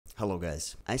Hello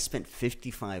guys, I spent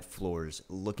 55 floors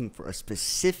looking for a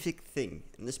specific thing,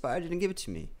 and the Spire didn't give it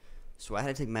to me. So I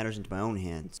had to take matters into my own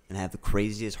hands and have the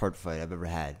craziest heart fight I've ever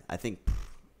had. I think,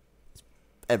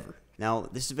 ever. Now,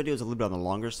 this video is a little bit on the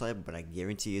longer side, but I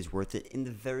guarantee it's worth it. In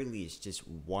the very least, just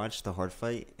watch the heart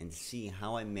fight and see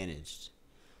how I managed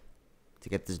to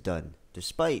get this done,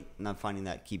 despite not finding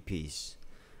that key piece.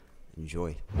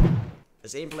 Enjoy.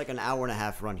 Let's aim for like an hour and a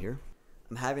half run here.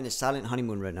 I'm having a silent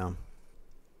honeymoon right now.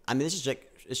 I mean, it's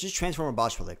just Transformer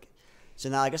boss relic. So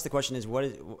now I guess the question is,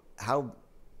 how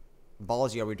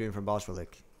ballsy are we doing for boss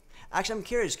relic? Actually, I'm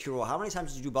curious, Kuro, how many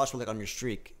times did you do boss relic on your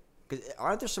streak? Because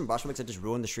aren't there some boss relics that just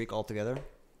ruin the streak altogether?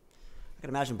 I can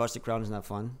imagine Busted Crown is not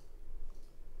fun.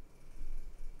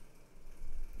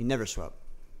 You never swap.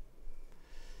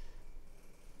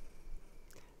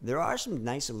 There are some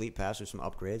nice elite paths with some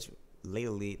upgrades. Late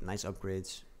elite, nice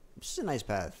upgrades. This is a nice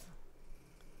path.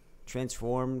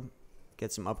 Transform,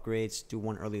 get some upgrades, do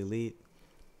one early elite.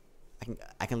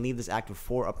 I can leave this act with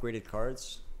 4 upgraded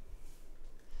cards.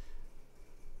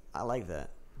 I like that.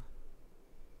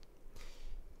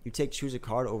 You take choose a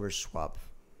card over swap.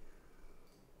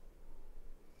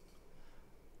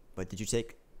 But did you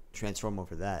take transform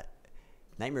over that?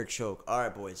 Nightmare choke.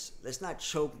 Alright boys, let's not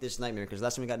choke this nightmare, because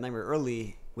last time we got nightmare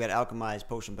early, we had alchemized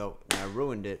potion belt and I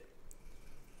ruined it.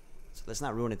 So let's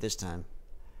not ruin it this time.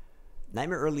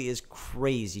 Nightmare early is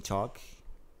crazy talk,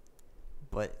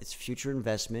 but it's future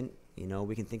investment. You know,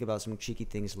 we can think about some cheeky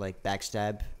things like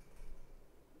backstab.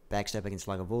 Backstab against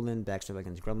Lagavulin, backstab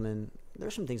against Gremlin.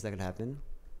 There's some things that could happen.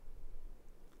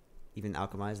 Even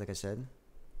alchemize, like I said.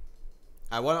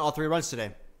 I won all 3 runs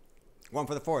today. Going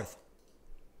for the 4th.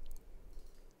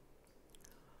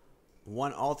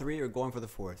 Won all 3 or going for the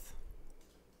 4th.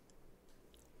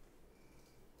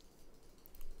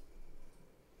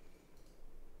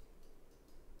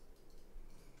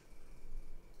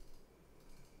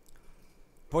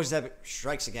 Poison Stab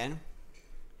strikes again.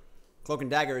 Cloak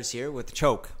and Dagger is here with the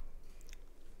choke.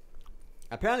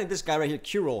 Apparently this guy right here,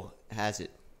 Kuro, has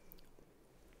it.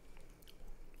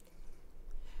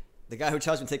 The guy who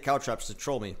tells me to take cow traps to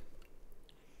troll me.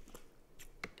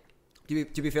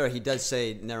 To be fair, he does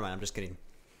say, never mind, I'm just kidding.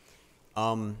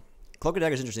 Cloak and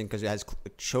Dagger is interesting because it has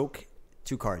choke,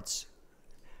 2 cards.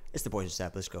 It's the Poison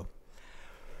Stab, let's go.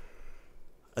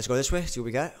 Let's go this way, see what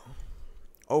we got.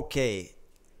 Okay,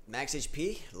 max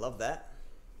HP, love that.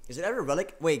 Is it ever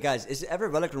relic? Wait, guys, is it ever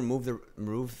relic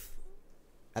remove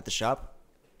at the shop?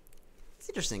 It's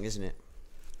interesting, isn't it?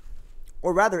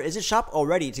 Or rather, is it shop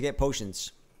already to get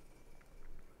potions?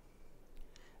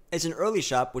 It's an early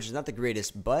shop, which is not the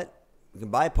greatest, but we can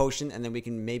buy a potion and then we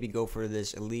can maybe go for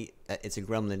this elite. It's a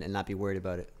gremlin and not be worried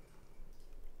about it.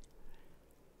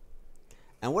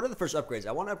 And what are the first upgrades?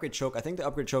 I want to upgrade choke. I think the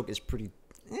upgrade choke is pretty.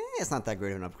 It's not that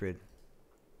great of an upgrade.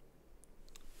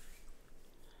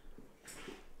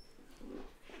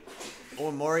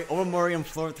 Omamori on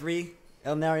floor 3.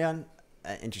 El Narion.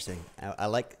 Interesting. I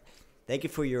like. Thank you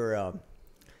for your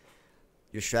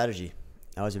strategy.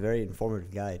 That was a very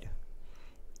informative guide.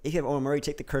 If you have Omamori,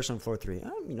 take the curse on floor 3. You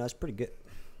know, that's pretty good.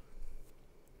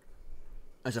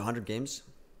 That's 100 games.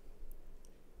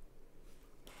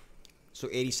 So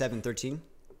 87-13.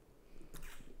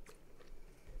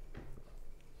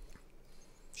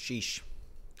 Sheesh.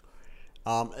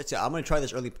 Let's see. I'm gonna try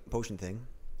this early potion thing.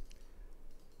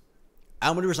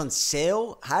 Outmaneuver's on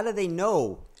sale? How do they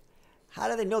know? How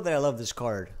do they know that I love this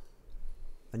card?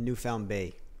 A Newfound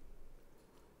Bay.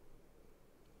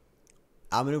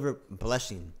 Outmaneuver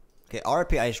Blessing. Okay,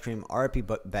 RP Ice Cream,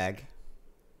 RP Bag.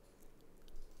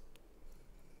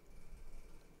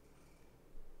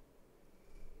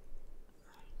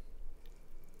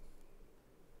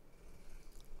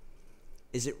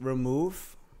 Is it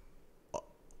remove?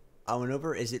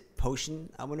 Outmaneuver? Is it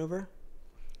potion outmaneuver?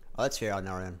 Oh, that's fair,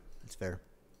 Narion. That's fair.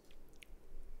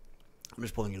 I'm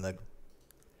just pulling your leg.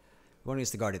 We're going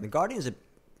against the Guardian. The Guardian is a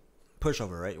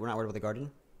pushover, right? We're not worried about the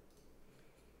Guardian.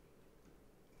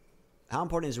 How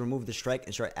important is to remove the strike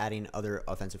and start adding other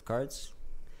offensive cards?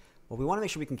 Well, we want to make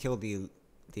sure we can kill the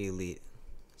elite.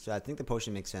 So I think the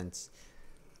potion makes sense.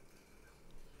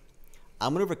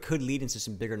 Outmaneuver could lead into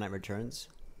some bigger nightmare turns.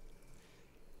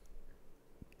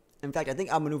 In fact, I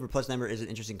think Outmaneuver plus Nightmare is an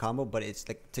interesting combo, but it's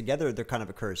like together they're kind of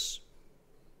a curse.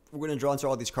 We're going to draw into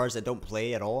all these cards that don't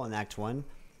play at all in Act 1.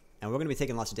 And we're going to be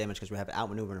taking lots of damage because we have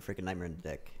Outmaneuver and a freaking Nightmare in the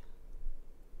deck.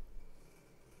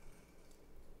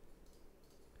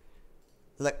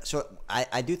 Like, so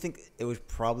I do think it was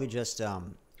probably just a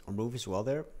move as well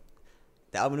there.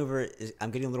 The Outmaneuver is,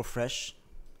 I'm getting a little fresh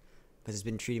because it's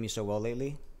been treating me so well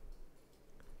lately.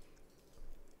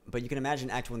 But you can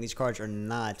imagine Act 1, these cards are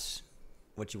not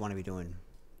what you want to be doing.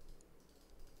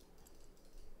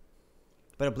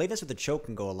 But a Blade Dance with a choke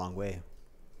can go a long way.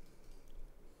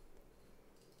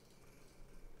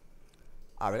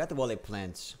 Alright, we got the Wall Ape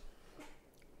plants.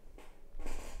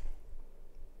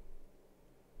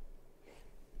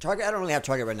 Target, I don't really have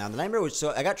target right now. The Nightmare was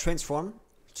so I got Transform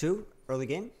 2 early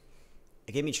game.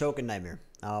 It gave me choke and Nightmare.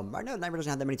 Right now, Nightmare doesn't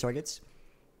have that many targets.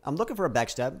 I'm looking for a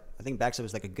backstab. I think backstab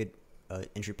is like a good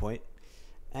entry point.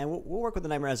 And we'll work with the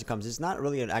Nightmare as it comes. It's not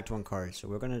really an Act 1 card, so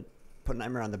we're going to put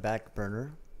Nightmare on the back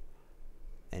burner.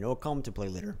 And it will come to play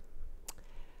later.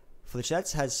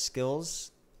 Fletchettes has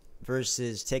skills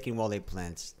versus taking Wall Ape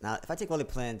plants. Now, if I take Wall Ape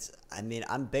plants, I mean,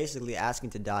 I'm basically asking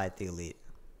to die at the Elite.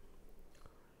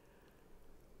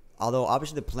 Although,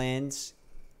 obviously, the plans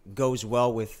goes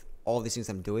well with all these things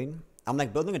I'm doing. I'm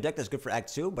like building a deck that's good for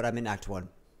Act 2, but I'm in Act 1.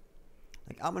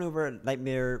 Like, Outmaneuver,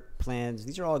 Nightmare, plans,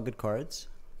 these are all good cards.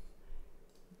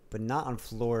 But not on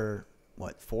floor,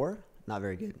 what, 4? Not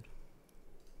very good.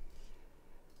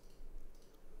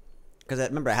 Because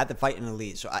remember, I had to fight an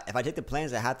Elite. So if I take the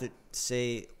plans, I have to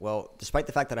say, well, despite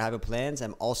the fact that I have a plans,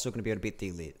 I'm also going to be able to beat the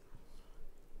Elite.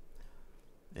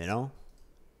 You know?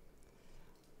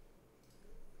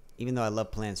 Even though I love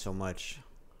plans so much.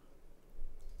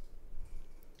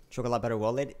 Choke a lot better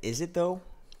well laid. Is it though?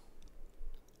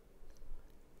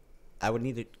 I would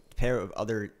need a pair of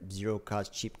other zero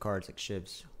cost cheap cards like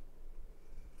Shivs.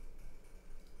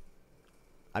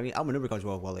 I mean, Outmaneuver comes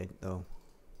well laid though.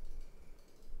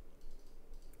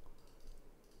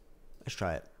 Let's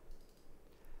try it.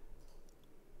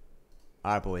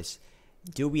 Alright, boys.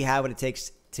 Do we have what it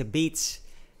takes to beat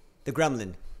the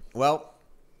Gremlin? Well,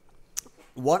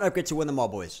 one upgrade to win them all,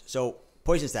 boys. So,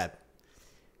 Poison Stab.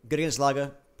 Good against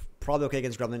Laga. Probably okay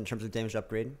against Gremlin in terms of damage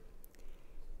upgrade.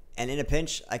 And in a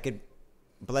pinch, I could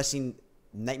Blessing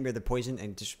Nightmare the Poison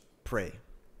and just pray.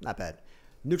 Not bad.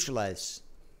 Neutralize.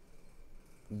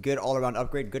 Good all-around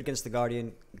upgrade. Good against the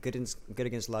Guardian. Good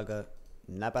against Laga.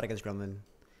 Not bad against Gremlin.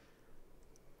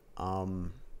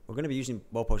 We're going to be using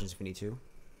bow potions if we need to.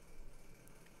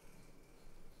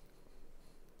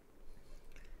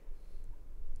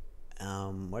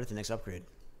 What is the next upgrade?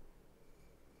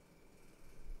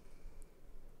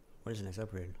 What is the next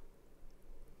upgrade?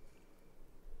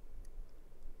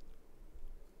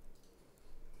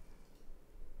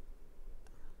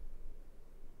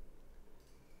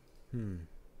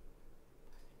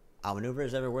 Outmaneuver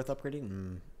is ever worth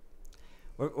upgrading?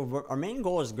 Our main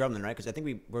goal is Gremlin, right? Because I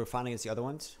think we're fine against the other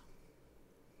ones.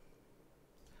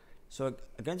 So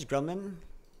against Gremlin,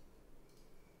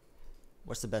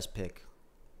 what's the best pick?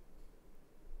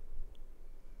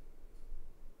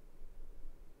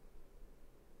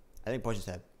 I think Poison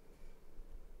Stab.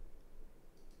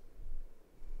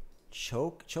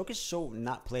 Choke is so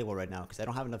not playable right now because I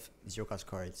don't have enough zero cost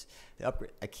cards. The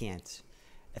upgrade, I can't.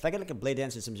 If I get like a Blade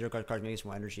Dance and some zero cost cards, maybe some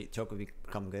more energy, Choke would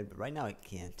become good. But right now, I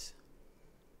can't.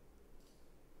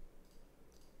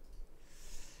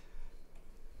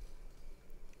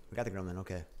 We got the Gremlin,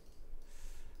 okay.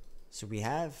 So we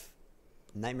have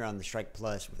Nightmare on the Strike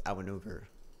Plus with Outmaneuver.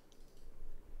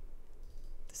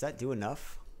 Does that do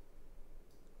enough?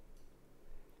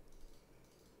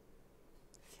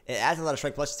 It adds a lot of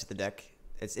Strike Pluses to the deck.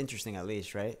 It's interesting at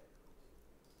least, right?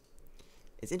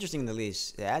 It's interesting at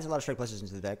least. It adds a lot of Strike Pluses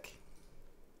into the deck.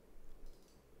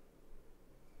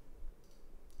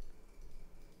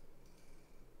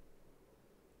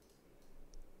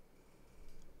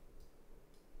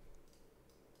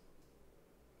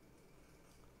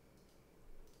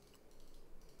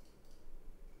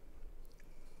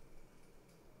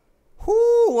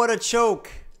 Whoo! What a choke!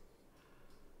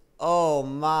 Oh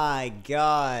my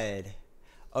god.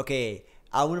 Okay,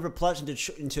 I want to plus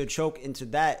into a choke into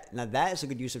that. Now that is a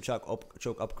good use of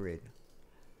choke upgrade.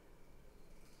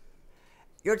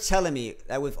 You're telling me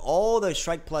that with all the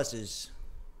strike pluses,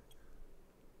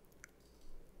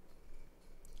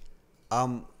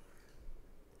 so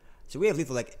we have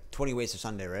lethal like 20 ways to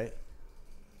Sunday, right?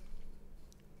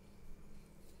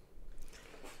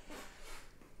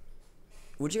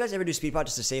 Would you guys ever do speed pot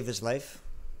just to save this life?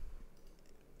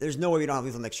 There's no way we don't have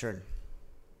lethal next turn.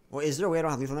 Well, is there a way I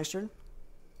don't have lethal next turn?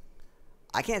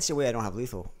 I can't see a way I don't have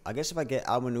lethal. I guess if I get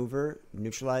outmaneuver,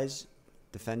 neutralize,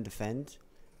 defend,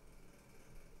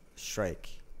 strike.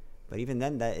 But even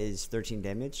then, that is 13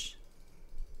 damage.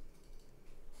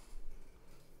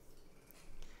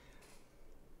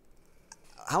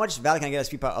 How much value can I get a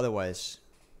speed pot otherwise?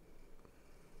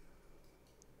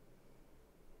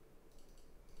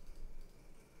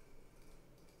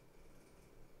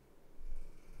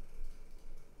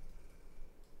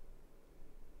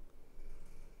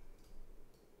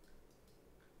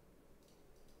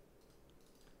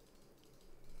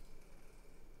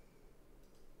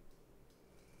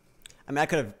 I I mean, I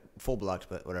could have full blocked,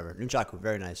 but whatever. Nunchaku,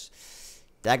 very nice.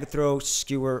 Dagger throw,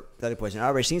 skewer, deadly poison. All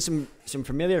right, we're seeing some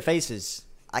familiar faces.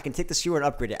 I can take the skewer and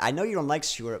upgrade it. I know you don't like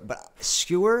skewer, but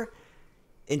skewer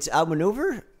into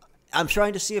outmaneuver? I'm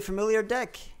trying to see a familiar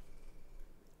deck.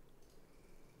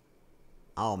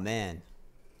 Oh, man.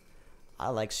 I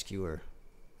like skewer.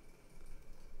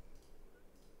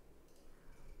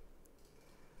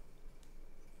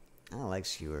 I don't like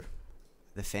skewer.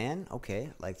 The fan?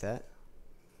 Okay, like that.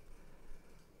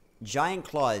 Giant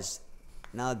claws.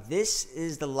 Now, this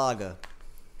is the Laga.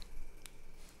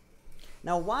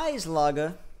 Now, why is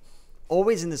Laga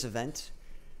always in this event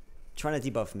trying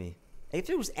to debuff me? If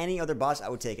it was any other boss, I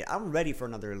would take it. I'm ready for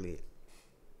another elite.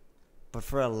 But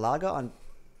for a Laga on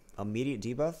immediate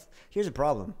debuff, here's a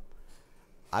problem.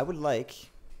 I would like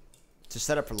to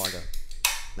set up for Laga.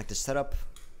 Like to set up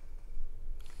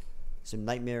some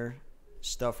nightmare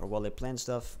stuff or well-laid plan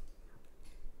stuff.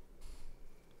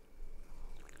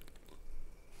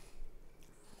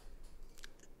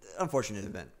 Unfortunate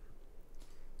event.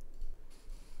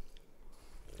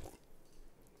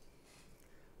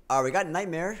 Alright, we got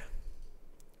Nightmare.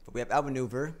 But we have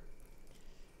Outmaneuver.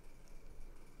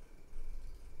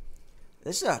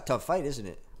 This is a tough fight, isn't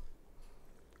it?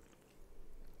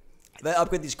 If I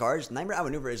upgrade these cards, Nightmare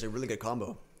Outmaneuver is a really good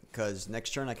combo. Because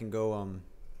next turn I can go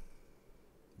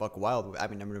Buck Wild with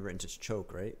Outmaneuver into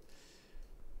Choke, right?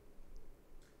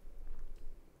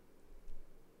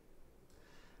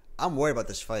 I'm worried about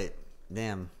this fight.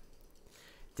 Damn.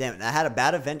 Damn, I had a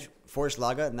bad event, Force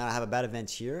Laga, now I have a bad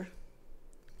event here.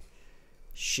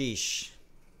 Sheesh.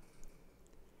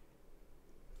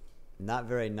 Not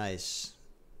very nice.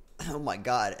 Oh my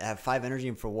god, I have 5 energy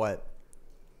and for what?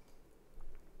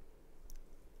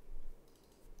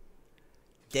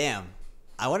 Damn.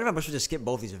 I wonder if I'm supposed to skip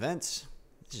both these events.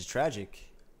 This is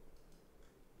tragic.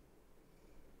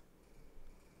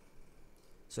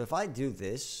 So if I do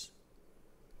this...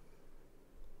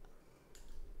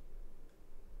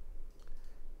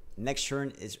 next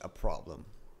turn is a problem.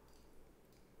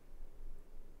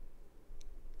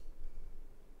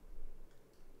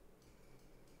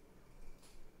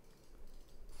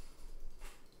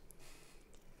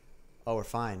 Oh, we're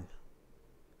fine.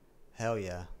 Hell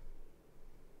yeah.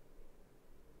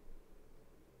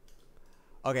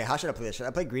 Okay, how should I play this? Should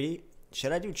I play greedy?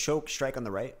 Should I do choke strike on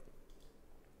the right?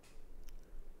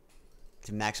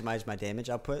 To maximize my damage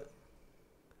output?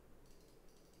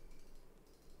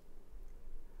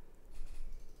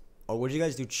 Or would you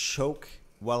guys do choke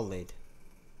well laid?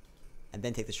 And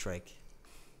then take the strike?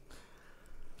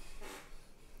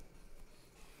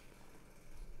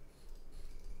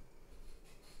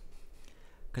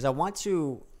 Because I want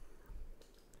to...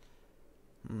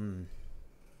 If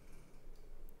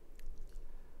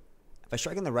I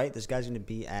strike on the right, this guy's going to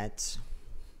be at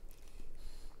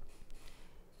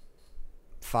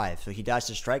 5. So he dodges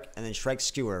the strike and then strike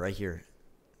skewer right here.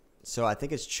 So I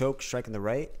think it's choke, strike on the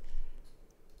right.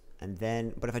 And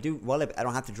then, but if I do well, I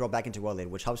don't have to draw back into well laid,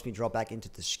 which helps me draw back into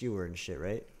the skewer and shit,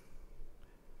 right?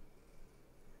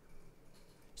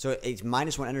 So it's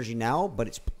 -1 energy now, but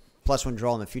it's +1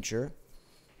 draw in the future.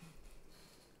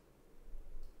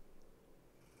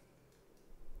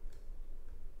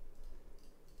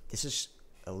 This is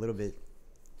a little bit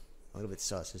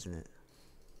sus, isn't it?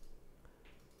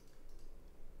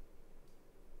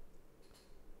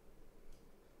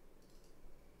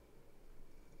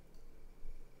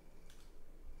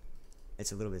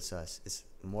 It's a little bit sus. It's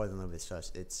more than a little bit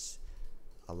sus. It's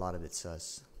a lot of it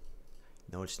sus.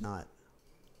 No, it's not.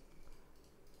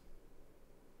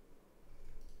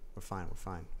 We're fine. We're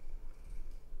fine.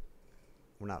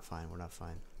 We're not fine. We're not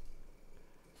fine.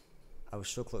 I was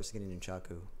so close to getting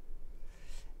Nunchaku.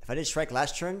 If I did strike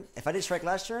last turn,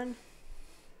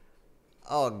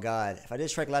 oh god, if I did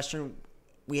strike last turn,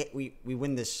 we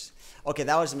win this. Okay,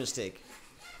 that was a mistake.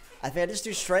 I think I just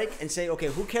do strike and say, okay,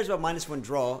 who cares about -1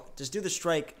 draw? Just do the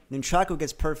strike. Nunchaku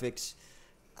gets perfect.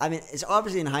 I mean, it's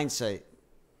obviously in hindsight.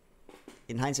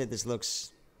 In hindsight, this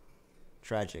looks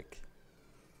tragic.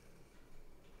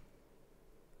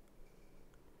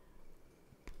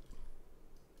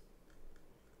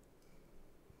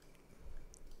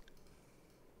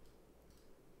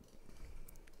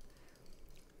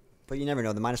 But you never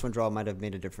know. The -1 draw might have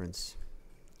made a difference.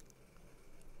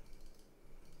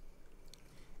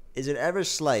 Is it ever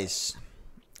slice?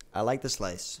 I like the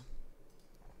slice.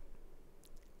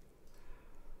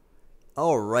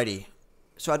 Alrighty.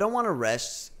 So I don't want to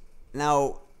rest.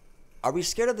 Now, are we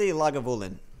scared of the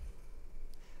Lagavulin?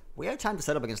 We have time to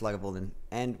set up against Lagavulin.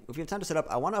 And if we have time to set up,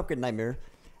 I want to upgrade Nightmare.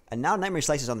 And now Nightmare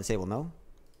Slice is on the table, no?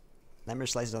 Nightmare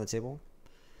Slice is on the table.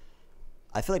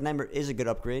 I feel like Nightmare is a good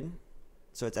upgrade.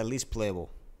 So it's at least playable.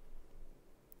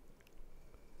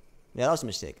 Yeah, that was a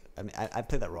mistake. I mean, I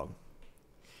played that wrong.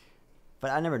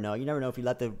 But I never know. You never know if you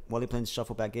let the Wally Plains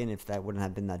shuffle back in, if that wouldn't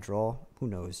have been that draw. Who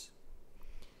knows?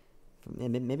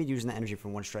 Maybe using that energy for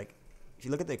one strike. If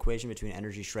you look at the equation between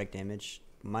energy, strike, damage,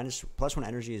 plus one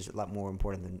energy is a lot more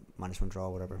important than minus one draw,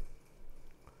 whatever.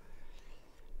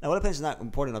 Now, Wally Plains is not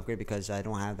important upgrade because I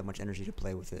don't have that much energy to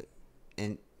play with it.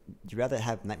 And you'd rather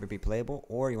have Nightmare be playable,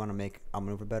 or you want to make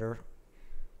Outmaneuver better,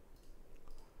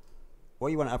 or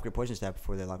you want to upgrade Poison Stab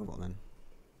before the Lagavulin then.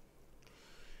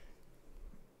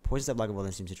 Poison Stab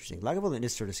Lagavulin seems interesting. Lagavulin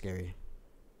is sort of scary.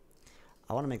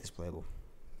 I want to make this playable.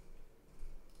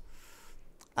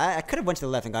 I could have went to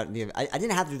the left and got the... I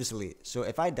didn't have to do this elite. So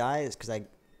if I die, it's because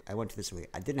I went to this elite.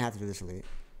 I didn't have to do this elite.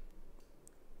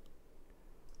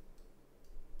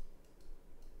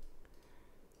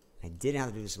 I didn't have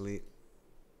to do this elite.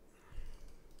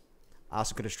 I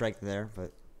also could have striked there,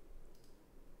 but...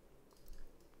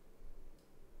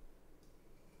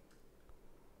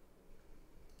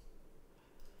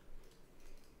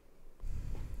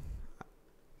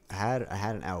 I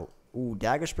had an out. Ooh,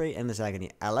 Dagger Spray, Endless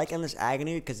Agony. I like Endless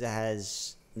Agony because it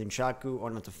has Nunchaku,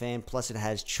 Ornamental Fan, plus it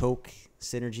has Choke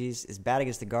synergies. It's bad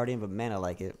against the Guardian, but man, I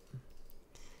like it.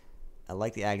 I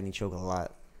like the Agony Choke a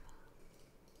lot.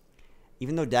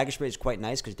 Even though Dagger Spray is quite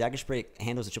nice, because Dagger Spray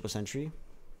handles the Triple Sentry.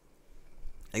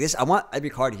 Like this, I want every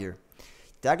card here.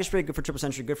 Dagger Spray, good for Triple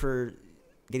Sentry, good for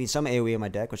getting some AoE in my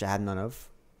deck, which I have none of.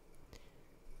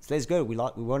 Slay's good. We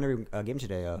won every game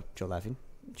today, Joe Laughing.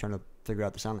 I'm trying to figure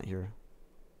out the silent here.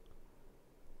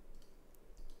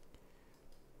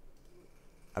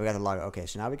 Oh, we got the log. Okay,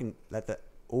 so now we can let the...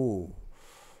 Ooh.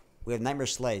 We have Nightmare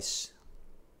Slice.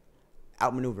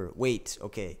 Outmaneuver. Wait,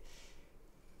 okay.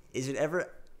 Is it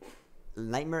ever...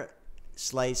 Nightmare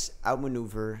Slice,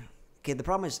 Outmaneuver... Okay, the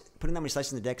problem is putting that many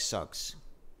slices in the deck sucks.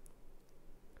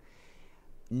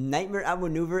 Nightmare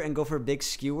Outmaneuver and go for a big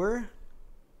Skewer?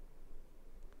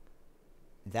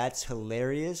 That's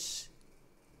hilarious.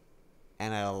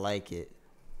 And I like it.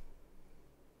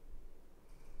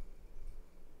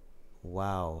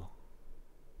 Wow.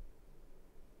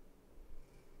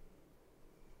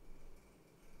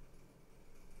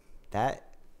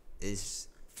 That is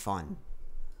fun.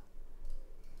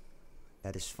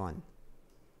 That is fun.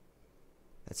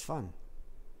 That's fun.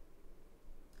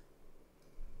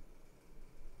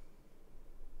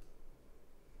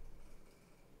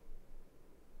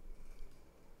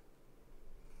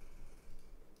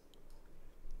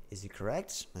 Is he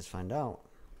correct? Let's find out.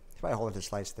 He's probably holding the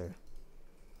slice there.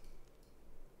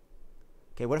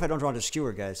 Okay, what if I don't draw into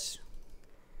Skewer, guys?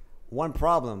 One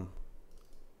problem.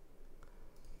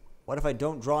 What if I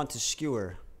don't draw into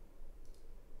Skewer?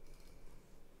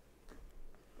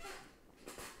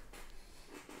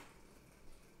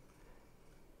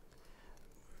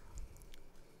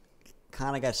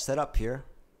 Kind of got set up here.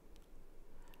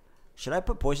 Should I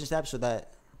put Poison Stab so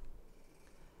that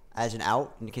as an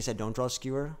out, in case I don't draw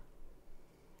Skewer,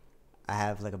 I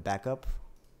have like a backup?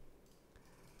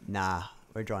 Nah,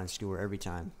 we're drawing Skewer every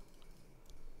time.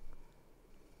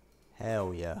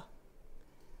 Hell yeah.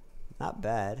 Not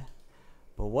bad.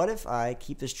 But what if I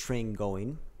keep this train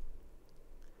going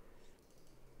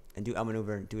and do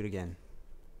Outmaneuver and do it again?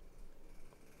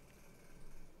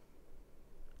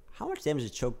 How much damage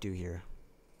does Choke do here?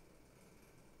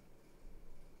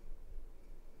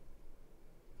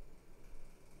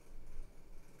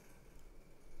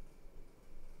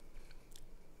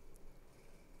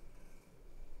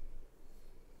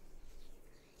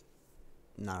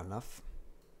 Not enough.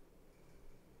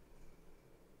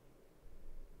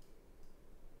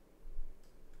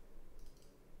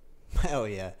 Hell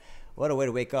yeah. What a way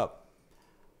to wake up.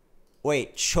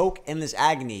 Wait, Choke, Endless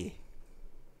Agony.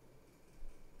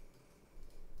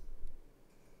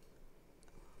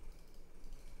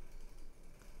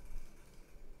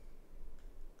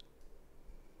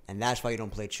 And that's why you don't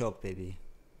play Choke, baby.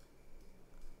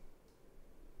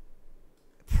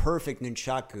 Perfect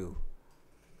Nunchaku.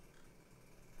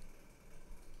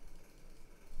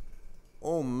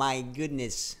 Oh my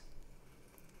goodness.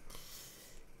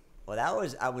 Well, that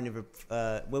was... I would never...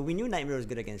 well, we knew Nightmare was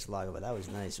good against Lago, but that was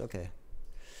nice. Okay.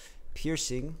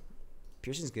 Piercing.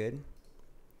 Piercing's good.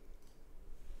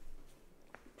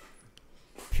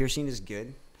 Piercing is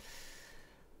good.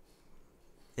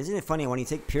 Isn't it funny when you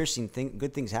take Piercing,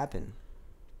 good things happen?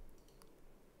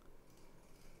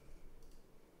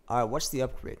 Alright, what's the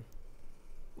upgrade?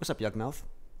 What's up, Yuckmouth?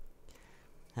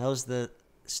 How's the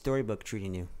storybook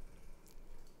treating you?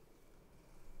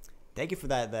 Thank you for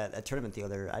that tournament the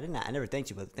other... I never thanked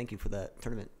you, but thank you for that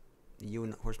tournament you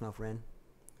and Horsemouth ran.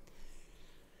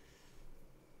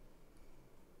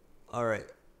 All right.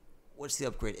 What's the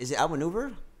upgrade? Is it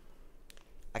outmaneuver?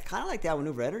 I kind of like the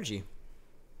outmaneuver energy.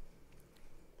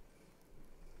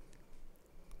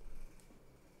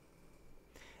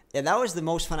 Yeah, that was the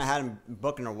most fun I had in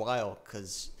book in a while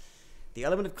because the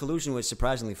element of collusion was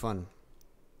surprisingly fun.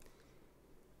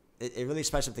 It really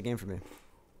spiced up the game for me.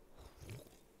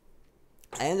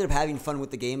 I ended up having fun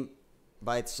with the game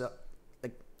by itself,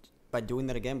 like by doing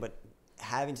that again, but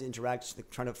having to interact, like,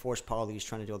 trying to force polys,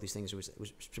 trying to do all these things, it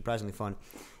was surprisingly fun.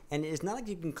 And it's not like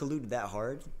you can collude that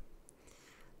hard. You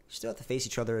still have to face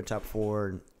each other in top 4.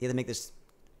 And you have to make this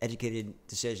educated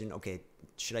decision. Okay,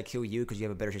 should I kill you because you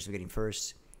have a better chance of getting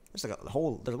first? There's like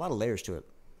there's a lot of layers to it.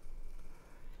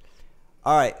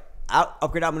 All right,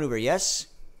 upgrade outmaneuver. Yes.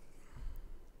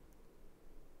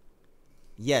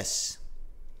 Yes.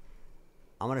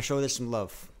 I'm gonna show this some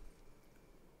love.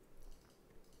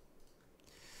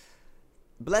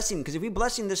 Blessing, because if we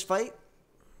blessing this fight,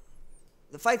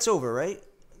 the fight's over, right?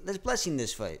 Let's blessing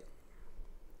this fight.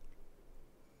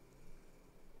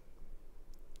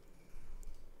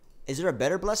 Is there a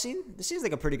better blessing? This seems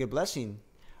like a pretty good blessing.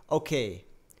 Okay.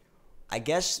 I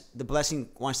guess the blessing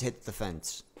wants to hit the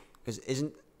defense. Because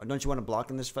don't you want to block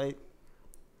in this fight?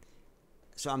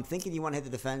 So I'm thinking you want to hit the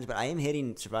defense, but I am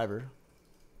hitting Survivor.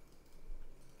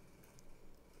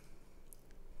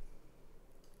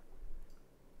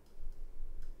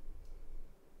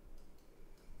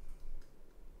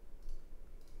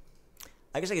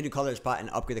 I guess I could do color spot and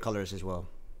upgrade the colors as well.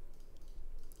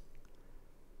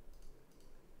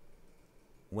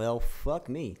 Well, fuck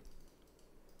me.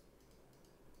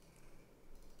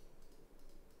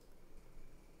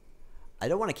 I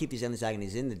don't want to keep these endless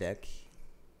agonies in the deck.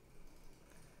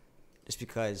 Just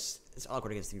because it's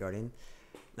awkward against the Guardian.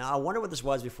 Now, I wonder what this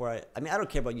was before I mean, I don't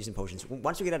care about using potions.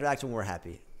 Once we get out of action, we're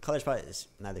happy. Color spot is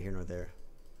neither here nor there.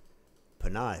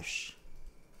 Panache.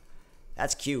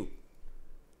 That's cute.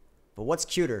 But what's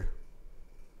cuter?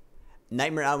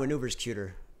 Nightmare Outmaneuver is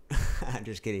cuter. I'm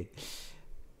just kidding.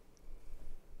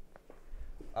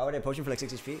 Why would I potion for like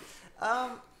 6 HP?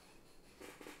 I'm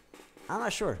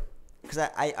not sure. Because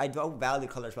I don't value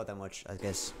color spot that much, I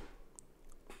guess.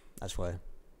 That's why.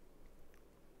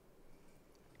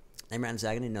 Nightmare Endless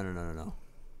Agony? No.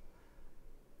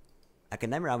 I can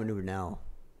Nightmare Outmaneuver now.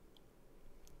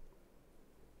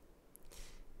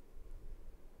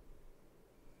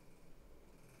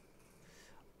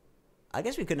 I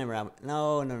guess we could Nightmare Out.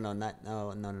 No.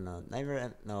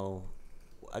 Nightmare. No.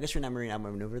 I guess we're Nightmare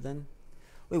Outmaneuver then.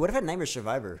 Wait, what if I had Nightmare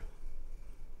Survivor?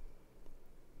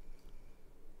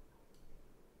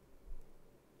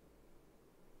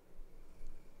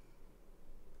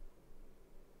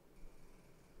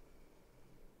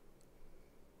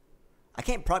 I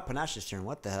can't proc Panache this turn.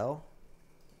 What the hell?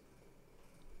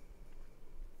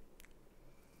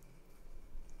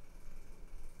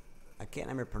 I can't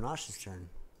Nightmare Panache this turn.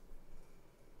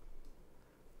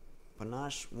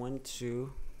 Panache 1,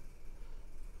 2,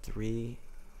 3,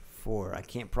 4. I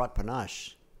can't proc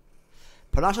Panache.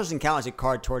 Panache doesn't count as a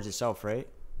card towards itself, right?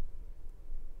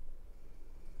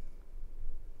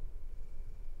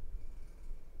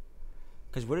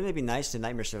 Because wouldn't it be nice to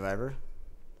Nightmare Survivor?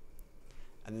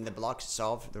 And then the block's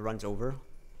solved, the run's over.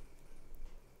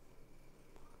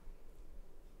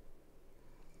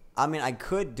 I mean, I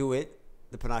could do it,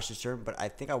 the Panache this turn, but I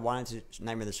think I wanted to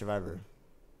Nightmare the Survivor.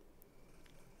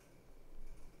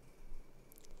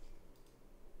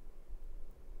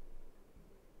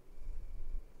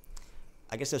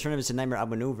 I guess the alternative is to Nightmare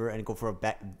Outmaneuver and go for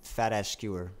a fat ass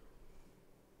skewer.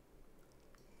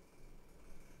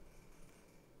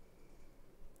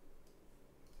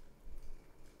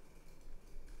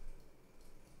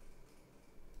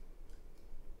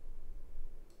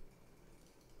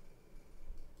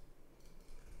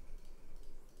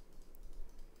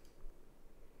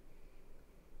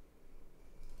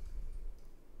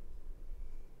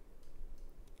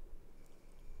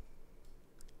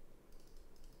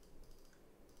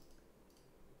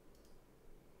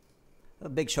 A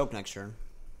big choke next turn.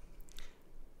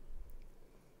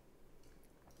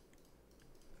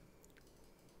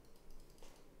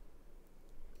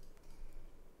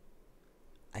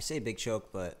 I say big choke,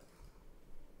 but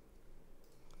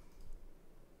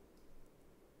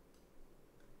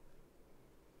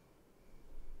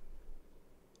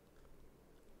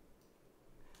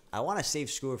I want to save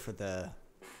skewer for the.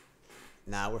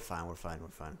 Nah, we're fine.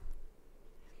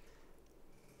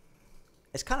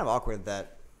 It's kind of awkward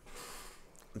that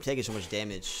I'm taking so much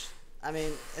damage. I mean,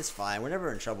 it's fine. We're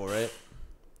never in trouble, right?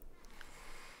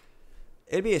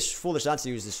 It'd be a foolish not to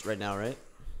use this right now, right?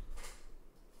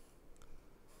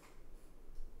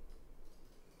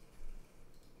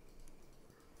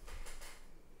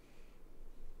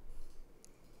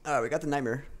 Alright, we got the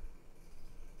Nightmare.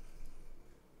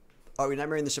 Are we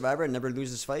Nightmaring the Survivor and never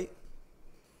lose this fight?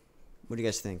 What do you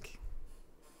guys think?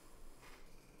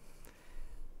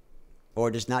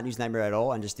 Or just not use Nightmare at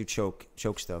all and just do choke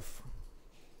stuff.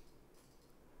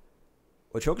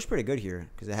 Well, choke is pretty good here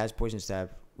because it has poison stab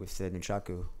with the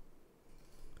Nunchaku.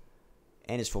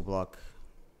 And it's full block.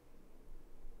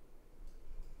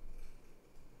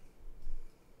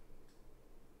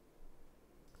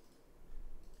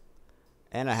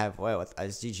 And I have, well, it's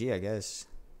GG, I guess.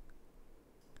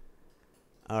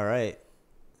 Alright.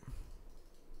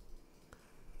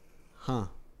 Huh.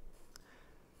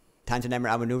 Time to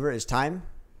Nightmare outmaneuver is time.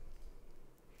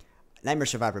 Nightmare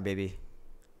Survivor, baby.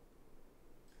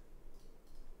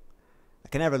 I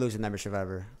can never lose a Nightmare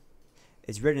Survivor.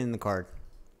 It's written in the card.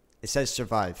 It says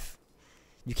survive.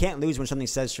 You can't lose when something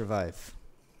says survive.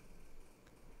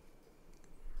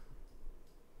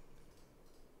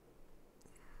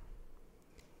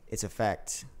 It's a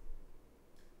fact.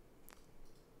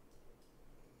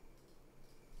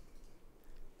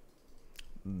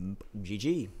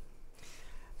 GG.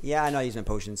 Yeah, I know I use my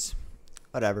potions.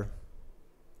 Whatever.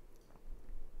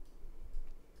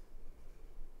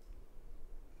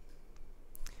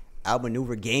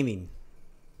 Outmaneuver gaming.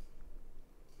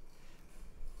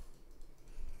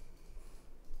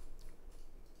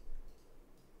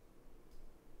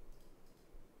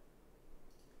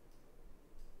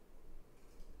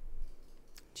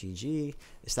 GG.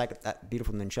 It's like that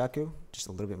beautiful Nunchaku. Just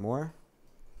a little bit more.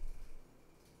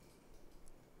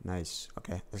 Nice.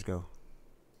 Okay, let's go.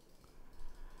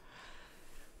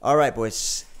 All right,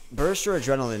 boys. Burst or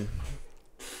adrenaline?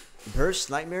 Burst,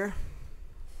 Nightmare?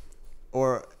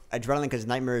 Or adrenaline because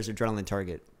Nightmare is adrenaline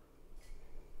target?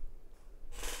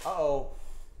 Uh-oh.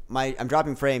 I'm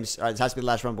dropping frames. All right, this has to be the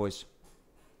last run, boys.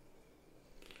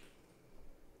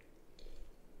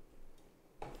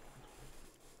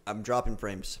 I'm dropping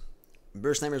frames.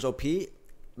 Burst Nightmare's OP.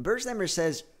 Burst Nightmare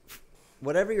says,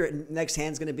 whatever your next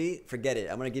hand's going to be, forget it.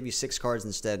 I'm going to give you 6 cards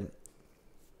instead.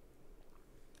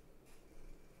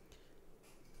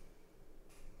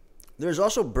 There's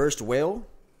also Burst Whale.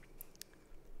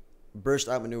 Burst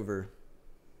Outmaneuver.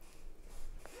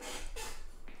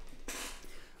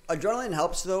 Adrenaline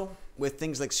helps, though, with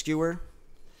things like Skewer,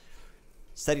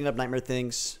 setting up Nightmare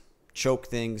things, choke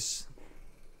things.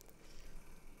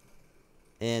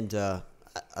 And,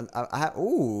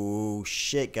 ooh,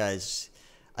 shit, guys.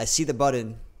 I see the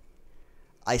button.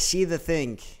 I see the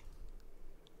thing.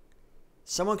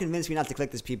 Someone convinced me not to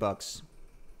click this P-Box.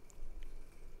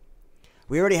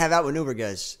 We already have Outmaneuver,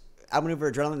 guys.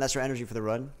 Outmaneuver Adrenaline, that's our energy for the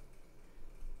run.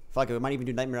 Fuck it, we might even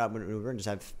do Nightmare Outmaneuver and just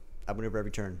have Outmaneuver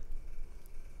every turn.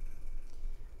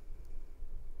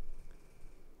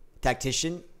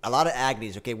 Tactician, a lot of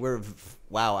Agonies. Okay,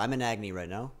 wow, I'm in Agony right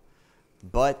now.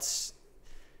 But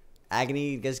Agony,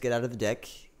 you guys get out of the deck.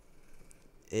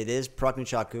 It is proc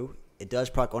Nunchaku. It does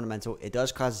proc Ornamental. It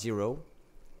does cost 0.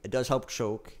 It does help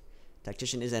choke.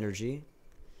 Tactician is energy.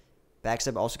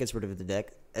 Backstab also gets rid of the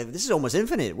deck. This is almost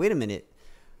infinite. Wait a minute.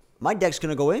 My deck's going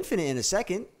to go infinite in a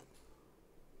second.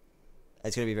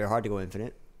 It's going to be very hard to go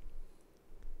infinite.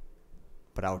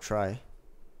 But I'll try.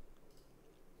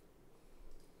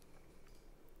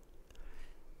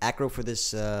 Acro for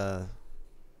this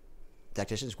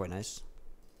Tactician is quite nice.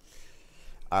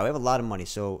 Alright, we have a lot of money.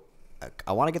 So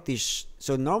I want to get these.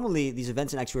 So normally these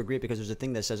events in Act 2 are great because there's a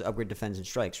thing that says upgrade defense and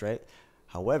strikes, right?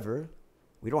 However,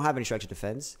 we don't have any strikes or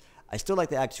defense. I still like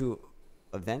the Act 2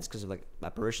 events because of like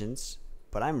apparitions,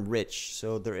 but I'm rich,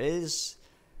 so there is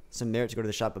some merit to go to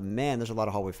the shop. But man, there's a lot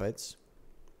of hallway fights.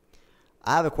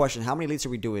 I have a question. How many elites are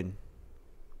we doing?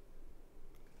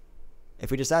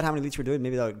 If we decide how many elites we're doing,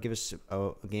 maybe that'll give us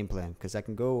a game plan, because I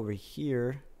can go over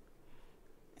here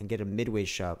and get a midway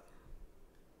shop.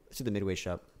 Let's do the midway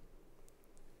shop.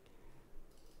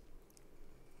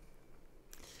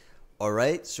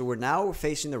 Alright, so we're now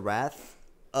facing the wrath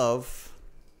of...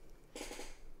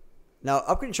 Now,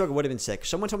 upgraded choke would have been sick.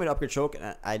 Someone told me to upgrade choke,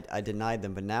 and I denied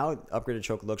them, but now upgraded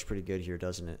choke looks pretty good here,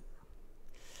 doesn't it?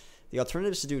 The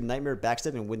alternative is to do Nightmare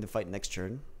Backstab and win the fight next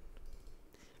turn.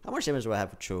 How much damage do I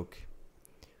have with choke?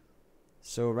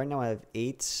 So right now I have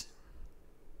 8,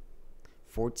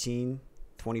 14,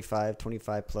 25,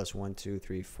 25 plus 1, 2,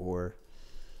 3, 4.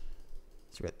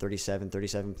 So we got 37,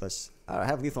 37 plus... I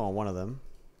have lethal on one of them.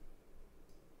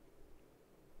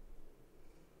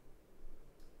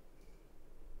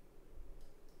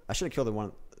 I should have killed the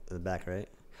one in the back, right?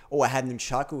 Oh, I had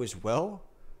Nunchaku as well?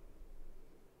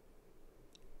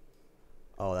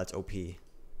 Oh, that's OP.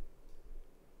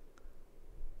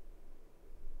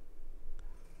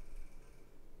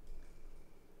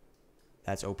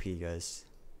 That's OP, guys.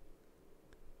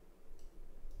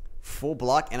 Full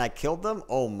block and I killed them?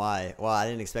 Oh my. Wow, I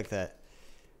didn't expect that.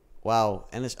 Wow.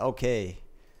 And it's okay.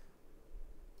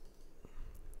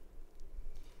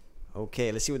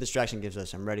 Okay, let's see what distraction gives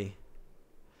us. I'm ready.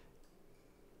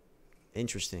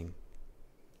 Interesting.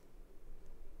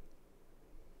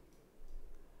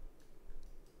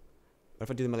 What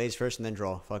if I do the melees first and then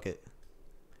draw? Fuck it.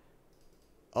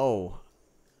 Oh.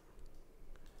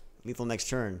 Lethal next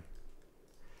turn.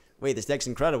 Wait, this deck's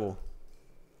incredible.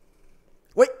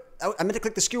 Wait, I meant to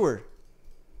click the skewer.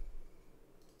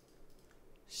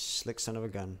 Slick son of a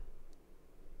gun.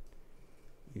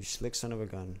 You slick son of a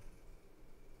gun.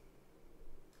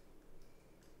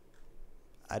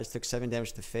 I just took 7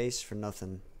 damage to the face for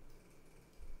nothing.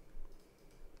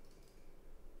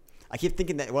 I keep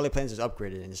thinking that Wily Plains is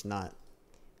upgraded and it's not.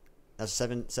 That's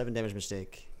a 7 damage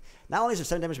mistake. Not only is it a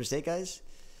 7 damage mistake, guys,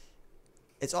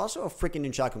 it's also a freaking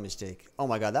Nunchaku mistake. Oh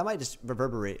my god, that might just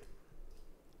reverberate.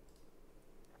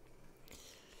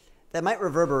 That might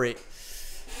reverberate.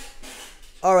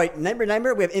 Alright,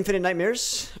 Nightmare. We have infinite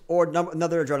nightmares or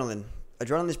another adrenaline.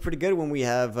 Adrenaline is pretty good when we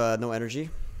have no energy.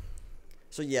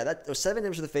 So yeah, that was 7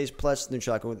 damage to the face plus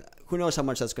Nunchaku. Who knows how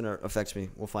much that's going to affect me.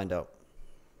 We'll find out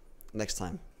next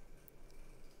time.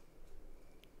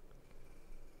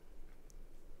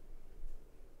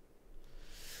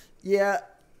 Yeah,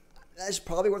 that's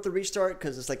probably worth the restart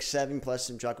because it's like 7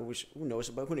 plus Nunchaku, which who knows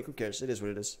about? Who cares? It is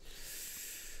what it is.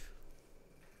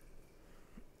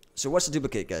 So what's the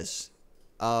duplicate, guys?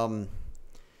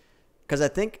 Because I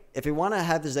think if we want to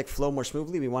have this deck flow more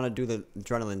smoothly, we want to do the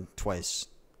adrenaline twice.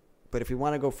 But if we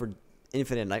want to go for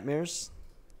infinite nightmares,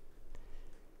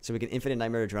 so we can infinite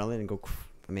nightmare adrenaline and go,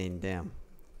 I mean, damn.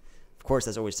 Of course,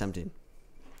 that's always tempting.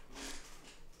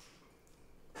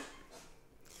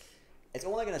 It's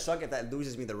only going to suck if that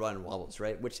loses me the run and wobbles,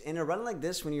 right? Which in a run like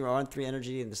this, when you're on 3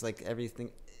 energy and it's like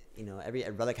everything, you know, every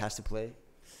relic has to play,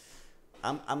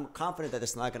 I'm confident that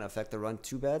it's not going to affect the run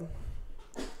too bad.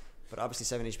 But obviously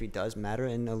 7 HP does matter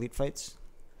in elite fights.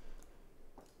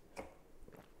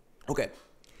 Okay.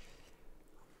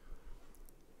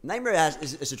 Nightmare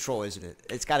is a troll, isn't it?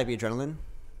 It's got to be adrenaline.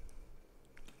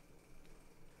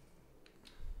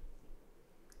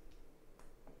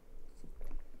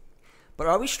 But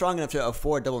are we strong enough to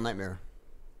afford double Nightmare?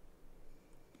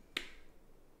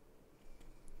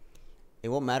 It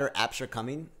won't matter. Apps are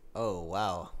coming. Oh,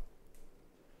 wow.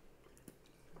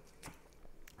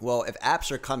 Well, if apps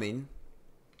are coming,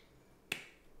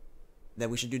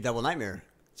 then we should do double Nightmare.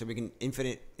 So we can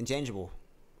infinite intangible.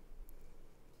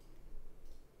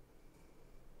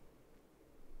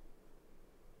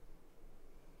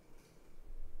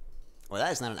 Well,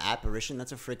 that is not an apparition.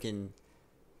 That's a freaking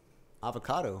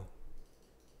avocado.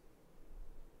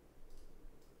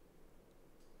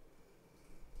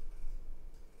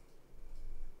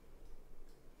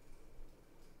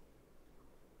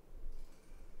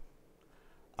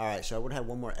 Alright, so I would have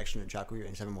 1 more extra Nunchaku here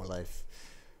and 7 more life.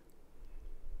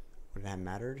 Would it have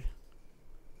mattered?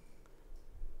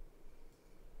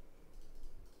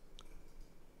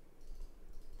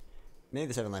 Maybe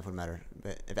the 7 life would matter.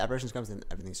 But if apparitions comes, then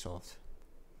everything's solved.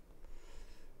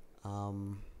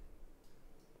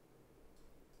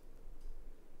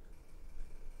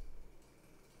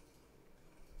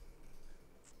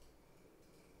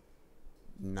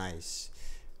 Nice.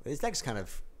 This deck is kind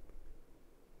of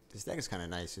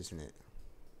nice, isn't it?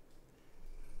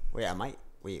 Wait, I might...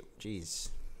 Wait, jeez.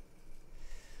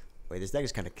 Wait, this deck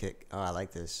is kind of kick. Oh, I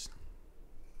like this.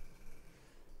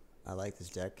 I like this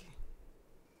deck.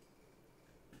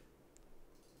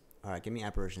 Alright, give me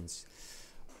apparitions.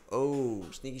 Oh,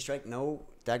 Sneaky Strike, no.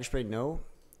 Dagger Spray, no.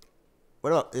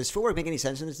 What about... Does Footwork make any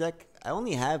sense in this deck? I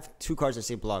only have 2 cards that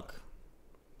say block.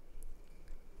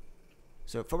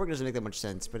 So Footwork doesn't make that much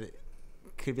sense, but it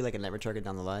could be like a nightmare target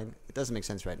down the line. It doesn't make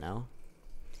sense right now.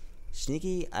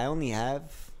 Sneaky, I only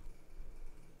have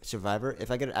Survivor. If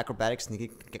I get an Acrobatic, Sneaky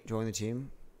can join the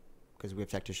team because we have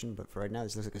Tactician, but for right now,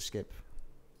 this looks like a skip.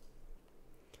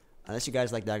 Unless you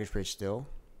guys like Dagger Spray still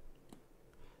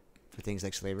for things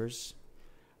like Slavers.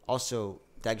 Also,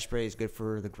 Dagger Spray is good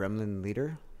for the Gremlin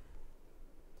Leader.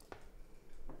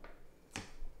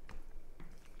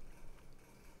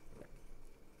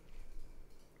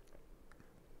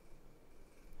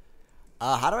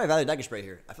 How do I value Dagger Spray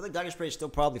here? I feel like Dagger Spray is still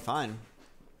probably fine.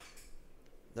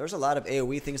 There's a lot of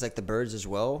AoE things like the birds as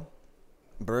well.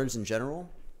 Birds in general.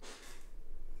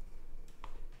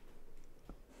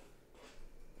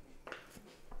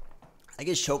 I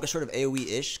guess Choke is sort of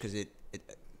AoE-ish because it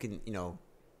can, you know,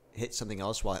 hit something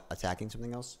else while attacking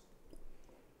something else.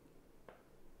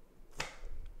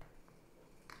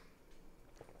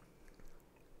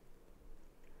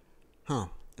 Huh.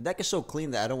 The deck is so clean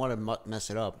that I don't want to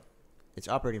mess it up. It's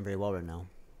operating very well right now.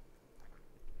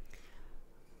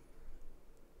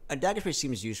 A dagger spray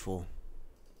seems useful.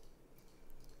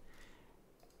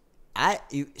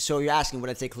 So you're asking would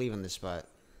I take cleave on this spot?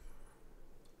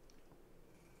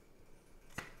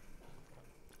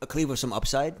 A cleave with some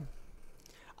upside?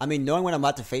 I mean, knowing what I'm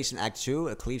about to face in Act 2,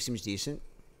 a cleave seems decent.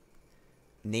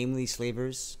 Namely,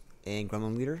 Slavers and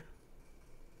Gremlin Leader.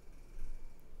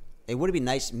 It would be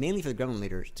nice, mainly for the Gremlin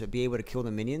Leader, to be able to kill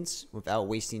the minions without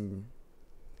wasting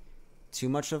too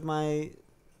much of my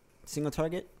single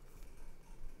target.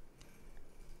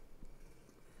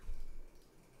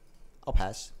 I'll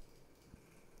pass.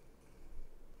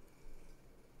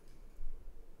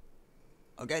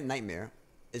 Okay, Nightmare.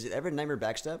 Is it ever Nightmare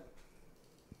backstab?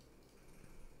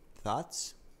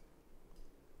 Thoughts?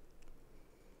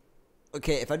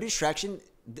 Okay, if I do Distraction,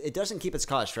 it doesn't keep its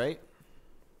cost, right?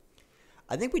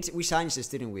 I think we signed this,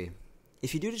 didn't we?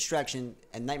 If you do Distraction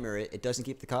and Nightmare it doesn't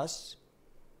keep the costs?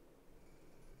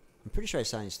 I'm pretty sure I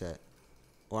signed that.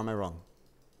 Or am I wrong?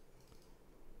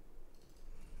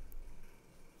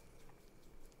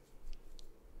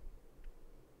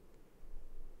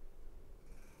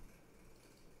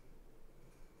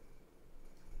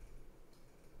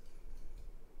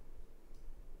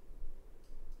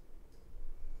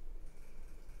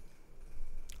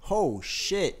 Oh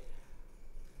shit.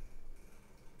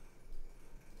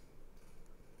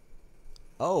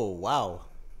 Oh wow.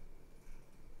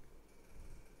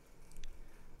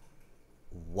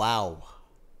 Wow.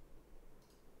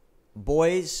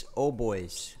 Boys, oh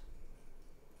boys.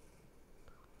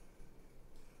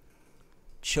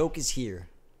 Choke is here.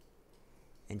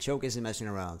 And Choke isn't messing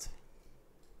around.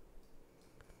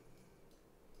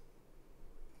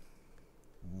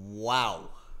 Wow.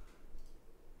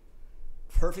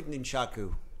 Perfect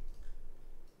Nunchaku.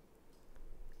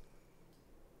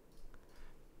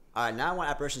 Alright, now I want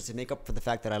Apparitions to make up for the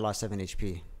fact that I lost 7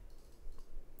 HP.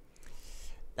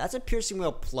 That's a Piercing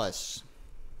Whale plus.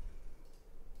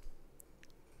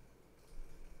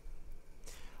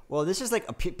 Well, this is like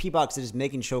a P-box that is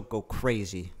making Choke go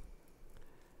crazy.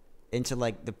 Into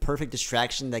like the perfect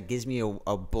distraction that gives me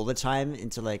a bullet time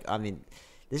into like, I mean,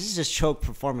 this is just Choke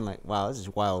performing like, wow, this is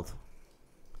wild.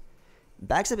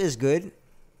 Backstab is good.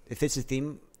 It fits the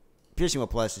theme. Piercing Whale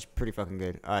plus is pretty fucking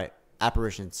good. Alright,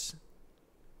 Apparitions.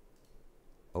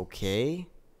 Okay.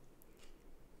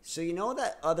 So you know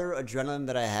that other Adrenaline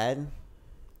that I had?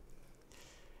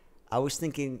 I was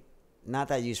thinking, not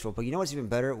that useful, but you know what's even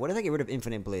better? What if I get rid of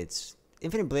Infinite Blades?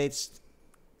 Infinite Blades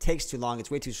takes too long.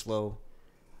 It's way too slow.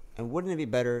 And wouldn't it be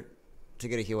better to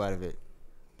get a heal out of it?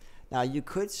 Now, you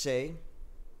could say,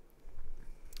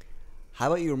 how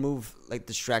about you remove, like,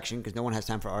 Distraction, because no one has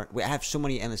time for art. Wait, I have so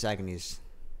many Endless Agonies.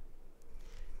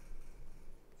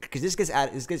 Because this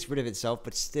gets rid of itself,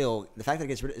 but still, the fact that it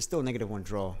gets rid of it's still a -1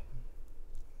 draw.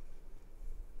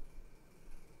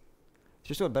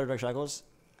 Just do a better Dark Shackles?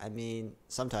 I mean,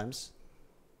 sometimes.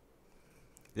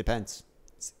 It depends.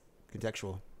 It's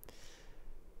contextual.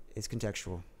 It's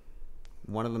contextual.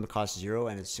 One of them costs 0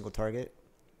 and it's a single target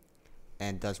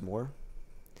and does more.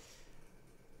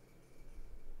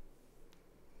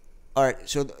 Alright,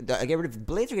 so I get rid of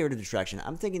Blades or get rid of Distraction?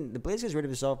 I'm thinking the Blades gets rid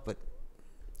of itself, but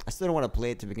I still don't want to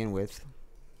play it to begin with.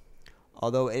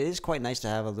 Although it is quite nice to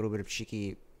have a little bit of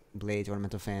cheeky Blades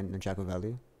Ornamental Fan Nunchaku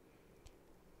value.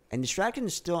 And Distraction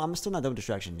is still, I'm still not done with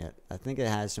Distraction yet. I think it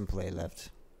has some play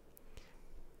left.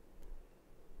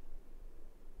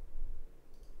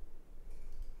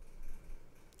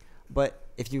 But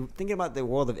if you're thinking about the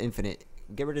world of Infinite,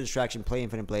 get rid of Distraction, play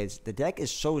Infinite Blades. The deck is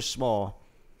so small.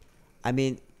 I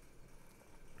mean,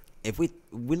 if we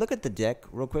look at the deck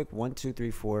real quick, 1, 2,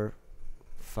 3, 4,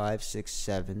 5, 6,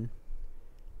 7,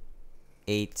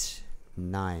 8,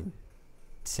 9,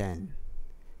 10,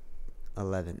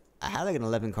 11. I have like an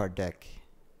 11 card deck.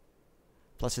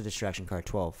 Plus a Distraction card,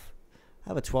 12. I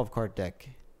have a 12 card deck.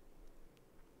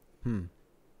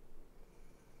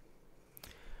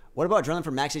 What about Adrenaline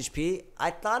for max HP?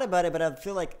 I thought about it, but I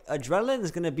feel like Adrenaline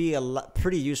is going to be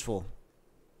pretty useful.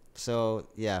 So,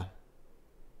 yeah.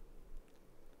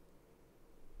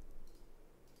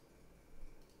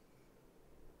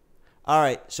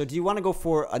 Alright, so do you want to go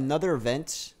for another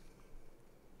event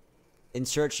in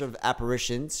search of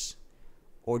Apparitions?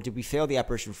 Or do we fail the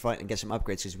Apparition front and get some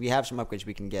upgrades? Because we have some upgrades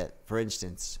we can get. For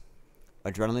instance,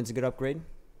 Adrenaline's a good upgrade.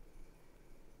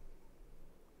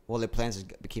 Well, it plans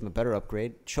to become a better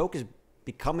upgrade. Choke is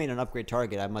becoming an upgrade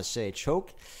target, I must say.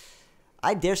 Choke,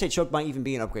 I dare say Choke might even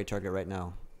be an upgrade target right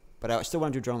now. But I still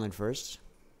want to do Adrenaline first.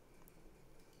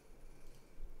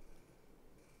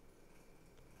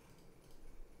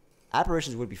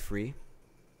 Apparitions would be free.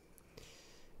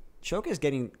 Choke is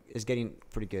getting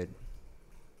pretty good.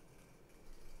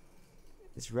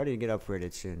 It's ready to get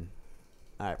upgraded soon.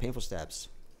 Alright, painful stabs.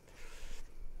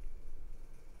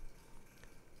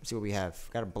 Let's see what we have.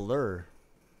 Got a blur.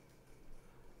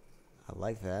 I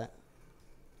like that.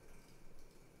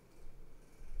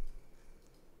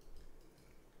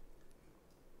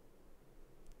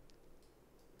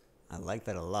 I like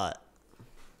that a lot.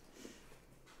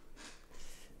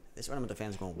 This one, the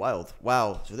fans going wild.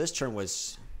 Wow. So this turn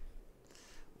was...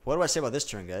 What do I say about this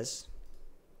turn, guys?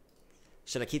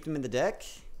 Should I keep them in the deck?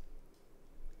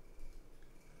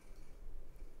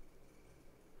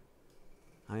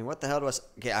 I mean, what the hell do I...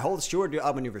 Okay, I hold the Skewer, do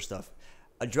outmaneuver stuff.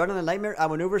 Adrenaline Nightmare,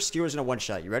 outmaneuver, Skewer's in a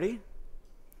one-shot. You ready?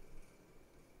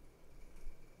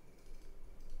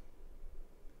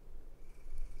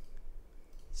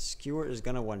 Skewer is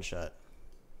gonna one-shot.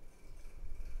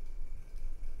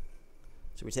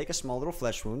 So we take a small little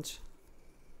flesh wound.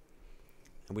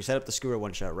 And we set up the Skewer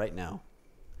one-shot right now.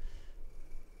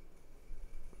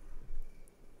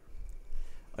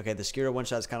 Okay, the Skewer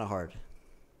one-shot is kind of hard.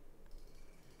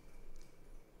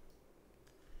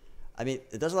 I mean,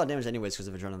 it does a lot of damage anyways because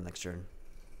of Adrenaline next turn.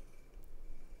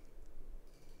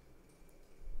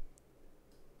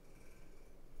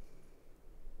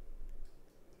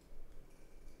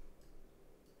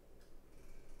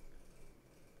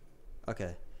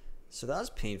 Okay, so that was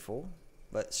painful,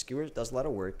 but Skewer does a lot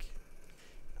of work.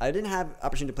 I didn't have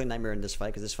opportunity to play Nightmare in this fight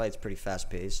because this fight's pretty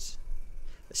fast-paced.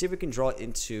 Let's see if we can draw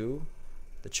into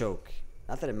the choke.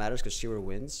 Not that it matters because Skewer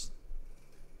wins.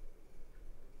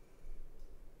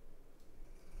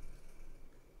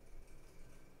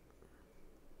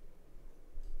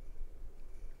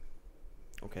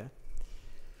 Okay.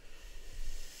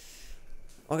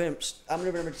 Okay, I'm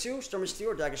number 2, Storm of Steel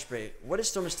or Dagger Spray. What does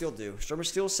Storm of Steel do? Storm of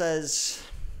Steel says,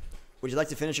 would you like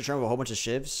to finish your turn with a whole bunch of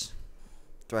shivs?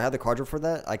 Do I have the card draw for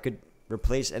that? I could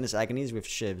replace Endless Agonies with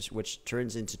shivs, which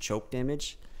turns into choke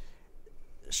damage.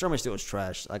 Storm of Steel is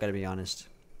trash, I gotta be honest.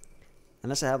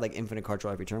 Unless I have like infinite card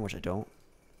draw every turn, which I don't.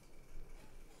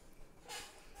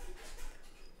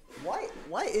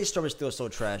 Why is Storm of Steel so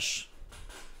trash?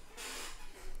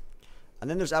 And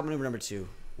then there's outmaneuver number 2,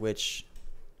 which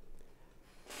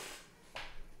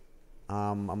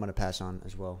I'm gonna pass on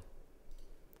as well.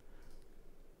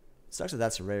 Sucks that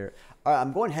that's a rare. All right,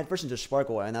 I'm going head first into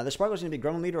Sparkle, and now the Sparkle is gonna be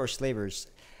Gremlin Leader or Slavers.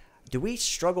 Do we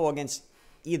struggle against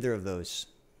either of those?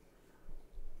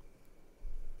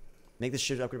 Make this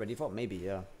shit upgrade by default? Maybe,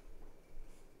 yeah.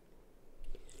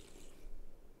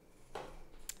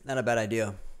 Not a bad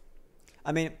idea.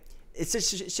 I mean, it's a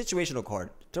situational card.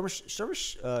 Storm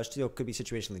Steel could be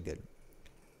situationally good.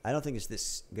 I don't think it's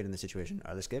this good in this situation.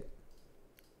 Alright, let's skip.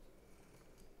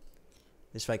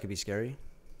 This fight could be scary.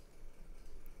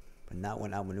 But not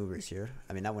when outmaneuver is here.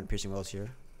 I mean, not when Piercing Well's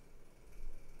here.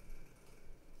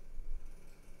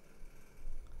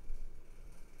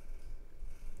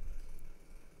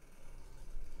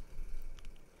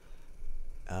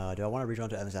 Do I want to redraw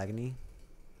into Endless Agony?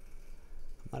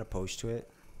 I'm not opposed to it.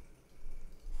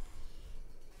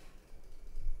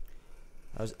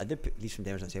 I did leave some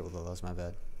damage on the table though. That was my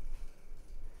bad.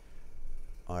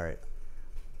 All right.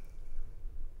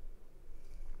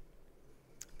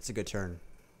 It's a good turn.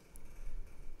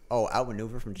 Oh,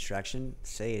 outmaneuver from distraction?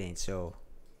 Say it ain't so.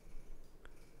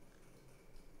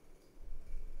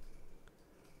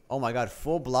 Oh my god,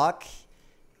 full block.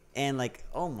 And like,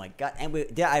 oh my god. And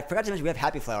I forgot to mention we have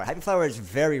Happy Flower. Happy Flower is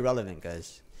very relevant,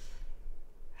 guys.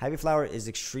 Happy Flower is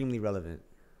extremely relevant.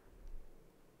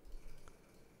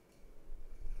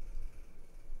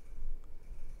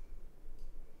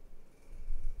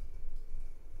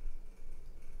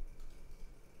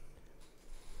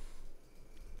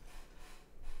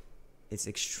 It's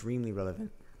extremely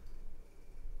relevant.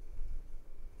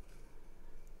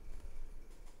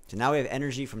 So now we have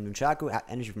energy from Nunchaku,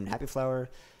 energy from Happy Flower.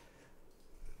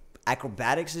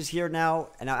 Acrobatics is here now.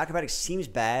 And now Acrobatics seems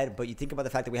bad, but you think about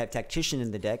the fact that we have Tactician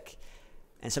in the deck.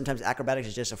 And sometimes Acrobatics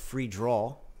is just a free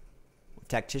draw. With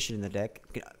Tactician in the deck.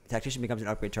 Tactician becomes an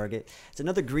upgrade target. It's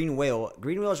another Green Whale.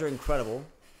 Green Whales are incredible.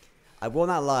 I will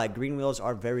not lie. Green Whales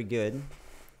are very good.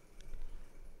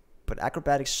 But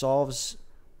Acrobatics starts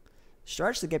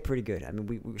to get pretty good. I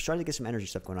mean, we're starting to get some energy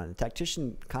stuff going on. The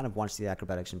Tactician kind of wants the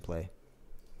Acrobatics in play.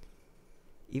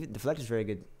 Even Deflect is very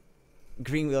good.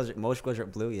 Green Wheels, most wheels are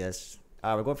blue, yes.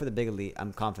 We're going for the big elite.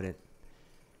 I'm confident.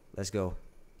 Let's go.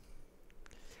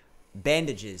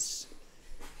 Bandages.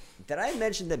 Did I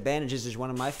mention that Bandages is one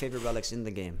of my favorite relics in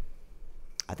the game?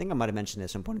 I think I might have mentioned it at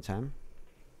some point in time.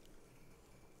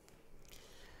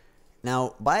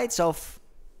 Now, by itself,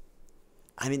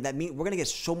 I mean, that means we're going to get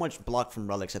so much block from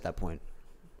relics at that point.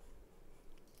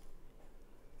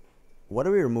 What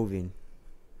are we removing?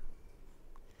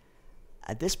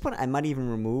 At this point, I might even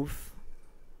remove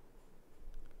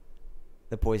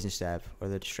the poison stab or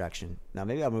the distraction. Now,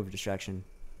 maybe I'll remove distraction.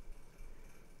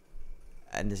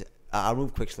 And this, I'll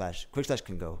remove quick slash. Quick slash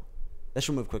can go. Let's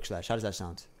remove quick slash. How does that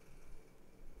sound?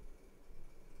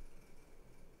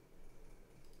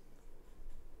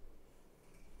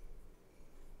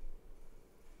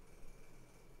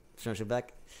 Structure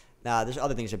back. Nah, there's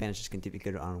other things that bandages can be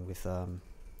good on with. So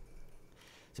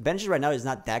bandages right now is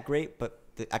not that great, but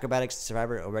the acrobatics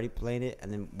survivor already playing it,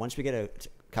 and then once we get a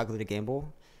calculated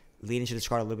gamble, leading to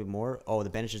discard a little bit more. Oh, the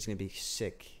bandage is gonna be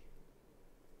sick.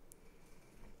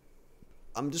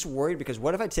 I'm just worried because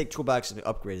what if I take toolbox and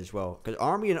upgrade as well? Because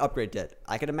aren't we in upgrade debt?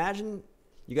 I can imagine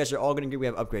you guys are all gonna agree we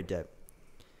have upgrade debt.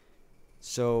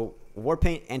 So war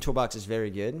paint and toolbox is very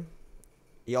good.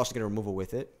 You also get a removal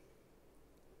with it.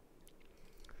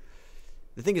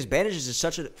 The thing is, bandages is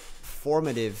such a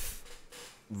formative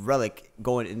relic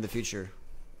going in the future.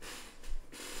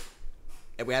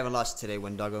 And we haven't lost today,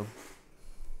 Wendigo.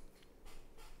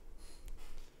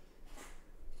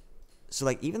 So,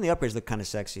 like, even the upgrades look kind of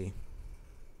sexy.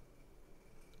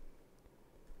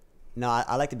 No,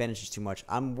 I like the bandages too much.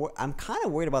 I'm kind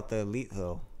of worried about the elite,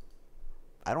 though.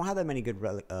 I don't have that many good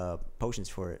potions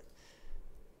for it.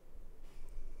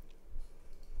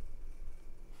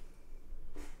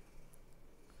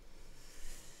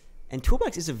 And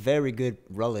toolbox is a very good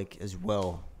relic as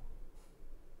well.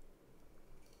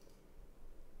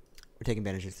 We're taking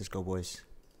bandages. Let's go, boys.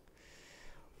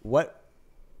 What?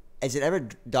 Is it ever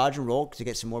dodge and roll to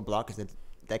get some more block? Because the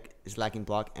deck is lacking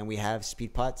block, and we have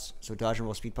speed pots. So dodge and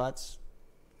roll speed pots.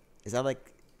 Is that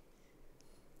like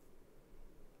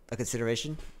a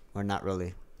consideration? Or not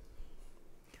really?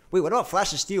 Wait, what about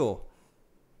Flash of Steel?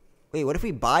 Wait, what if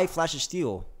we buy Flash of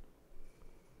Steel?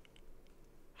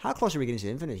 How close are we getting to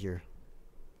infinite here?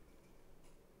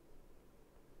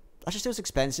 Flash of Steel is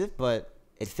expensive, but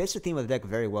it fits the theme of the deck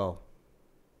very well.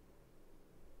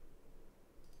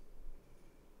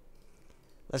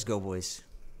 Let's go, boys.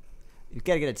 You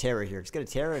gotta get a Terror here. Let's get a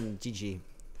Terror and GG.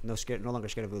 No longer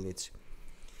scared of elites.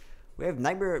 We have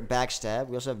Nightmare Backstab.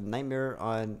 We also have Nightmare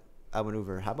on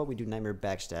Outmaneuver. How about we do Nightmare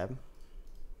Backstab?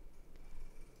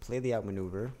 Play the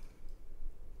Outmaneuver.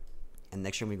 And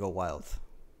next turn we go Wild.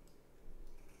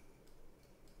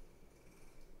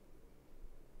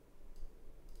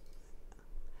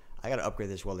 I gotta upgrade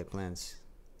this while it plans.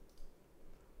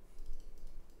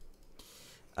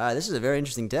 This is a very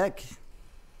interesting deck.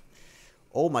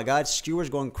 Oh my god, Skewer's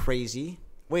going crazy.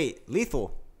 Wait,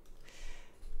 lethal.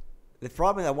 The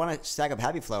problem is I want to stack up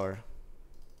Happy Flower.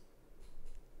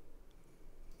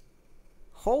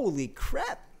 Holy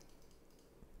crap.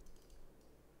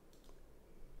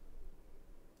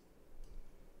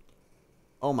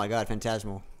 Oh my god,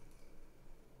 Phantasmal.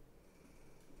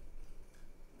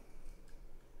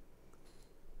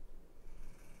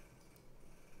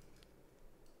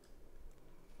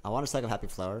 I want to stack up Happy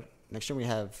Flower. Next turn we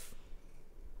have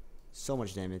so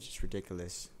much damage. It's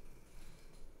ridiculous.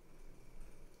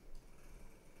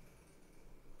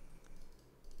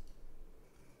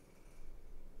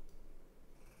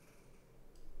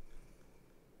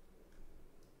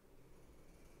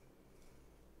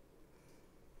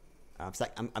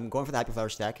 I'm going for the Happy Flower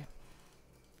stack.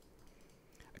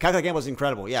 Calculate Gamble was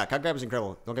incredible. Yeah, Calculate Gamble was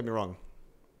incredible. Don't get me wrong.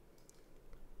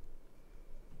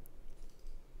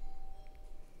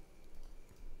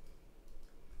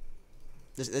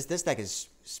 This deck is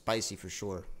spicy for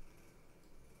sure.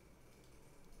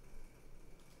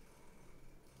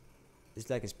 This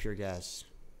deck is pure gas.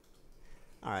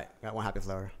 Alright, got one Happy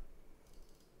Flower.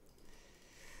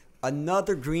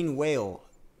 Another green whale.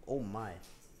 Oh my. I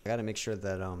gotta make sure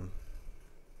that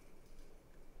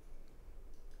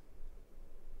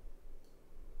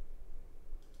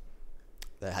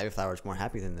that Happy Flower is more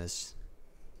happy than this.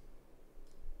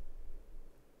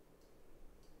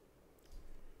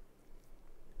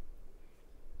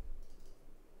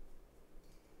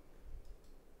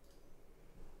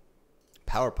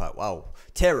 Power Pot. Wow.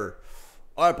 Terror.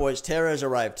 All right, boys. Terror has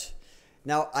arrived.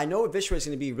 Now, I know Vishra is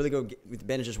going to be really good with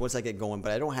bandages once I get going,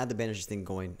 but I don't have the bandages thing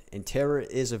going. And Terror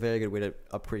is a very good way to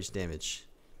increase damage.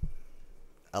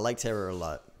 I like Terror a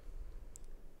lot.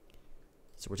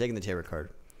 So we're taking the Terror card.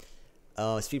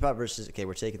 Speed Pot versus... Okay,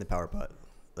 we're taking the Power Pot.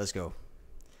 Let's go.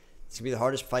 It's going to be the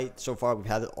hardest fight so far. We've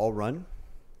had it all run.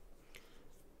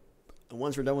 And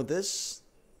once we're done with this,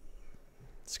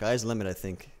 sky's the limit, I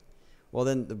think. Well,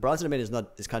 then the Bronze Maiden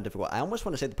is kind of difficult. I almost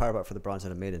want to save the Power Pot for the Bronze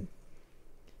Maiden.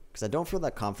 Because I don't feel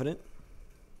that confident.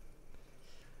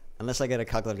 Unless I get a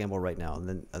calculated gamble right now.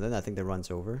 And then I think the run's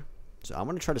over. So I'm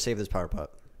going to try to save this Power Pot.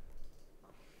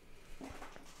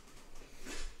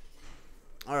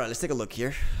 Alright, let's take a look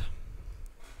here.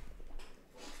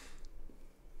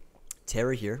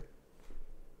 Terror here.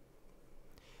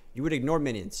 You would ignore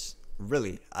minions.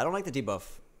 Really. I don't like the debuff.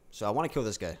 So I want to kill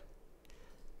this guy.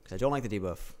 Because I don't like the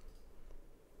debuff.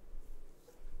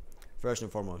 First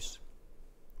and foremost.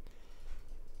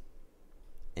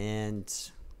 And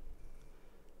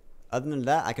other than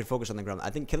that, I could focus on the ground.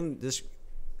 I think killing this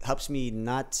helps me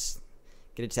not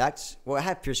get attacked. Well, I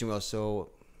have piercing wheels, so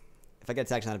if I get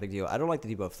attacked, it's not a big deal. I don't like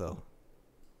the debuff, though.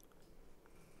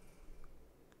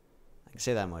 I can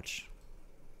say that much.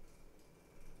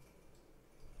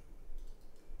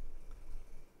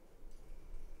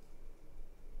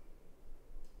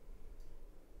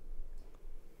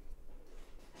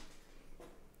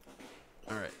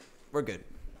 Alright, we're good.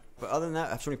 But other than that, I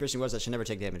have so many piercing wheels, I should never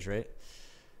take damage, right?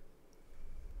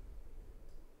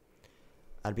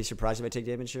 I'd be surprised if I take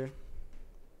damage here.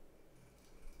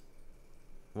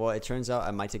 Well, it turns out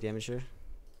I might take damage here.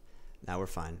 Now we're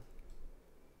fine.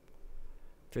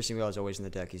 Piercing wheel is always in the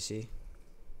deck, you see?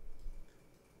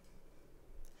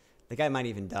 The guy might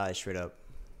even die straight up.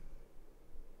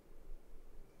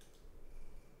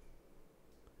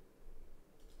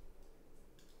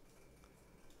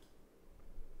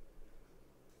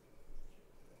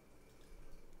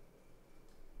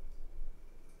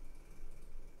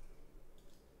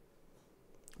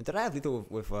 Did I have lethal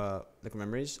with liquid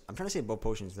memories? I'm trying to say both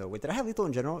potions though. Wait, did I have lethal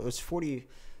in general? It was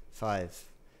 45.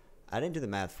 I didn't do the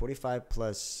math. 45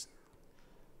 plus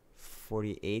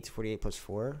 48. 48 plus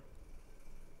 4.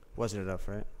 Wasn't enough,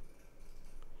 right?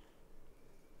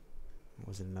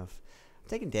 Wasn't enough. I'm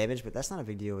taking damage, but that's not a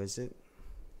big deal, is it?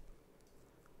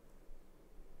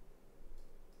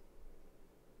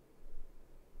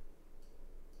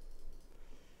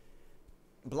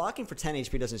 Blocking for 10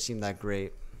 HP doesn't seem that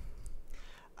great.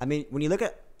 I mean, when you look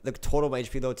at the total of my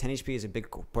HP, though, 10 HP is a big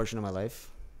portion of my life.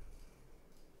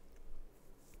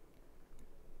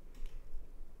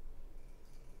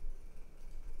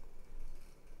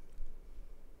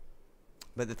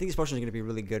 But the these potions are going to be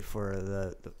really good for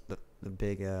the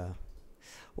big...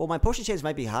 Well, my potion chance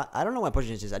might be high. I don't know what my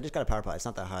potion chance is. I just got a power pot. It's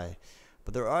not that high.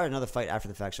 But there are another fight after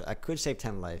the fact, so I could save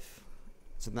 10 life.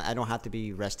 So I don't have to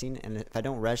be resting. And if I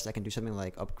don't rest, I can do something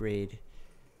like upgrade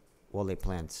wall-laid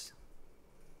plants.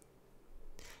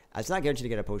 It's not guaranteed to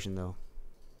get a potion, though.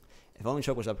 If only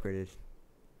choke was upgraded.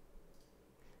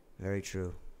 Very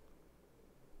true.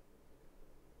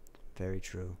 Very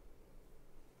true.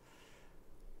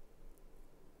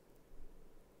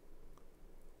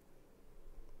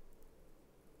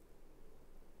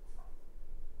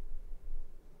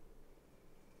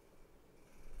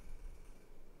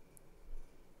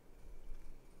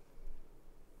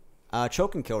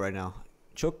 Choke and kill right now.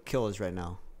 Choke kill is right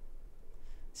now.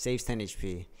 Saves 10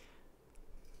 HP.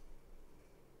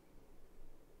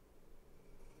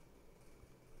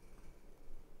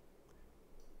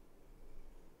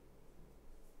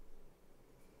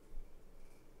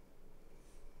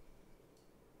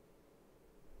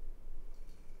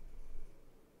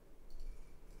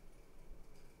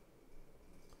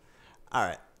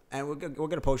 Alright. And we'll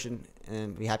get a potion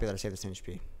and be happy that I saved this 10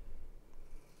 HP.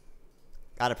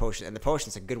 Got a potion. And the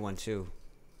potion's a good one, too.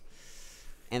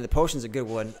 And the potion's a good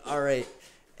one. Alright.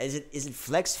 Is it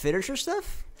flex finisher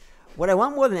stuff? What I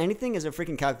want more than anything is a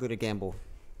freaking calculated gamble.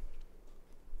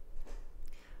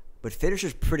 But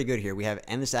finisher's pretty good here. We have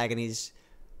Endless Agonies,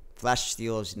 Flash of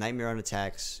Steals, Nightmare on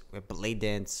Attacks, we have Blade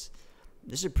Dance.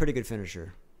 This is a pretty good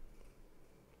finisher.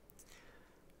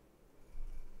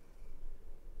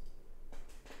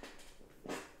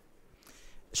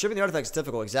 Stripping the artifacts is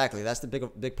difficult, exactly. That's the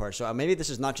big part. So maybe this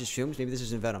is not just Fumes, maybe this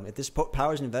is in Venom. If this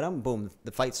powers in Venom, boom,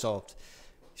 the fight's solved.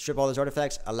 Strip all those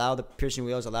artifacts, allow the Piercing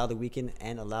Wheels, allow the Weaken,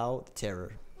 and allow the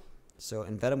Terror. So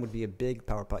in Venom would be a big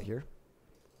power pot here.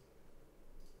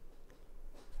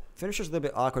 Finisher's a little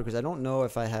bit awkward because I don't know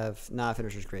if I have... Nah,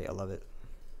 Finisher's great. I love it.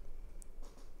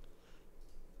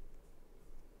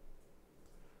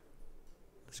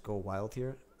 Let's go wild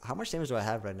here. How much damage do I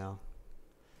have right now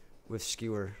with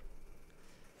Skewer?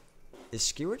 Is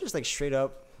Skewer just like straight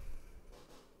up?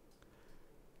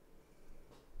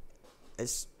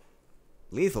 It's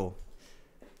lethal.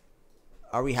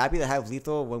 Are we happy to have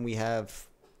lethal when we have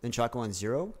Nunchaku on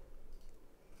 0?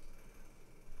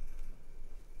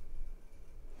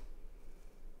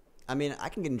 I mean, I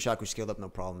can get Nunchaku scaled up, no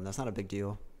problem. That's not a big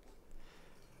deal.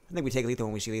 I think we take lethal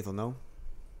when we see lethal, no?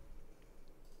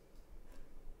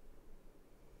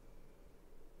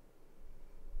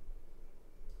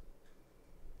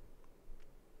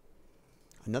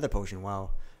 Another potion, wow.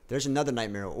 There's another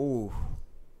Nightmare. Ooh.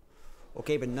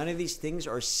 Okay, but none of these things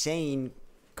are saying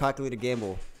calculated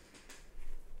gamble.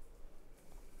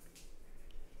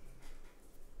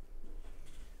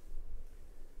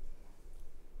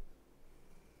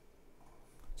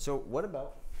 So what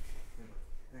about?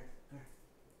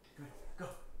 Go.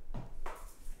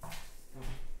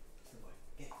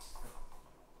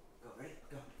 Ready?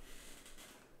 Go.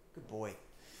 Good boy.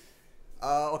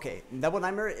 Okay. Double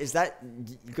Nightmare, is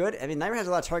that good? I mean, Nightmare has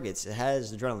a lot of targets. It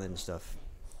has adrenaline and stuff.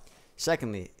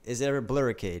 Secondly, is there a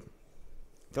Blurricade?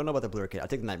 Don't know about the Blurricade. I'll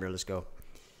take the Nightmare. Let's go.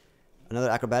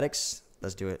 Another Acrobatics.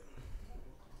 Let's do it.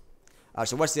 Alright,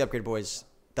 so what's the upgrade, boys?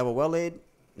 Double Well-Laid.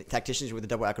 Tacticians with the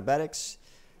double Acrobatics.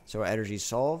 So our energy's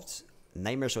solved.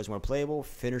 Nightmare, so it's more playable.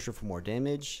 Finisher for more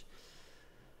damage.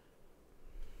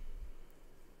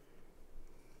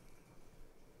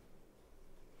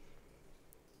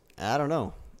 I don't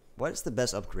know. What's the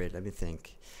best upgrade? Let me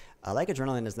think. I like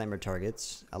Adrenaline as Nightmare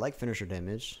targets. I like Finisher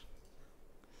damage.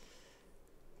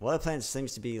 Well, the plan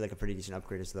seems to be like a pretty decent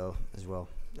upgrade as well.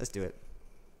 Let's do it.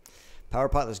 Power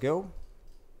Pot, let's go.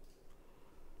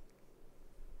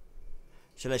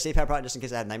 Should I say Power Pot just in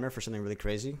case I have Nightmare for something really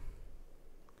crazy?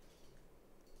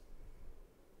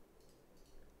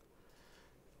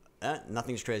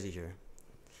 Nothing's crazy here.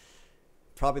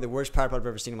 Probably the worst Power Pot I've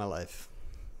ever seen in my life.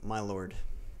 My lord.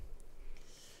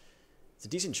 It's a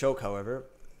decent choke, however.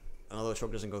 Although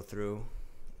choke doesn't go through.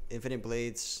 Infinite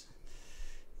Blades.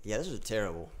 Yeah, this is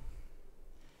terrible.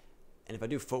 And if I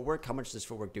do footwork, how much does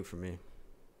footwork do for me?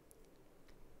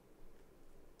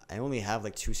 I only have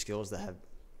like 2 skills that have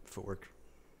footwork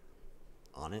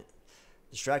on it.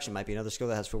 Distraction might be another skill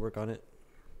that has footwork on it.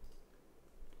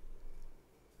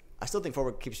 I still think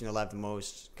footwork keeps me alive the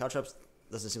most. Caltrops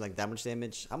doesn't seem like that much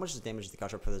damage. How much is damage the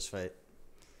Caltrop for this fight?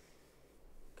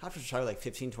 Caltrops should try like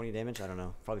 15, 20 damage. I don't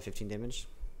know. Probably 15 damage.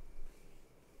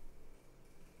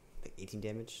 Like 18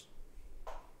 damage.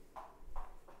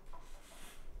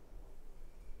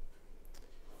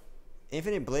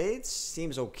 Infinite Blades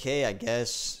seems okay, I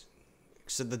guess.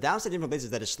 So the downside to Infinite Blades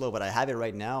is that it's slow, but I have it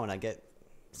right now and I get...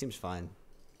 Seems fine.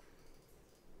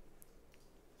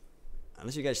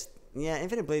 Unless you guys... Yeah,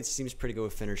 Infinite Blades seems pretty good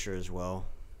with Finisher as well.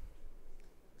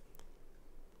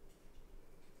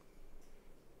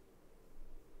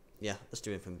 Yeah, let's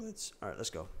do Infinite Blades. Alright, let's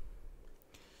go.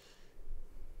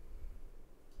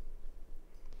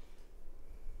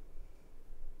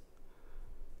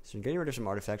 So you're getting rid of some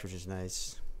artifacts, which is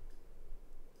nice.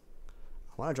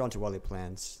 I want to draw into Wily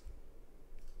Plans.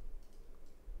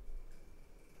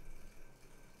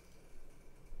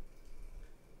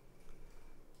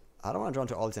 I don't want to draw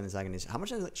into all these Endless Agonies. How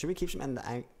much should we keep some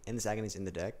Endless Agonies in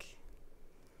the deck?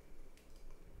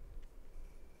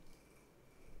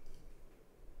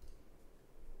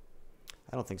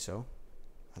 I don't think so.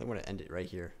 I think we're going to end it right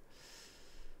here.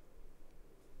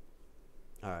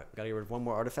 Alright, gotta get rid of one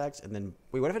more artifact, and then...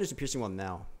 Wait, what if I just do Piercing One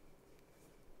now?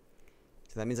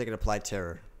 So that means I can apply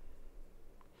Terror.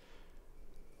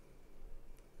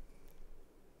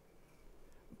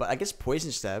 But I guess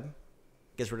Poison Stab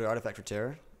gets rid of the artifact for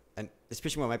Terror. And this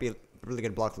Piercing One might be a really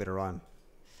good block later on.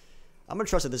 I'm gonna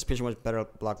trust that this Piercing One is better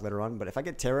block later on, but if I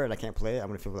get Terror and I can't play it, I'm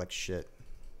gonna feel like shit.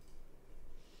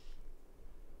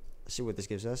 Let's see what this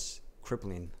gives us.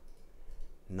 Crippling.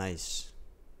 Nice.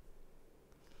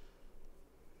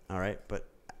 Alright, but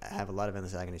I have a lot of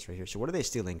Endless Agonies right here. So what are they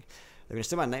stealing? They're going to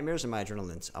steal my Nightmares and my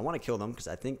Adrenalines. I want to kill them because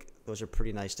I think those are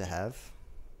pretty nice to have.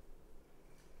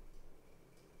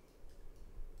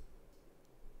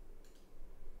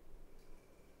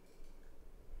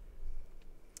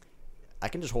 I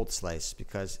can just hold Slice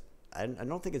because I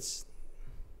don't think it's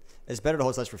better to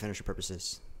hold Slice for finisher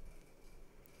purposes.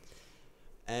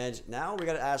 And now we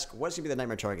got to ask, what's going to be the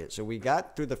Nightmare target? So we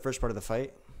got through the first part of the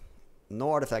fight.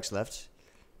 No artifacts left.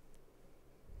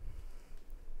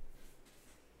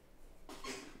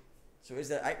 So is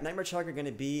the Nightmare target going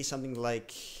to be something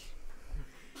like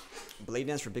Blade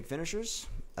Dance for big finishers?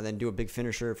 And then do a big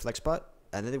finisher flex spot?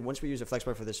 And then once we use a flex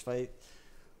spot for this fight,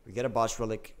 we get a boss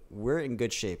relic. We're in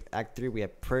good shape. Act 3, we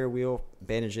have Prayer Wheel,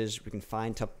 bandages. We can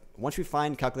find... Once we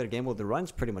find Calculator Gamble, the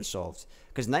run's pretty much solved.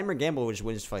 Because Nightmare Gamble just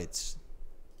wins fights.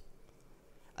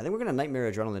 I think we're going to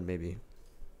Nightmare Adrenaline, maybe.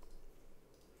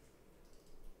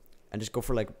 And just go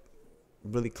for, like,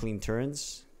 really clean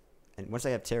turns. And once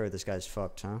I have Terror, this guy's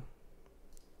fucked, huh?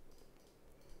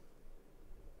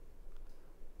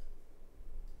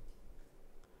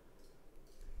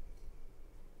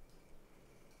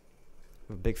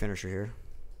 A big finisher here.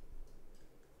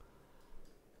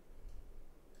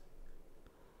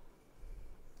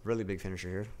 Really big finisher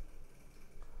here.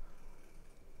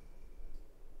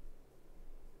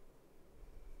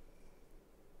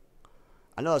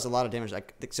 I know that's a lot of damage.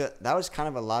 So that was kind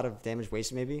of a lot of damage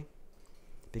wasted maybe.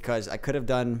 Because I could have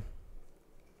done...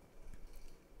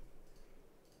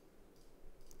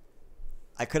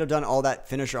 all that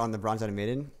finisher on the Bronze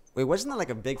Maiden Wait, wasn't that like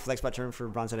a big flex spot turn for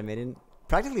Bronze-Headed Maiden?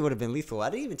 Practically would have been lethal. I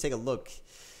didn't even take a look.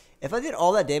 If I did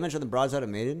all that damage on the Bronze-Headed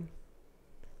Maiden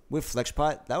with flex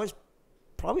pot, that was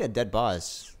probably a dead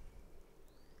boss.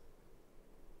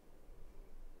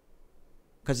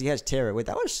 Because he has terror. Wait,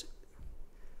 that was...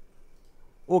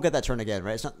 We'll get that turn again,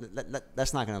 right? It's not.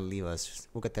 That's not going to leave us.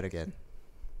 We'll get that again.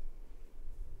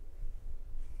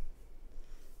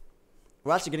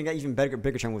 We're actually going to get even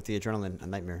bigger turn with the Adrenaline, a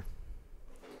Nightmare.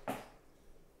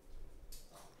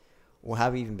 We'll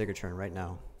have an even bigger turn right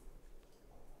now.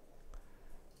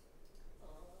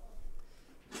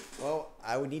 Well,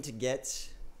 I would need to get...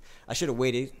 I should have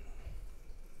waited.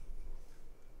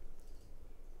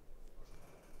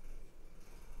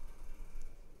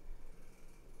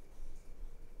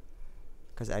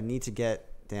 Because I need to get...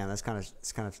 Damn, it's kind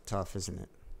of tough, isn't it?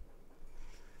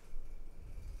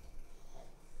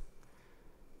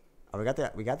 Oh, we got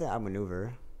the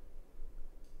outmaneuver.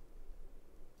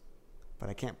 But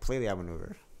I can't play the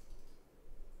outmaneuver.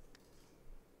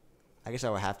 I guess I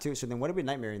would have to. So then what are we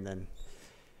nightmaring then?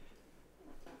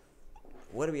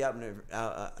 What are we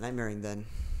nightmaring then?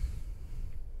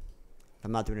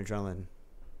 I'm not doing Adrenaline.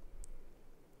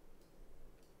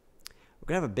 We're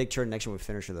going to have a big turn next one with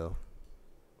Finisher, though.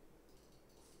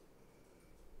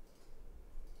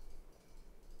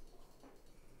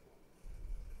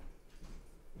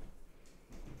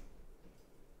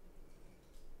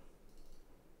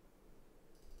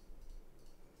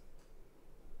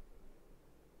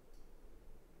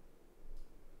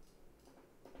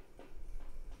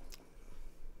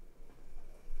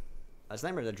 Let's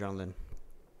Nightmare Adrenaline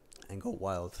and go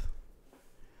wild.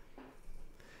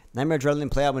 Nightmare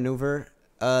Adrenaline, play out maneuver.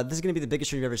 This is going to be the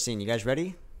biggest turn you've ever seen. You guys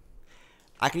ready?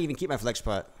 I can even keep my flex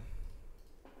pot.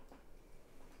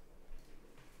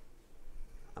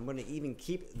 I'm going to even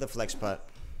keep the flex pot.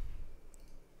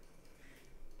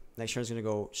 Next turn is going to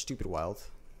go stupid wild.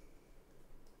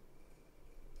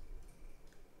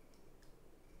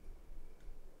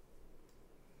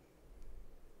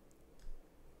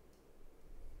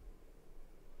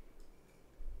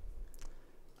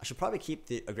 I should probably keep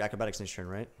the acrobatics next turn,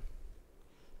 right?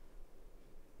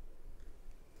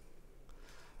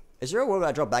 Is there a world where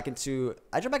I drop back into...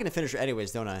 I drop back into Finisher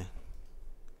anyways, don't I?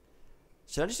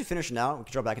 Should I just do Finisher now? We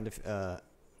can drop back into...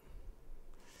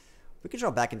 we can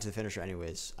drop back into the Finisher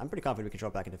anyways. I'm pretty confident we can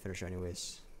drop back into Finisher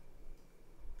anyways.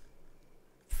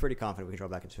 Pretty confident we can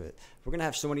drop back into it. We're going to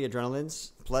have so many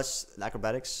Adrenalines plus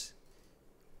acrobatics.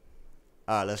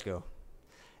 Alright, let's go.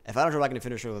 If I don't drop back into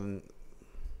Finisher, then...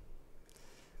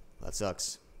 That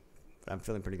sucks. But I'm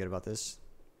feeling pretty good about this.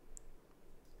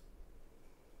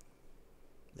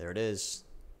 There it is.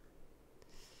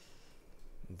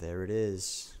 There it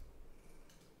is.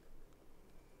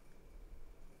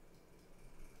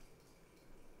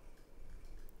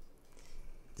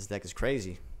 This deck is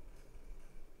crazy.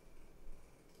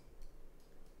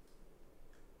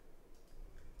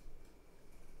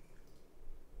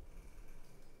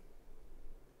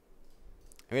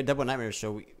 We got double nightmares,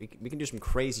 so we can do some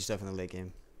crazy stuff in the late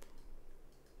game.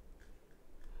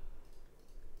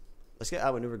 Let's get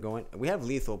outmaneuver going. We have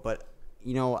lethal, but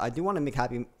you know I do want to make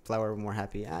Happy Flower more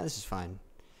happy. This is fine.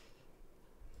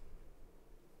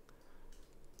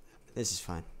 This is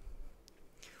fine.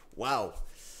 Wow.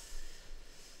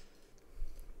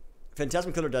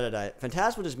 Phantasmal Killer die.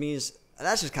 Phantasmal just means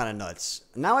that's just kind of nuts.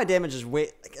 Now my damage is way.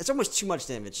 It's almost too much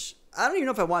damage. I don't even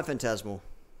know if I want Phantasmal.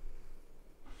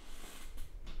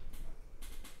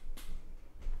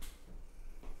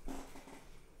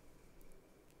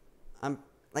 I'm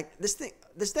like this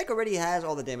deck already has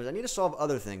all the damage. I need to solve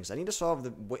other things. I need to solve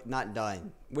the not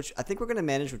dying, which I think we're gonna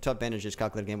manage with tough bandages.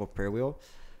 Calculated gamble prayer wheel.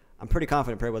 I'm pretty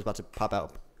confident prayer wheel's about to pop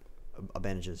out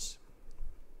bandages.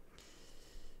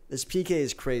 This PK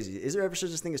is crazy. Is there ever such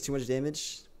a thing as too much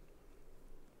damage?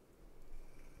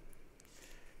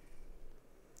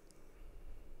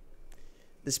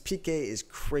 This PK is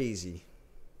crazy.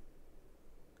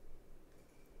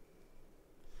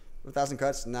 1,000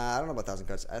 cuts? Nah, I don't know about 1,000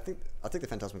 cuts. I'll take the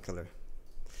Phantasmal Killer.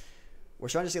 We're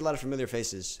starting to see a lot of familiar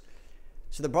faces.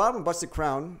 So the problem with Busted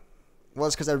Crown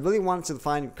was because I really wanted to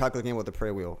find Calculated Game with the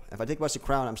Prayer Wheel. If I take Busted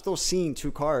Crown, I'm still seeing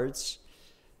 2 cards,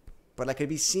 but I could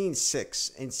be seeing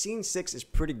 6. And seeing 6 is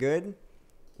pretty good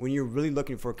when you're really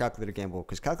looking for a Calculated Gamble,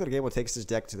 because Calculated Gamble takes this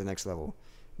deck to the next level.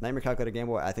 Nightmare Calculated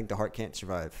Gamble, I think the heart can't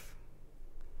survive.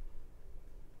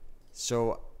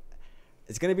 So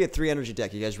it's going to be a 3 energy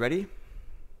deck. You guys ready?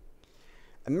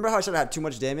 Remember how I said I had too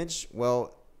much damage?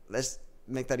 Well, let's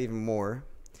make that even more.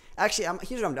 Actually,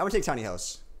 here's what I'm going to take Tiny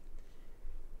House.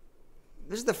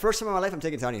 This is the first time in my life I'm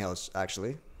taking Tiny House,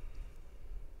 actually.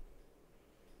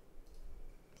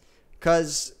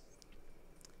 Because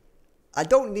I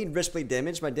don't need wristblade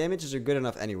damage. My damages are good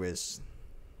enough anyways.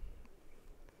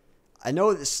 I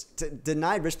know this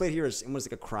denied wristblade here is almost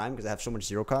like a crime because I have so much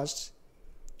zero costs.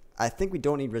 I think we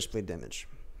don't need wristblade damage.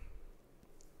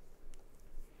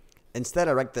 Instead,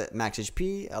 I like the max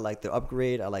HP. I like the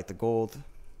upgrade. I like the gold.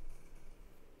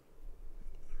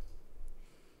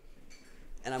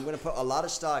 And I'm going to put a lot of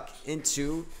stock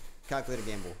into Calculated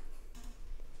Gamble.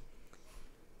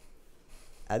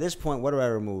 At this point, what do I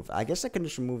remove? I guess I can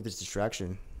just remove this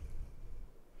distraction.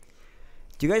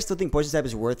 Do you guys still think Poison Stab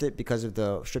is worth it because of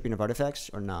the stripping of artifacts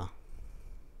or nah?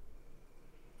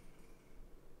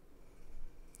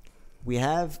 We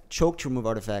have Choke to remove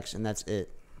artifacts, and that's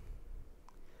it.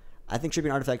 I think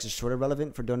stripping artifacts is sort of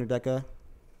relevant for Donor Deca,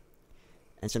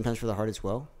 and sometimes for the heart as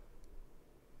well.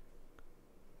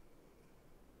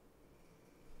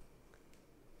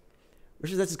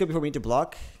 Which is that's good before we need to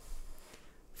block.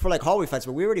 For like hallway fights,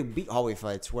 but we already beat hallway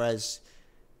fights, whereas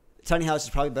Tiny House is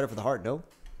probably better for the heart, no?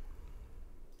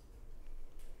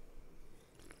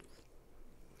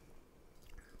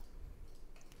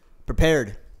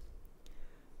 Prepared.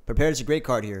 Prepared is a great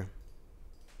card here.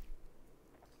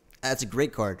 That's a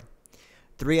great card.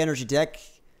 3 energy deck.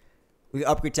 We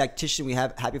upgrade Tactician. We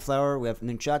have Happy Flower. We have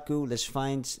Nunchaku. Let's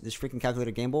find this freaking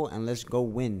Calculator Gamble and let's go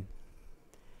win.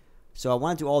 So I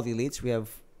want to do all the elites. We have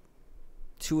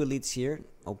 2 elites here.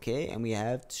 Okay. And we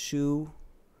have 3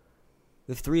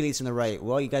 elites on the right.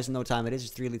 Well, you guys know what time it is.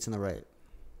 There's 3 elites on the right.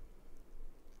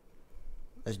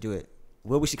 Let's do it.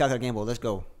 Will we see Calculator Gamble? Let's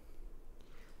go.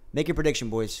 Make your prediction,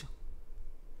 boys.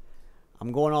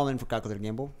 I'm going all in for Calculator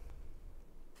Gamble.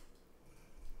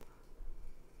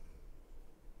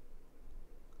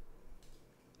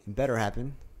 It better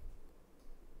happen.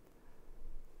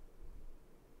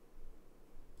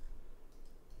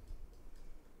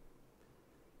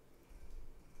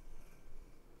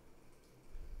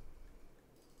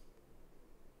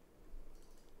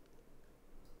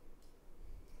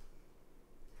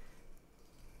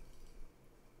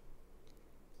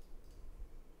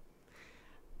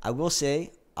 I will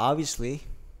say, obviously,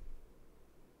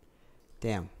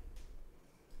 damn.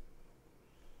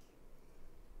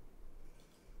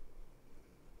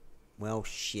 Well,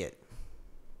 shit.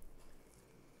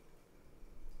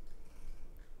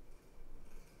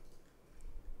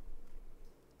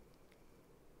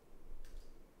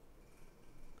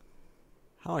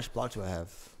 How much block do I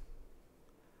have?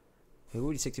 Who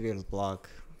would you take to be able to block?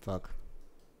 Fuck.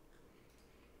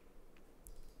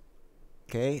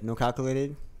 Okay, no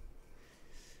calculated.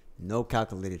 No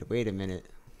calculated. Wait a minute.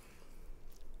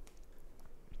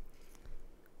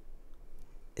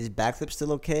 Is backflip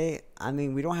still okay? I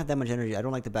mean, we don't have that much energy. I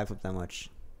don't like the backflip that much.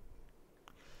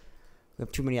 We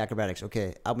have too many acrobatics.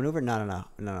 Okay, outmaneuver? No.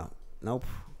 Nope.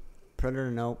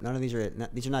 Predator? Nope. None of these are it. No,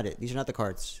 these are not it. These are not the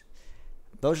cards.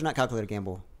 Those are not Calculated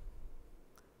Gamble.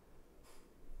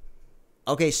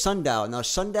 Okay, Sundial. Now,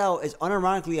 Sundial is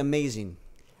unironically amazing.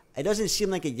 It doesn't seem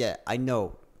like it yet. I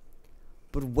know.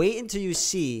 But wait until you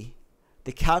see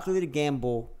the Calculated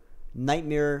Gamble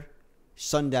Nightmare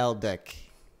Sundial deck.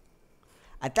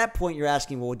 At that point, you're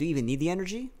asking, well, do you even need the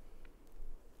energy?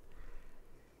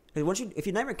 Because if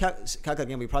you Nightmare Calculated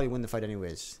Gamble, you probably win the fight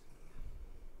anyways.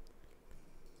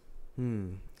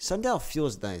 Sundial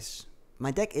feels nice.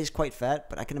 My deck is quite fat,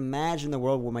 but I can imagine the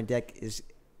world where my deck is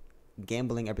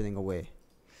gambling everything away.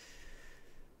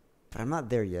 But I'm not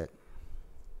there yet.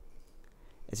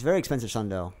 It's very expensive,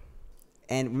 Sundial.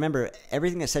 And remember,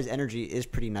 everything that says energy is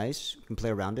pretty nice. You can play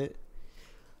around it.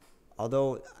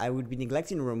 Although, I would be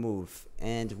neglecting to remove.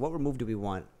 And what remove do we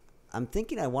want? I'm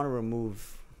thinking I want to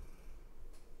remove...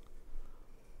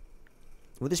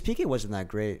 Well, this PK wasn't that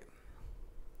great.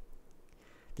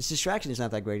 This distraction is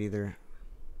not that great either.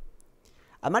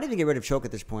 I might even get rid of Choke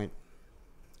at this point.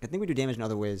 I think we do damage in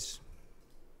other ways.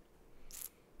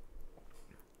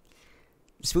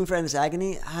 Spoon for Endless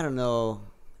Agony? I don't know.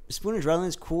 Spoon Adrenaline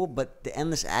is cool, but the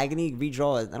Endless Agony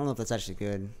redraw, I don't know if that's actually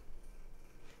good.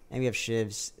 And we have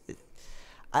Shivs.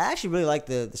 I actually really like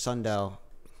the Sundial.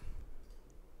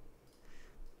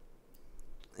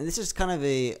 And this is kind of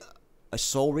a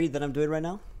soul read that I'm doing right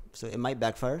now. So it might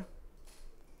backfire.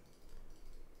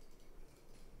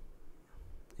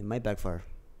 It might backfire.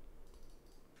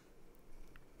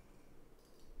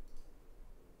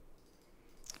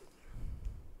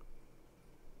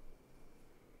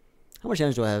 How much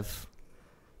damage do I have?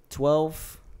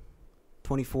 12,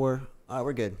 24. All right,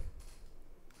 we're good.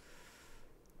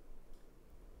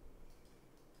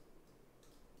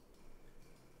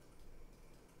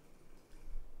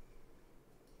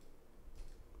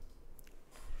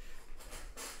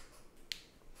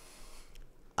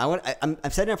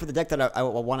 I'm setting up for the deck that I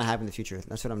want to have in the future.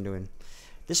 That's what I'm doing.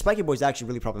 This Spiky Boy is actually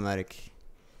really problematic.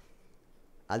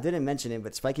 I didn't mention it,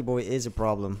 but Spiky Boy is a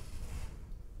problem.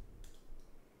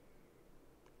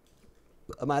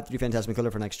 I might have to do Phantasmic Killer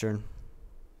for next turn.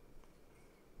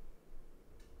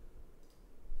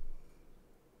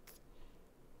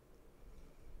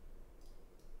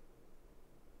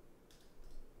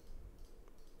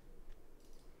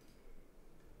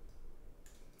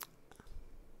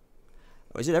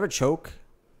 Is it ever choke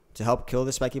to help kill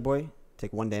the Spiky Boy?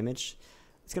 Take 1 damage?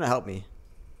 It's going to help me.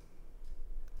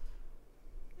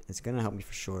 It's going to help me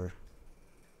for sure.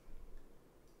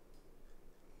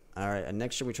 Alright, and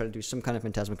next year we try to do some kind of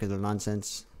Phantasmic Killer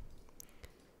nonsense.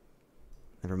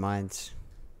 Never mind.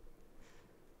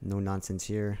 No nonsense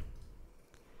here.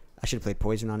 I should have played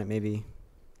Poison on it maybe.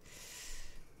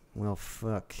 Well,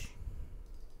 fuck.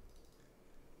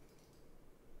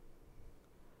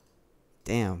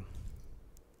 Damn.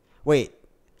 Wait.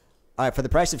 Alright, for the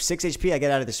price of 6 HP, I get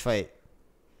out of this fight.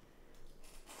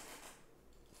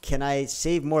 Can I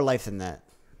save more life than that?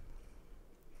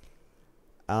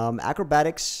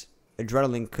 Acrobatics,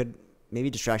 Adrenaline could... Maybe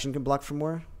Distraction can block for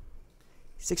more.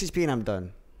 6 HP and I'm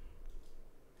done.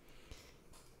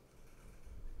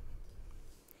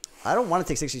 I don't want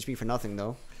to take 6 HP for nothing,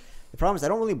 though. The problem is I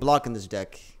don't really block in this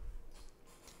deck.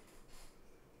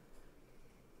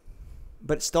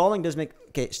 But stalling does make...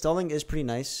 Okay, stalling is pretty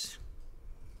nice.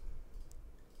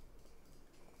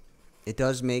 It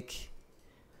does make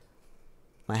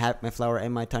my flower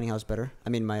and my tiny house better. I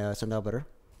mean, my sundial better.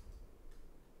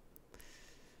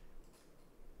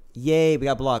 Yay, we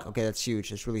got block. Okay, that's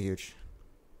huge. That's really huge.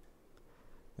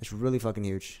 That's really fucking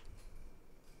huge.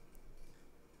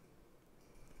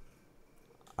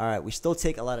 Alright, we still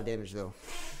take a lot of damage, though.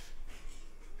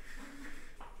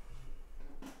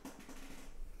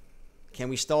 Can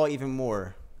we stall even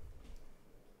more?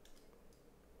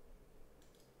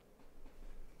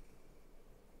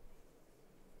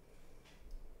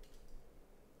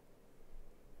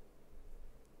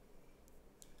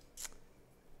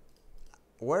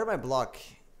 Where am I block?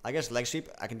 I guess leg sweep.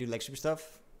 I can do leg sweep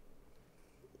stuff.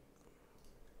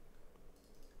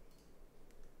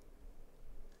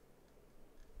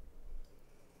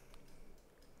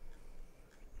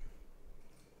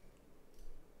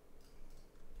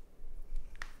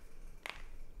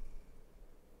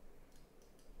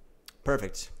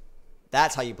 Perfect.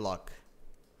 That's how you block.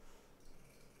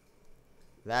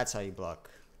 That's how you block.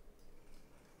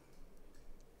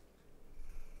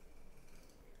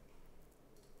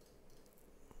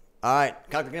 Alright,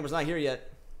 Calculator Gambler's not here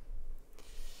yet.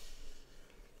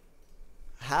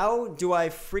 How do I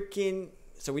freaking...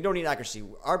 So we don't need accuracy.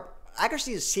 Our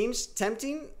accuracy seems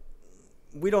tempting.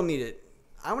 We don't need it.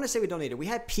 I want to say we don't need it. We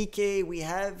have PK. We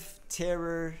have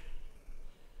Terror.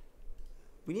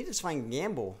 We need to just find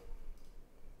Gamble.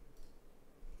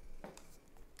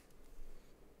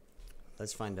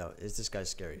 Let's find out. Is this guy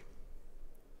scary?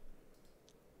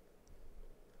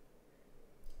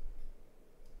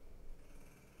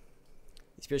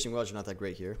 These piercing wells are not that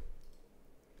great here.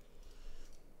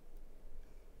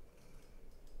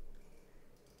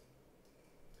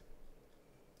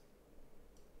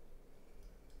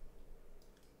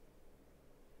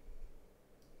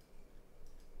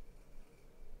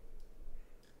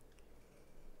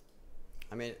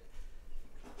 I mean,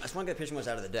 I just want to get piercing wells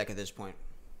out of the deck at this point.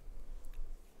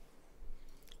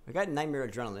 We got Nightmare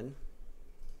Adrenaline.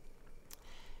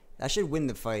 That should win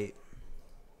the fight.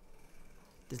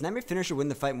 Does Nightmare Finisher win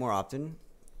the fight more often?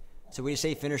 So we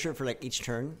say Finisher for like each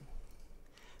turn?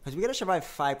 Because we gotta survive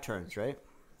 5 turns, right?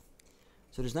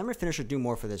 So does Nightmare Finisher do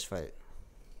more for this fight?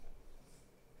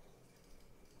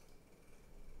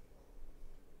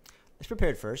 Let's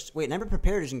Prepared first. Wait, Nightmare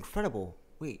Prepared is incredible.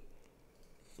 Wait.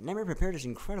 Nightmare Prepared is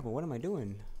incredible. What am I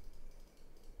doing?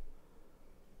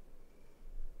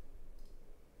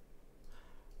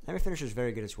 Nightmare Finisher is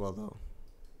very good as well, though.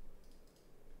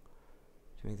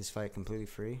 To make this fight completely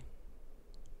free.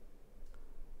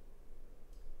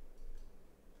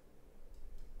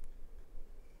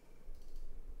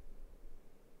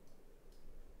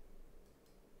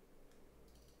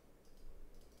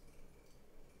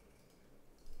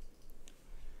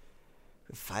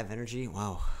 With 5 energy?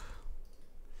 Wow.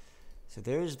 So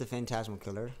there's the Phantasmal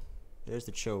Killer. There's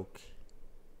the choke.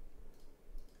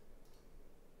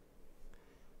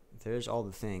 There's all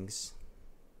the things.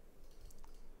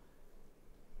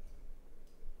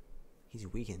 He's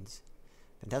weakened.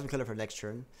 Phantasmal Killer for next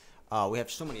turn. We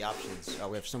have so many options.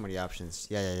 We have so many options.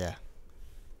 Yeah.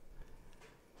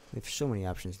 We have so many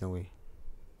options, don't we?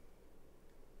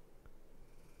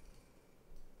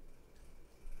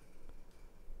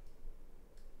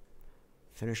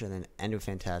 Finisher, and then end with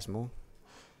Phantasmal.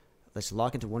 Let's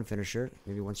lock into one finisher,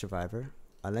 maybe one survivor.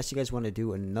 Unless you guys want to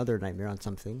do another nightmare on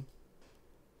something.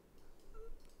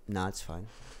 Nah, it's fine.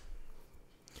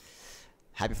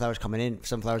 Happy Flowers coming in.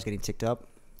 Sunflowers getting ticked up.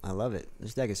 I love it.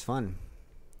 This deck is fun.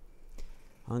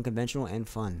 Unconventional and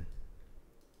fun.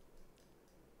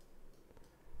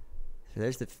 So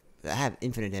there's the... I have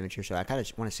infinite damage here, so I kind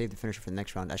of want to save the finisher for the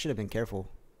next round. I should have been careful.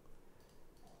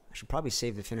 I should probably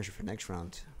save the finisher for next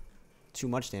round. Too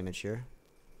much damage here.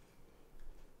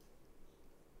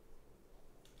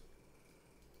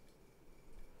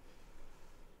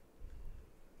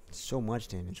 So much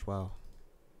damage, wow.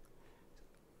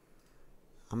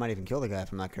 I might even kill the guy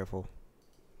if I'm not careful.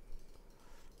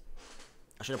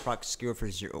 I should have proc skewer for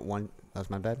 0-1. That was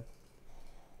my bad.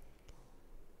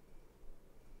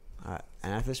 Alright,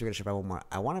 and after this we're going to survive one more.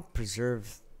 I want to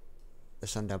preserve the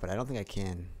sundial, but I don't think I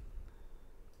can.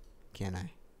 Can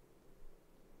I?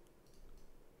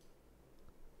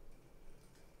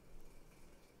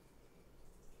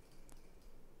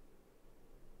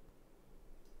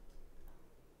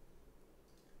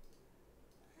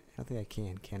 I don't think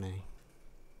I can I?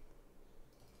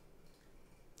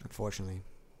 Unfortunately.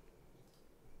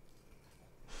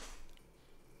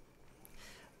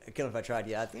 I'd kill him if I tried.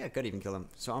 Yeah, I think I could even kill him.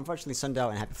 So unfortunately, Sundial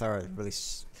and Happy Flower really...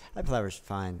 Happy Flower is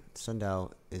fine.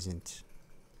 Sundial isn't.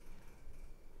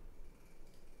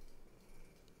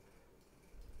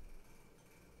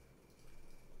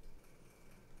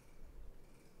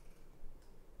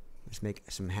 Let's make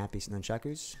some happy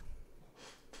nunchakus.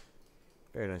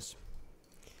 Very nice.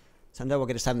 Sundial will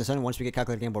get his time in the sun once we get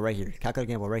Calculated Gamble right here.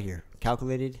 Calculated Gamble right here.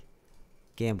 Calculated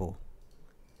Gamble.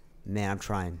 Man, I'm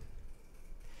trying.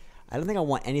 I don't think I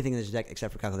want anything in this deck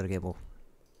except for Calculated Gamble.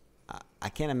 I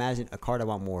can't imagine a card I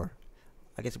want more.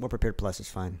 I guess More Prepared Plus is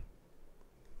fine.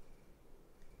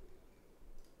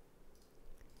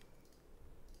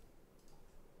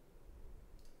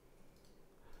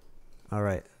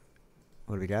 Alright.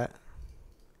 What do we got?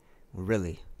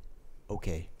 Really?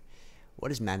 Okay. What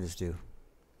does Madness do?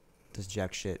 Does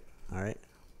jack shit. Alright.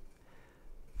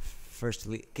 First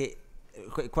elite. Okay.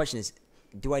 Question is,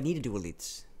 do I need to do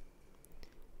elites?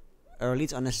 Are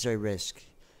elites unnecessary risk?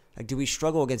 Like, do we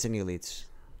struggle against any elites?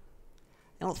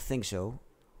 I don't think so.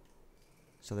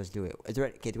 So let's do it. Is there,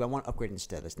 okay, do I want to upgrade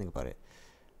instead? Let's think about it.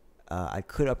 I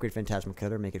could upgrade Phantasmal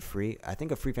Killer, make it free. I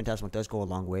think a free Phantasmal does go a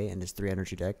long way in this 3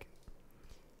 energy deck.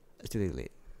 Let's do the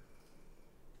elite.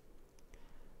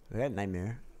 We got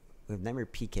Nightmare. We have Nightmare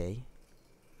PK.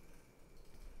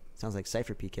 Sounds like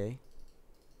Cypher PK.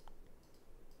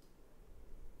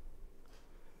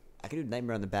 I can do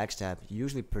Nightmare on the backstab.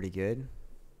 Usually pretty good.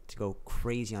 To go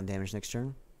crazy on damage next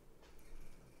turn.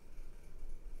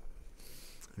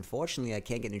 Unfortunately, I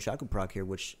can't get Nunchaku proc here,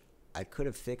 which I could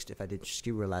have fixed if I did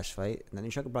Skewer last fight. And that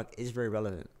Nunchaku proc is very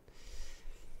relevant.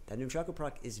 That Nunchaku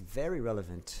proc is very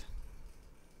relevant.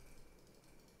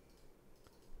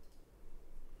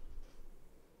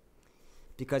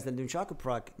 Because the Nunchaku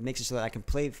proc makes it so that I can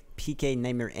play PK,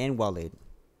 Nightmare, and Wildade.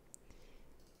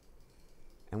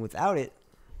 And without it,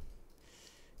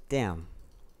 damn.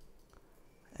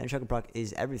 That Nunchaku proc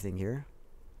is everything here.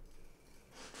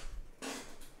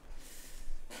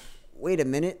 Wait a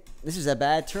minute. This is a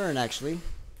bad turn, actually.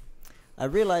 I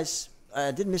realize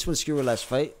I did miss one Skewer last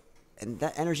fight. And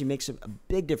that energy makes a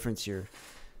big difference here.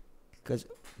 Because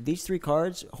these 3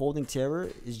 cards, holding Terror,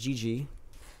 is GG.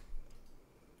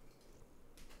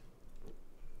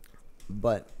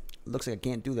 But looks like I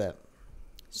can't do that.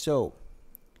 So,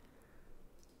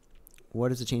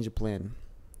 what is the change of plan?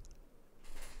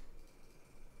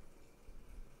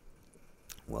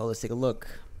 Well, let's take a look.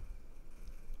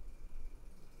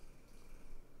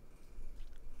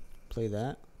 Play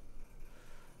that.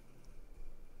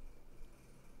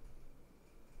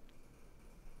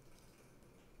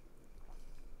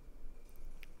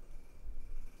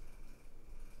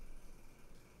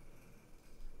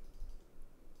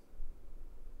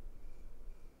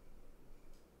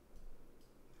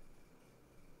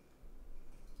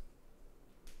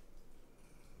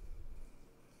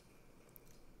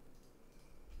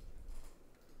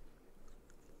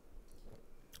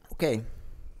 Okay.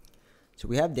 So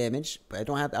we have damage, but I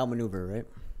don't have outmaneuver, right?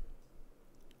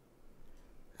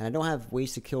 And I don't have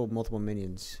ways to kill multiple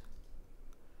minions.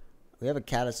 We have a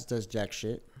Catalyst that does jack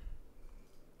shit.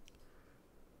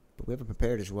 But we have a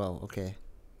Prepared as well. Okay.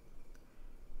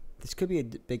 This could be a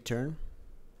big turn.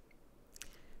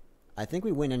 I think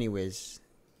we win anyways.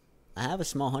 I have a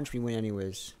small hunch we win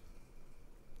anyways.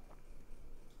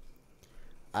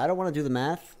 I don't want to do the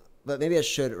math, but maybe I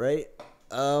should, right?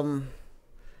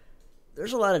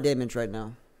 There's a lot of damage right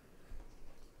now.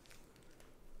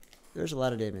 There's a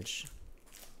lot of damage.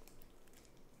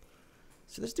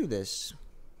 So let's do this.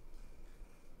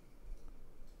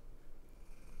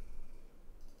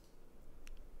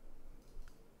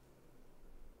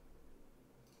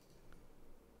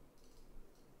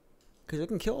 Because I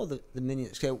can kill all the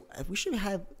minions. Okay, we should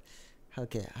have...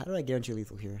 Okay, how do I guarantee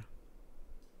lethal here?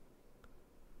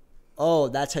 Oh,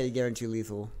 that's how you guarantee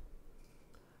lethal.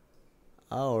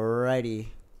 Alrighty.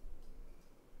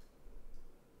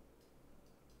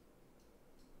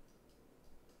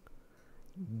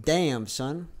 Damn,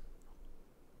 son.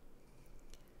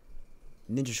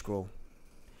 Ninja Scroll.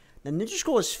 Now, Ninja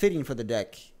Scroll is fitting for the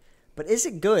deck. But is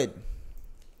it good?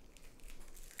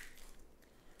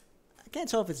 I can't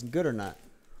tell if it's good or not.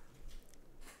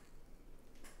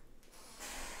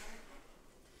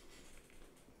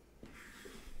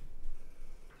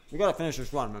 We gotta finish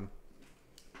this run, man.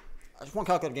 I just want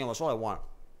to calculate the game. That's all I want.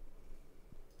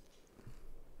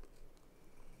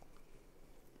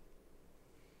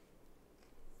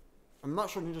 I'm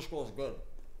not sure Ninja Scroll is good.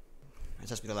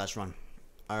 This has to be the last run.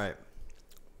 Alright.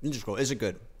 Ninja Scroll, is it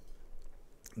good?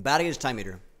 Bad against Time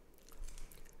Eater.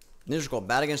 Ninja Scroll,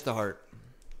 bad against the heart.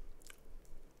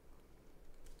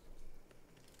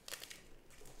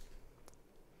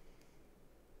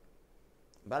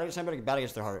 Bad against Time Eater, bad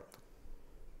against the heart.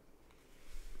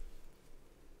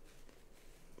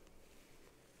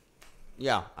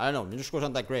 Yeah, I don't know. Ninja Scroll's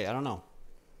not that great. I don't know.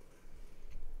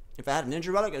 If I had a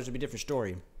Ninja Relic, it would be a different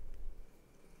story.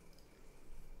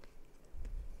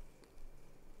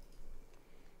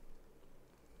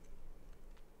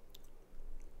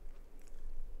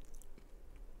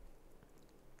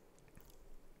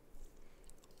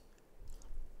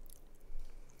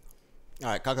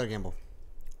 Alright, calculator gamble.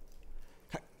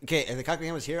 Okay, if the calculator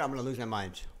gamble is here, I'm going to lose my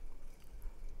mind.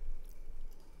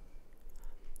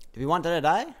 Do we want that to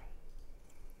die?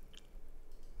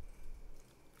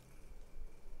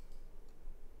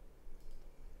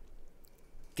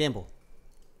 Gamble.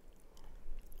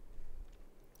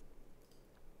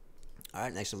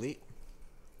 Alright, next elite.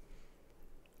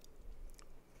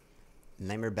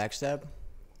 Nightmare Backstab.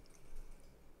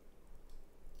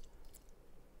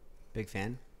 Big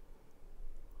fan.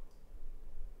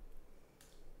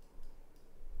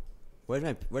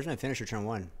 Where's my finisher turn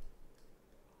 1?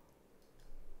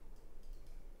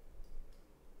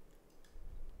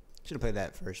 Should have played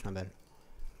that first, my bad.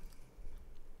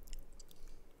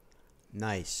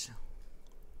 Nice.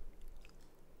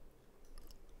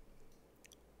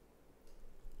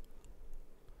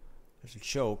 There's a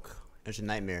choke. There's a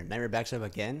nightmare. Nightmare backstab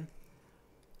again.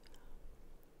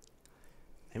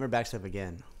 Nightmare backstab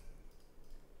again.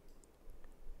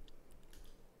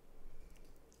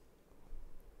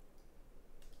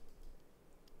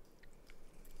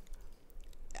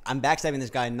 I'm backstabbing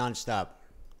this guy non-stop.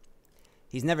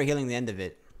 He's never healing the end of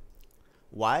it.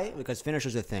 Why? Because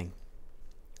finisher's a thing.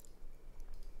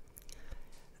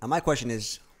 Now my question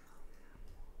is,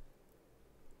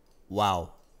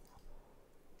 wow.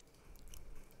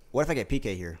 What if I get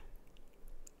PK here?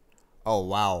 Oh,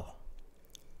 wow.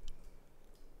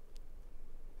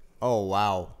 Oh,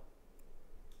 wow.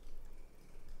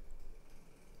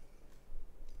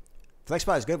 Flex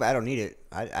spot is good, but I don't need it.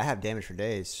 I have damage for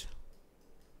days.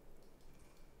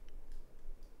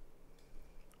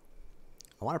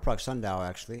 I want to proc Sundial,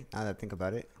 actually, now that I think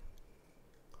about it.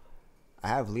 I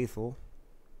have lethal.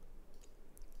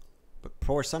 But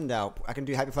poor Sundial. I can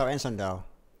do Happy Flower and Sundial.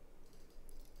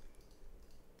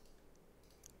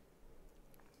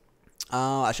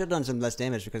 I should have done some less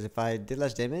damage, because if I did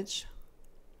less damage,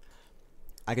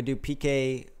 I could do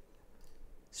PK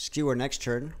Skewer next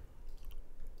turn.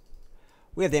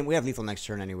 We have lethal next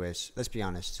turn anyways. Let's be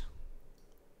honest.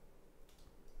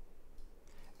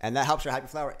 And that helps her Happy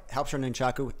Flower, helps her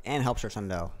Nunchaku, and helps her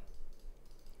Sundial.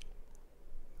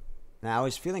 Now, I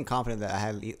was feeling confident that I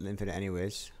had Infinite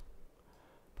anyways.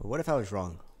 But what if I was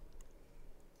wrong?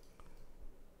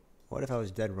 What if I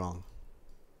was dead wrong?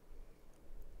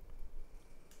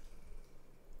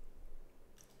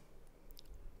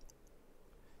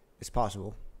 It's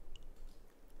possible.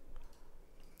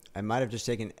 I might have just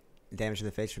taken damage to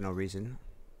the face for no reason.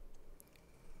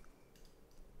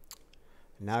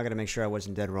 Now I gotta make sure I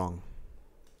wasn't dead wrong.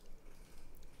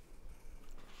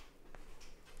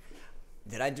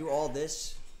 Did I do all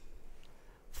this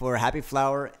for a Happy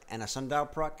Flower and a Sundial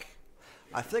proc?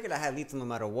 I figured I had lethal no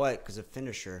matter what because of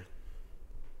finisher.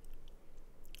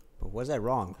 But was I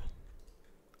wrong?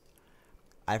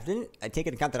 I take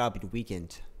into account that I'll be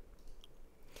weakened.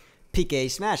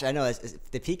 PK Smash. I know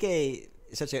the PK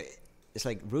is such a. It's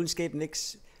like RuneScape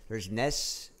mix. There's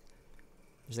Ness.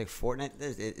 There's like Fortnite.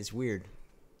 It's weird.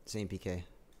 Same PK.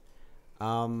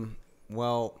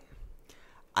 Well,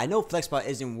 I know Flexbot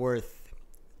isn't worth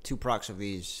 2 procs of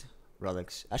these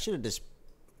relics. I should have just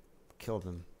killed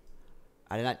them.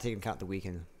 I did not take into account the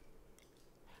weaken.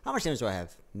 How much damage do I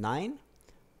have? 9?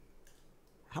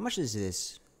 How much is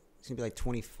this? It's gonna be like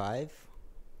 25?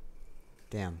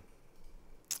 Damn.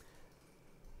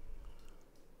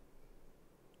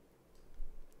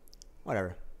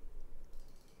 Whatever.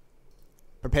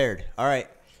 Prepared. Alright.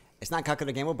 It's not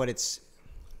calculated gamble, but it's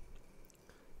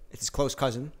his close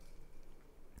cousin.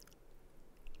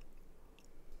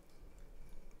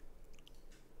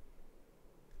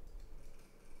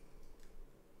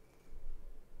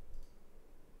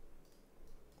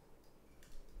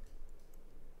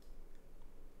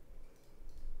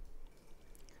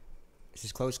 It's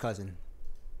his close cousin.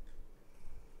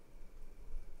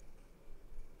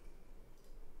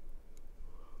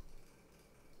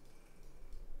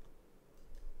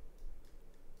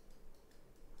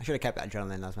 I should have kept that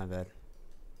adrenaline. That was my bad.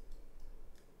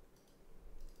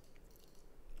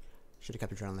 Should have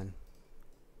kept adrenaline.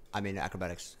 I mean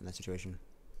acrobatics in that situation.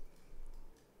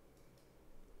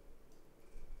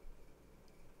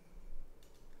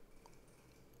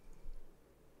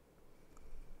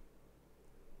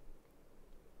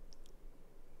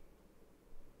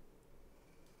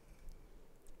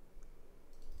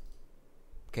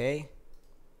 Okay.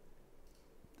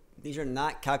 These are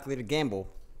not calculated gamble.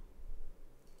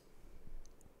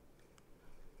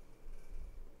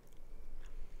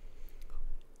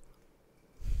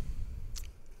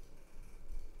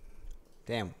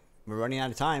 Damn, we're running out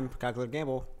of time for calculated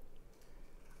gamble.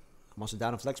 I'm also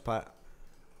down a flex pot.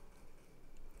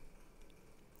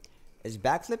 Is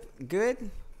backflip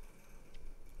good?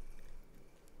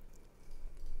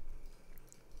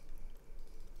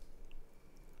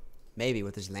 Maybe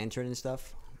with this lantern and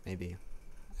stuff. Maybe.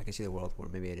 I can see the world war.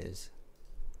 Maybe it is.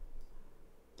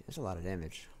 That's a lot of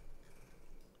damage.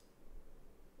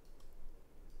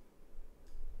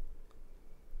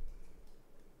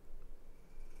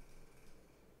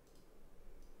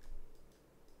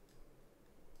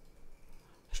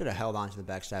 I should have held on to the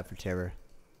backstab for terror.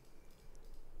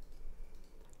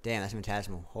 Damn, that's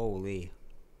phantasmal. Holy.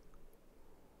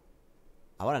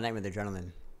 I want a nightmare with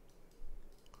adrenaline.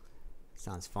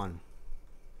 Sounds fun.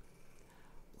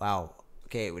 Wow.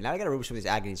 Okay, well, now I gotta remove some of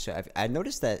these agonies. So I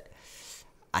noticed that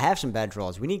I have some bad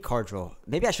draws. We need card draw.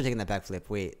 Maybe I should have taken that backflip.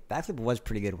 Wait, backflip was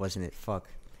pretty good, wasn't it? Fuck.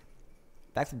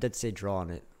 Backflip did say draw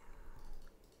on it.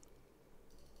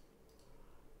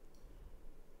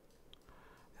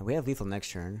 And we have lethal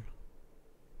next turn.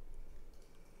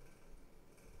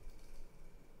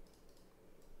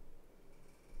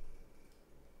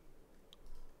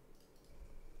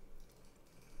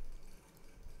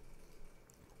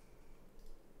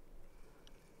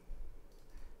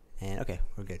 And okay,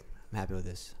 we're good. I'm happy with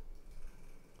this.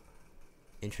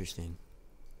 Interesting.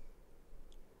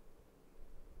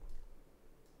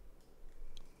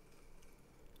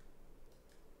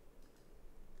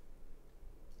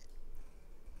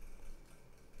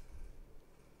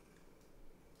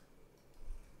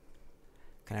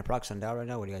 Can I proc Sundial right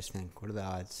now? What do you guys think? What are the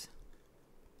odds?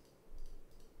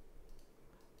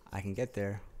 I can get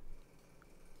there.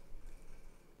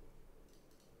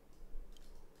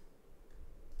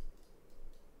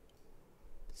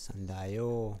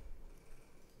 Sundial.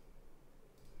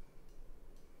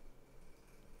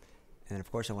 And then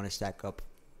of course I want to stack up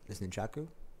this Ninjaku.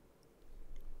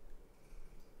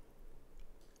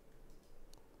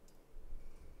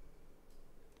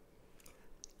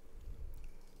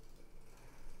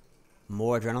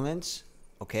 More adrenalines.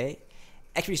 Okay.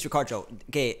 Expertise for card draw.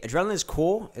 Okay, adrenaline is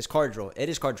cool. It's card draw. It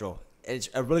is card draw. It's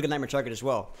a really good nightmare target as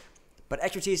well. But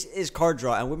expertise is card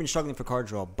draw, and we've been struggling for card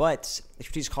draw. But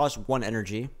expertise costs 1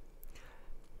 energy.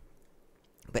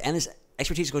 But endless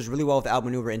expertise goes really well with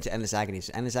outmaneuver into endless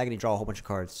agonies. Endless agony draw a whole bunch of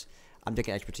cards. I'm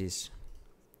taking expertise.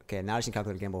 Okay, now I just can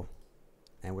calculate a gamble.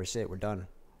 And we're set. We're done.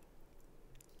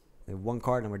 We have 1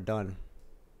 card and we're done.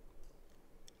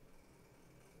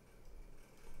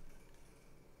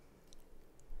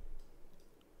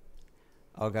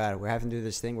 Oh god, we're having to do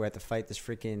this thing where I have to fight this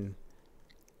freaking...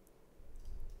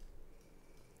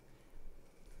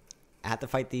 I have to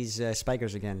fight these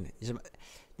spikers again. This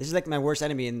is like my worst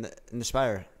enemy in the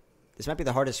Spire. This might be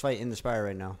the hardest fight in the Spire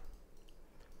right now.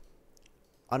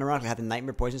 Unironically, I have the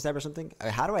Nightmare Poison Stab or something.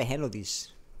 How do I handle these?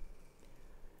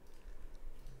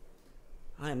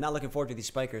 I am not looking forward to these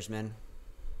spikers, man.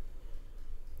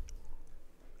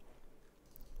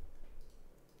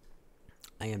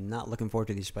 I am not looking forward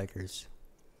to these spikers.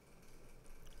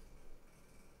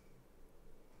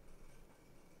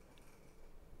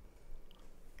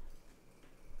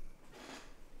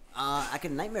 I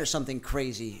can nightmare something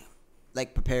crazy.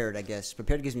 Like prepared, I guess.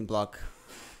 Prepared gives me block.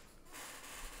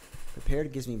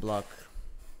 Prepared gives me block.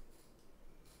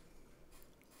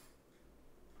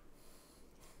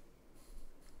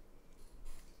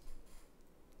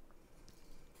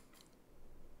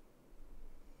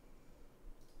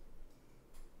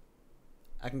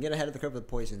 I can get ahead of the curve with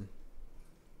poison.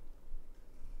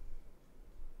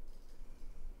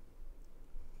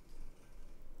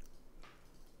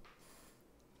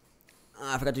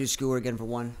 I forgot to do skewer again for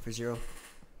 1 for 0.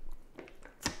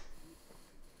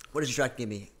 What does distract give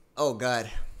me? Oh god.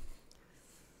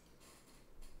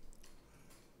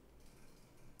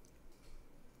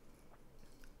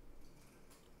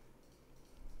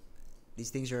 These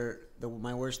things are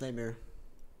my worst nightmare.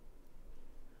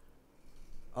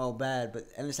 Oh, bad, but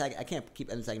endless I can't keep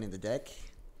endless in the deck.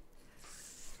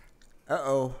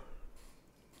 Uh-oh.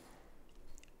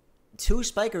 2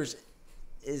 spikers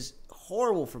is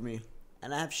horrible for me.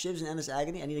 And I have Shivs and Endless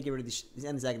Agony. I need to get rid of these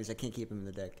Endless Agonies. I can't keep them in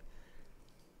the deck.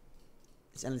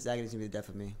 This Endless Agony is going to be the death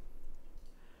of me.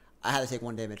 I had to take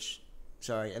 1 damage.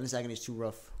 Sorry, Endless Agony is too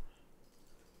rough.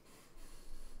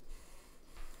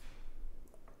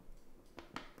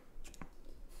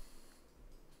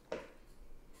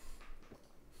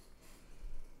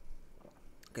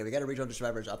 Okay, we got to redraw the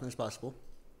survivor as often as possible.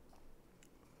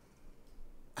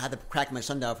 I had to crack my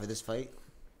sundial for this fight.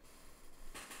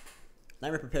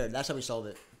 Nightmare prepared. That's how we solve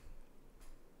it.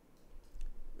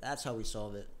 That's how we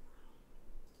solve it.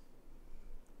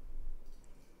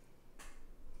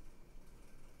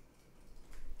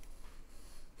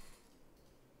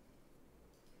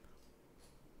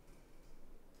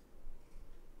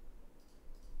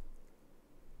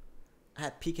 I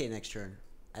have PK next turn.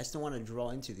 I just don't want to draw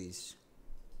into these.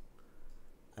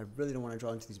 I really don't want to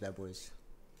draw into these bad boys.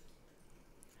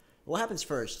 What happens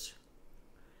first?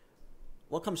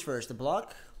 What comes first? The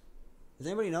block? Does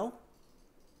anybody know?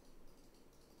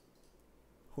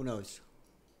 Who knows?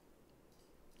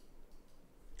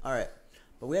 Alright.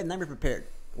 But we had Nightmare prepared,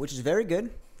 which is very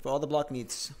good for all the block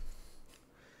needs.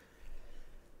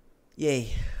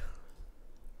 Yay.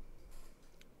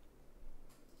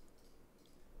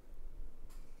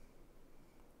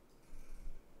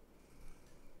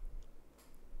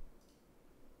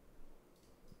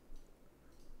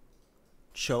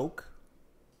 Choke.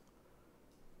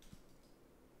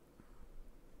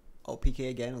 Oh, PK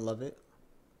again. I love it.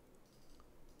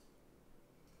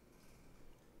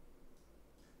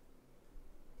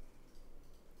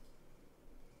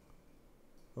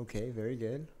 Okay, very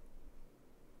good.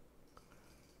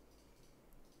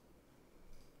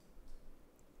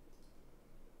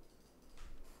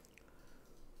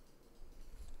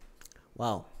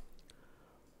 Wow.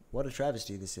 What a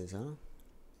travesty this is, huh?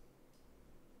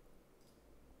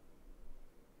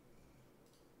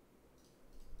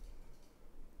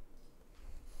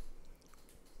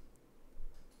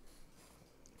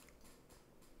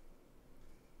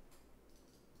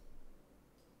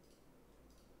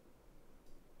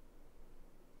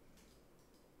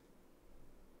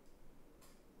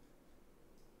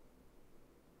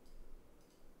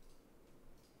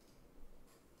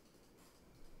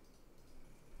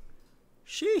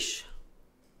 Sheesh.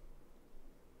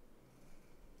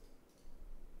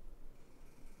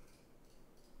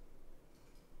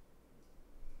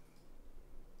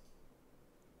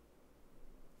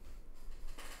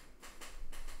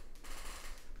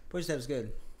 Push step is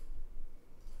good.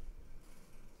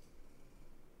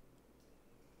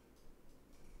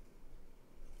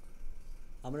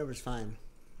 Whatever's fine.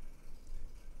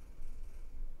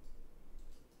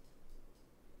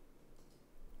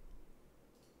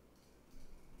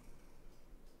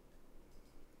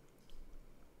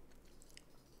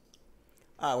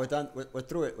 Ah, we're done. We're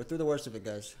through it. We're through the worst of it,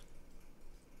 guys.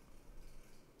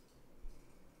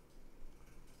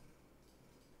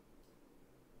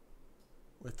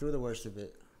 We're through the worst of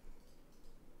it.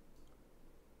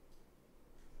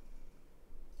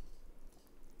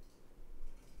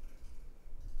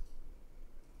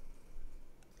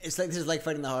 It's like this is like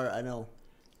fighting the heart. I know.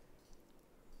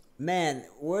 Man,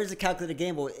 where's the calculated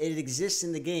gamble? It exists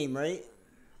in the game, right?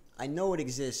 I know it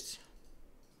exists.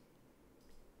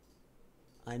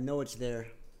 I know it's there.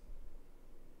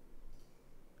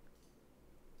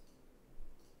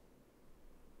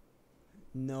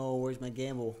 No, where's my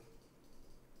gamble?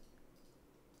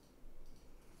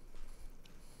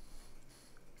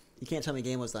 You can't tell me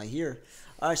gamble's not here.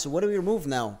 Alright, so what do we remove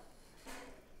now?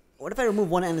 What if I remove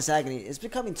 1 Endless Agony? It's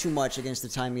becoming too much against the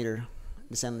time meter,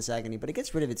 this Endless Agony, but it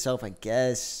gets rid of itself, I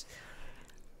guess.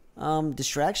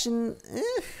 Distraction?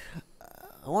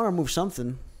 I want to remove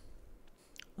something.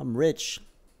 I'm rich.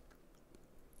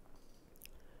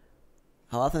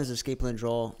 How often is escape plan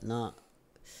draw? Not.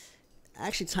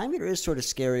 Actually, Time Meter is sort of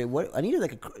scary. What I needed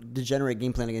like a degenerate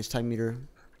game plan against Time Meter.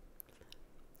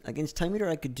 Against Time Meter,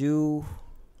 I could do.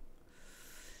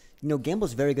 You know,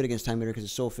 Gamble's very good against Time Meter because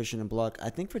it's so efficient in block.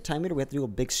 I think for Time Meter, we have to do a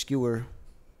big skewer.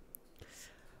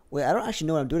 Wait, I don't actually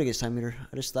know what I'm doing against Time Meter.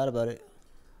 I just thought about it.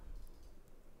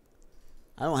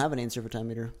 I don't have an answer for Time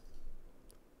Meter.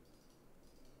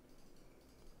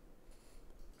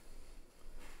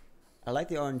 I like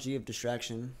the RNG of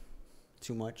distraction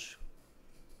too much.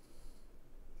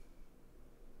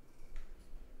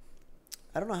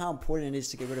 I don't know how important it is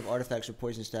to get rid of artifacts or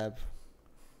poison stab.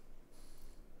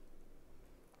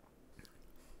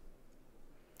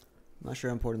 I'm not sure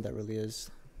how important that really is.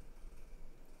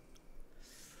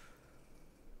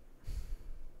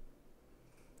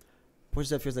 Poison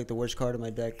stab feels like the worst card in my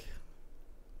deck.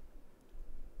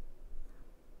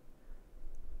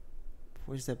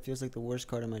 Poison stab feels like the worst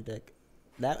card in my deck.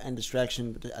 That and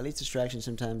distraction, but at least distraction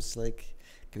sometimes like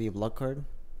could be a block card.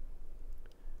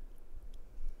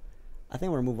 I think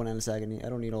I'm gonna remove one Anasagony. I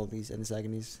don't need all these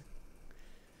Anasagonies.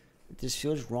 It just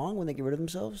feels wrong when they get rid of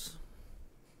themselves.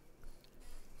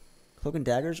 Cloak and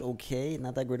Dagger's okay,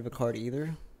 not that great of a card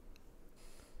either.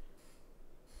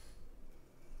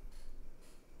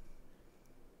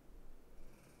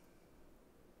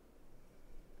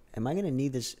 Am I gonna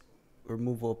need this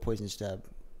removal of Poison Stab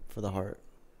for the heart?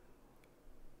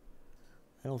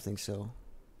 I don't think so.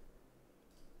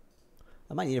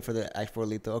 I might need it for the Act 4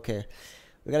 lethal. Okay.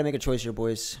 We gotta make a choice here,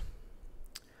 boys.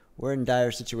 We're in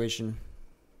dire situation.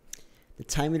 The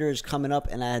time meter is coming up,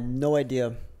 and I had no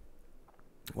idea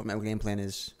what my game plan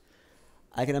is.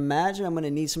 I can imagine I'm gonna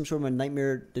need some sort of a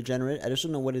Nightmare Degenerate. I just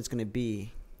don't know what it's gonna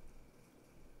be.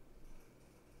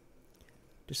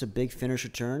 Just a big finisher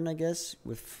turn, I guess,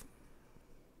 with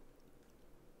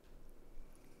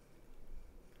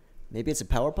maybe it's a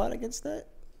power pot against that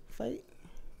fight.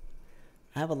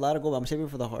 I have a lot of gold, but I'm saving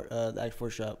for the heart, the Act 4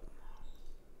 shop.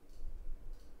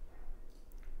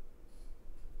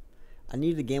 I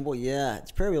needed a gamble. Yeah,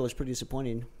 its prayer wheel was pretty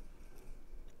disappointing.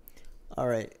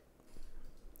 Alright.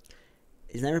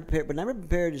 Is Nightmare Prepared? But Nightmare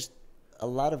Prepared is a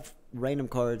lot of random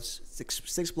cards.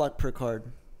 Six block per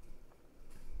card.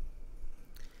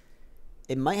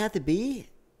 It might have to be.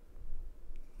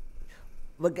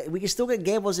 But we can still get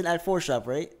gambles in Act 4 shop,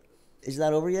 right? Is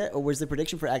that over yet? Or was the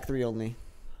prediction for Act 3 only?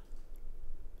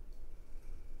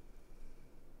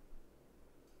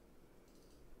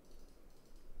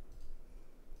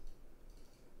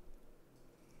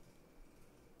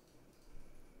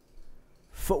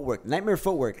 Footwork. Nightmare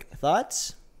Footwork.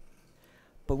 Thoughts?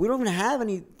 But we don't even have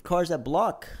any cards that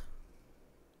block.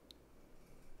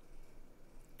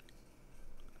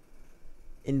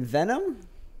 In Venom?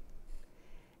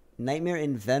 Nightmare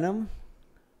in Venom?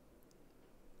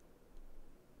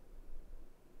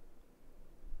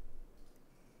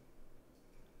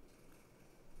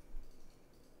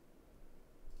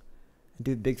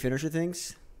 Do big finisher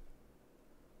things?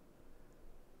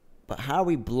 But how are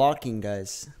we blocking,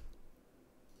 guys?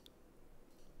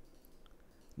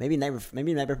 Maybe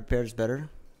Nightmare Prepared is better.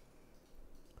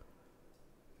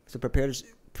 So Prepared is,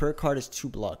 per card is 2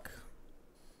 block.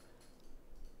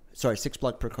 Sorry, 6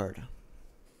 block per card.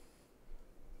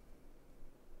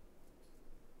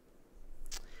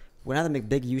 We're gonna have to make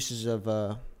big uses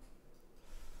of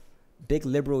big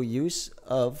liberal use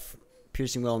of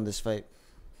Piercing Well in this fight.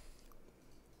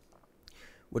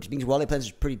 Which means Wally Plans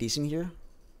is pretty decent here.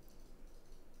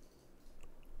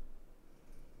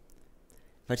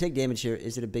 If I take damage here,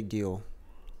 is it a big deal?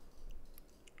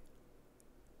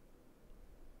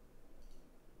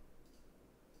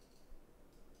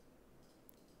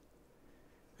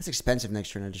 That's expensive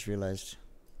next turn, I just realized.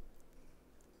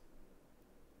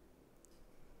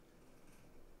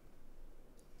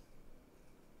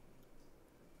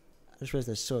 I just realized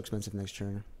that's so expensive next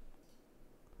turn.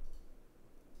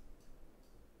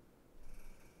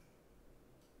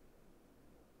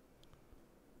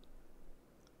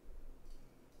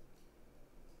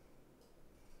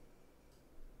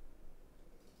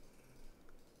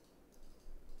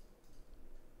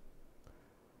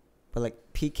 But like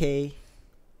PK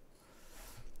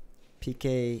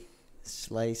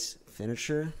Slice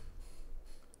Finisher.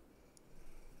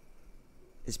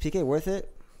 Is PK worth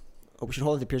it? Or we should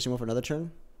hold it to Piercing Will for another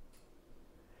turn?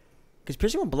 Because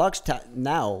Piercing Will blocks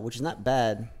now, which is not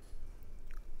bad.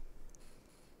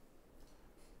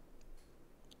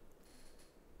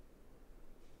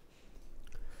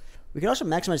 We can also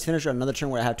maximize Finisher on another turn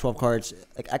where I have 12 cards.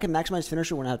 Like I can maximize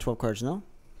Finisher when I have 12 cards, no?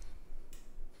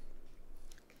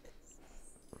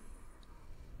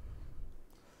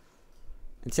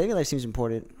 And saving life seems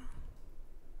important.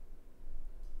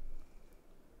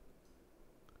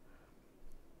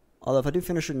 Although if I do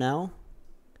Finisher now,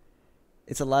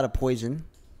 it's a lot of poison.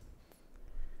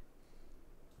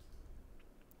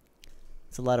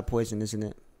 It's a lot of poison, isn't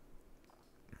it?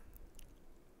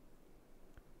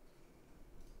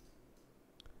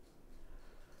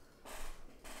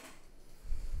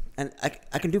 And I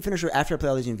can do Finisher after I play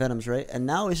all these Venoms, right? And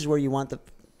now this is where you want the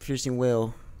Piercing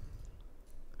Wail.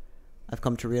 I've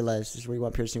come to realize this is where you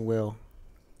want Piercing Wail.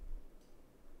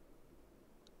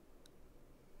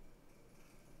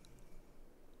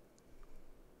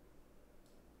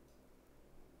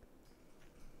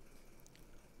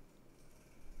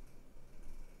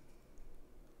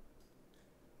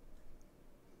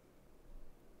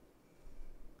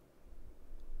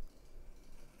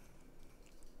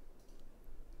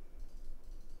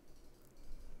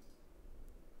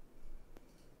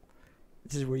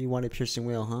 This is where you want a Piercing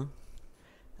Wail, huh?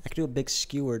 I could do a big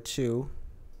skewer too.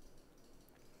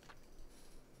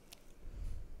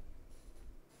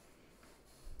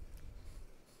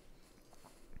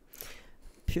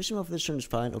 Piercing Wail for this turn is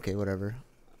fine. Okay, whatever.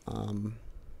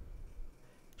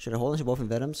 Should I hold onto both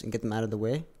Venoms and get them out of the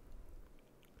way?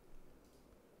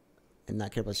 And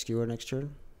not care about skewer next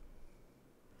turn?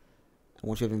 And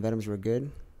once we have Venoms, we're good.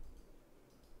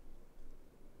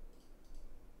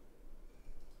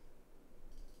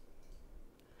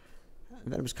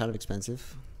 Venom's kind of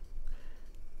expensive.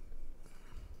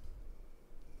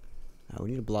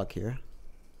 We need a block here.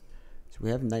 So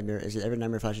we have Nightmare. Is it ever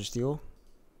Nightmare Flash of Steel?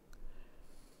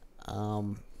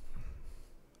 No,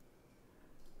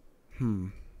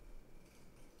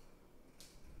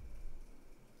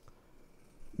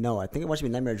 I think it wants to be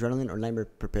Nightmare Adrenaline or Nightmare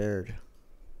Prepared.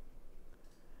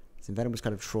 So Venom was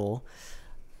kind of troll.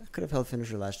 I could have held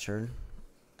Finisher last turn.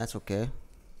 That's okay.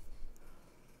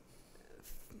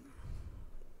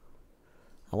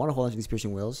 I want to hold on to these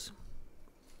Piercing Wails.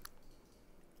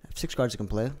 I have 6 cards I can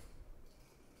play.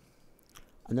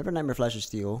 I've never Nightmare Flash of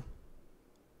Steel.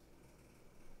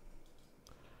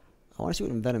 I want to see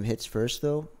what Venom hits first,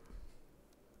 though.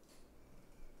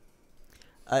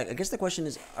 I guess the question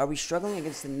is, are we struggling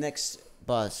against the next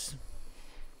boss?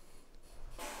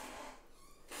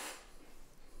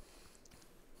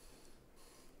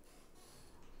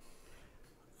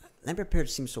 Nightmare Prepared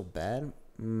seems so bad.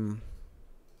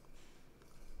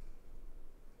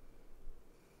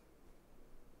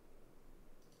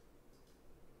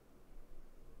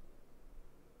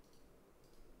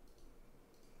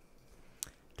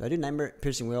 Do I do Nightmare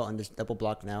Piercing Wail on this double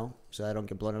block now so I don't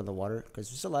get blown out of the water? Because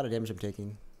there's a lot of damage I'm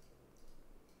taking.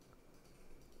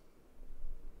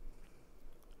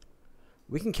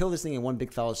 We can kill this thing in one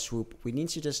big foul swoop. We need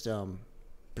to just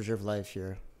preserve life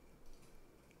here.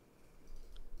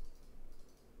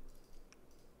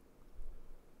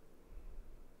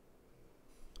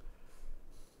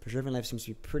 Preserving life seems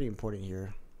to be pretty important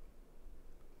here.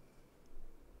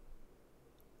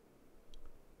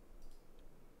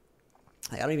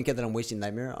 I don't even care that I'm wasting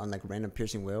Nightmare on like random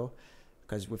Piercing Wail,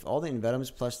 because with all the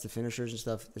Invenoms plus the finishers and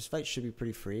stuff, this fight should be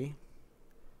pretty free.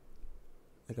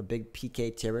 Like a big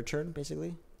PK terror turn,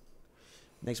 basically.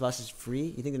 Next boss is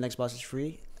free. You think the next boss is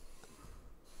free?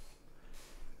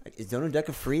 Is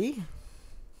Donodeka free?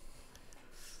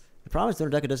 The problem is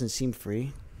Donodeka doesn't seem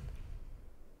free.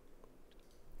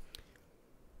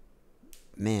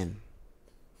 Man.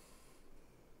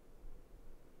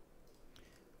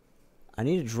 I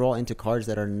need to draw into cards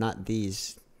that are not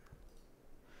these.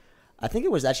 I think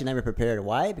it was actually Nightmare Prepared.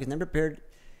 Why? Because Nightmare Prepared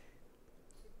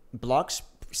blocks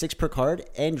 6 per card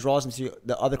and draws into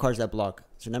the other cards that block.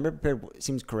 So Nightmare Prepared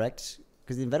seems correct.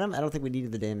 Because the Venom, I don't think we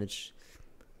needed the damage.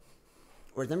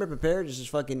 Whereas Nightmare Prepared is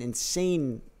just fucking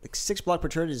insane. Like 6 block per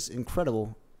turn is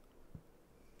incredible.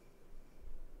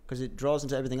 Because it draws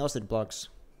into everything else that it blocks.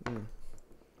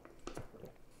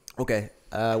 Okay,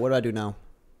 what do I do now?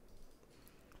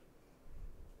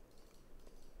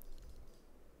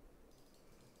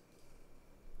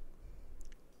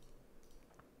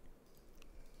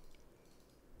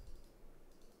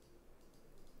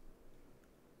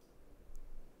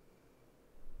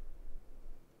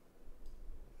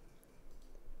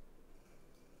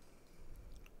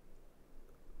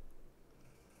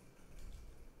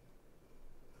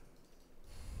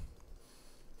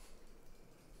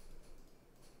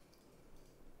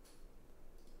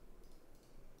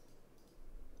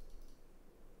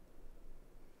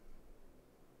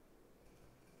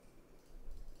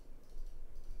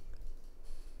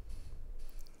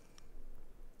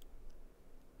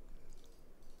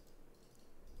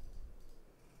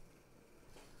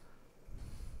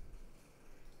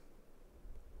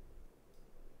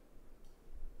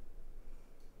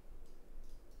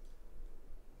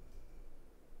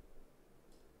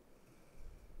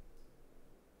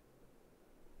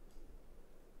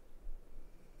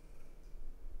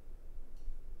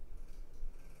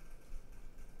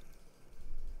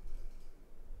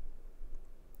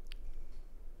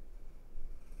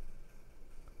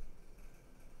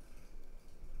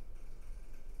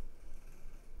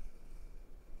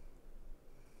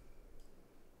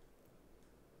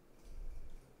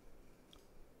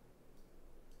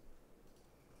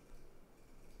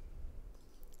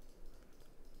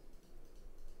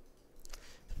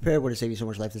 Prayer would have saved you so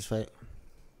much life this fight.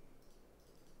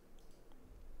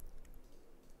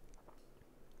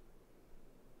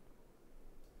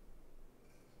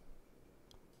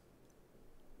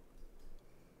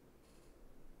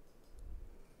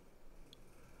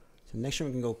 So next turn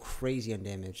we can go crazy on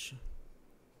damage.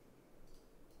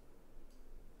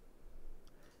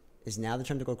 Is now the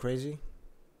turn to go crazy?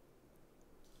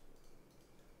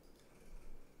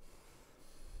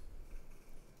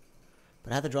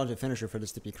 But I have to draw into a finisher for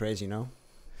this to be crazy, no?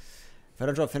 If I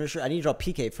don't draw a finisher, I need to draw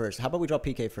PK first. How about we draw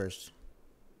PK first?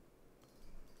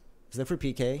 Let's look for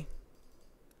PK.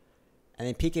 And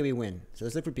then PK we win. So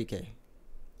let's look for PK.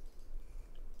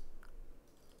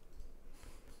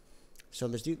 So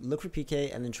let's look for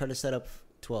PK and then try to set up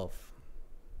 12.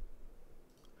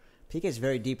 PK is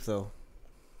very deep though.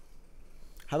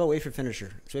 How about wait for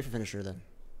finisher? Let's wait for finisher then.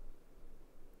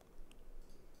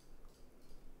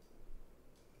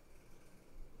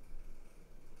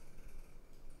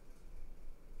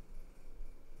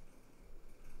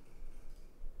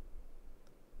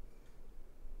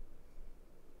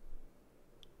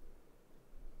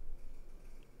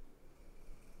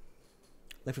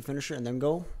 Look for finisher and then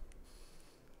go.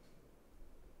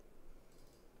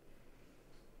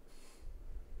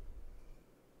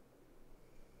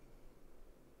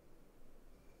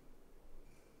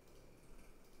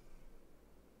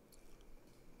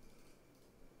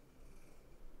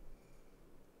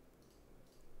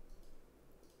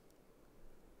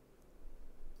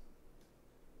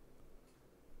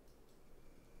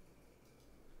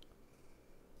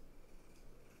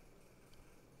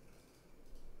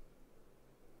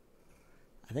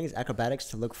 I think it's acrobatics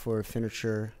to look for a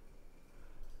finisher.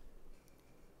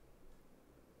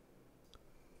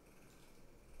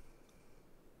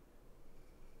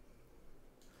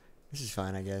 This is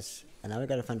fine, I guess. And now we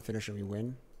gotta find finisher we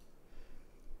win.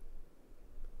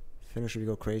 Finisher we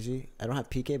go crazy. I don't have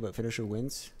PK, but finisher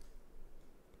wins.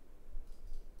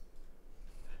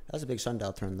 That was a big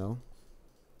sundial turn though.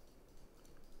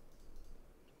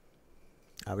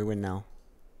 We win now.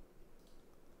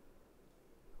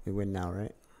 We win now,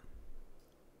 right?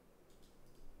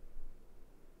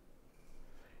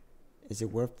 Is it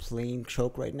worth playing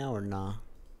choke right now or nah?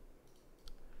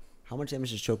 How much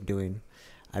damage is choke doing?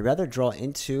 I'd rather draw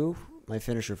into my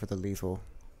finisher for the lethal.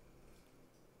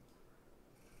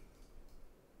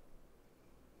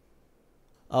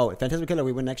 Oh, Phantasmal Killer,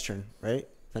 we win next turn, right?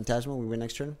 Phantasmal, we win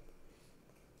next turn.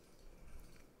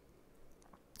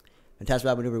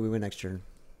 Phantasmal Maneuver, we win next turn.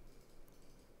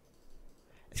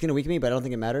 It's going to weaken me, but I don't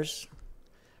think it matters.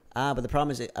 But the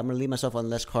problem is I'm going to leave myself on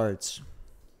less cards.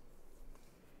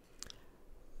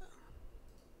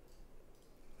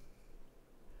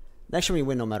 Next turn we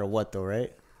win no matter what, though,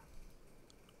 right?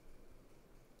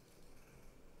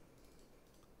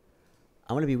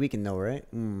 I'm going to be weakened, though, right?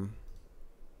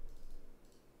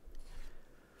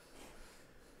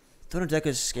 Totem deck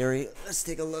is scary. Let's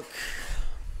take a look.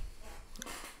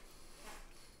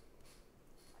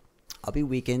 I'll be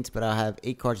weakened, but I'll have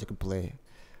 8 cards I can play.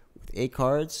 With 8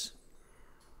 cards,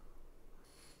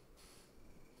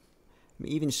 I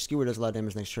mean, even Skewer does a lot of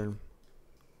damage next turn.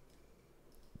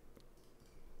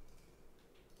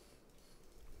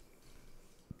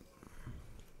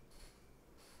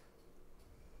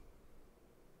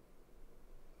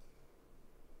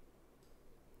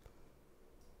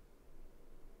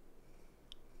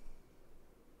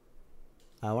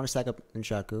 I want to stack up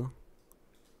Nchaku.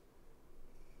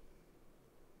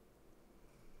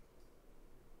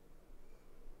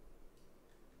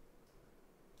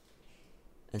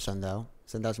 And Sundial.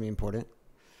 Sundial's gonna be important.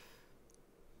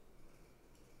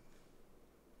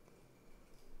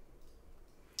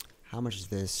 How much is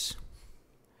this?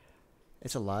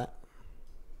 It's a lot.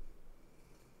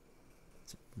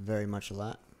 It's very much a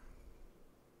lot.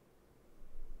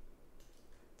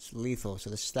 It's lethal,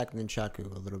 so let's stack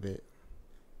Nchaku a little bit.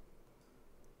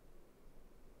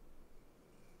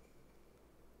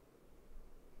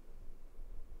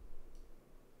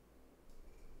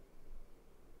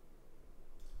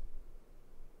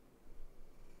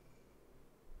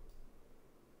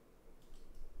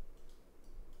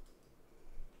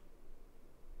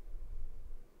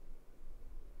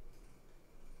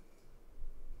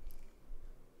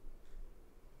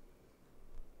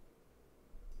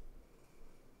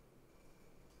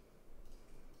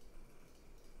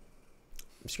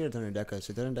 I'm scared of Thunderdeka,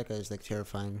 so Thunderdeka is like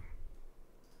terrifying.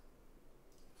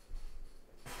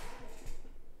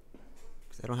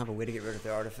 Because I don't have a way to get rid of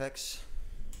their artifacts.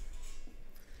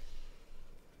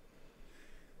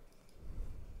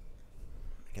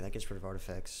 Okay, that gets rid of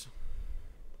artifacts.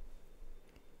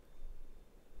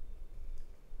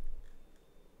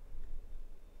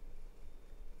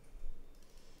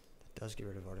 does get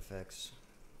rid of artifacts.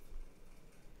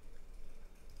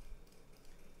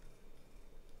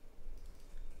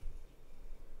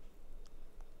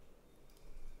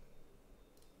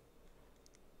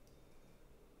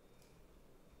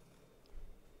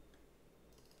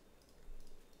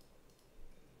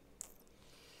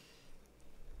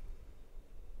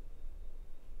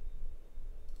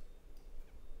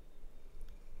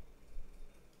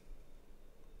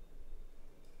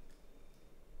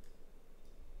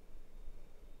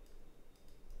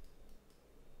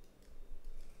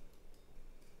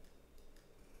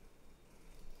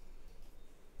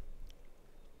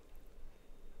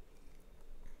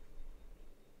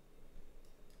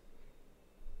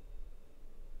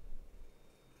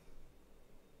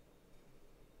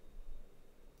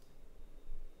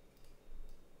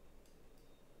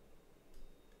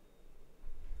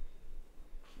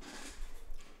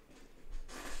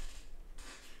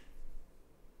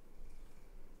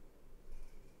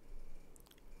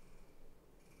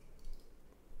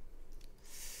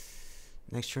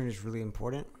 Next turn is really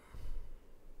important.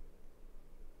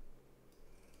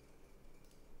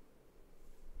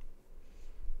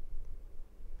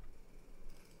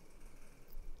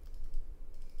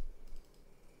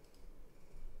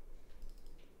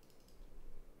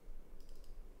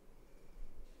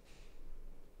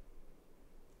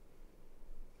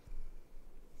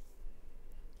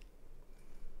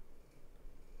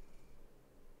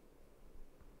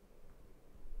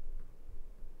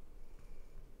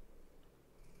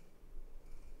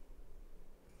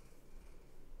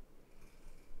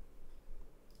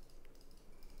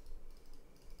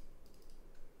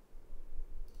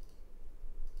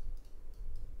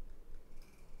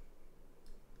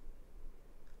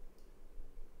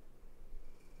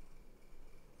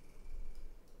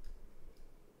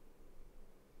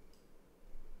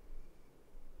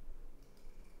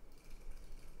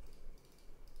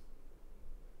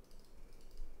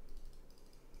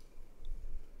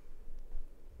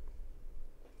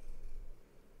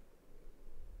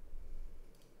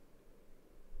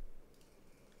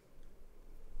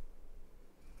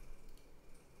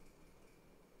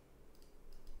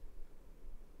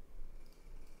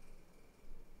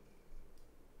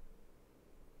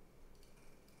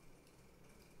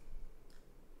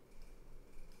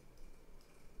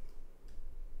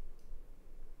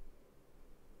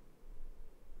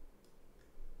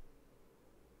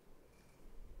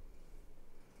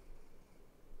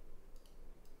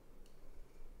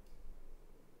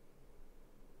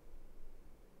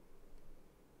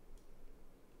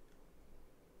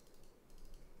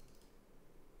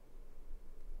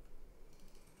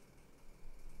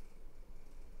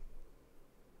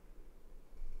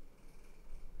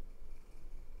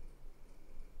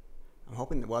 I'm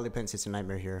hoping that Wily Pence hits a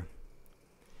Nightmare here.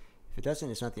 If it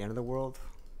doesn't, it's not the end of the world.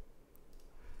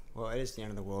 Well, it is the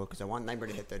end of the world because I want Nightmare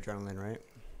to hit the Adrenaline, right?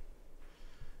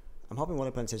 I'm hoping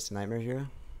Wily Pence hits a Nightmare here.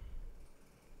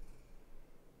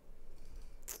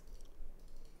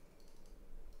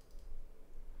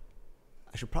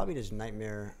 I should probably just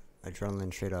Nightmare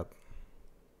Adrenaline straight up.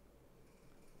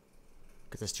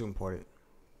 Because that's too important.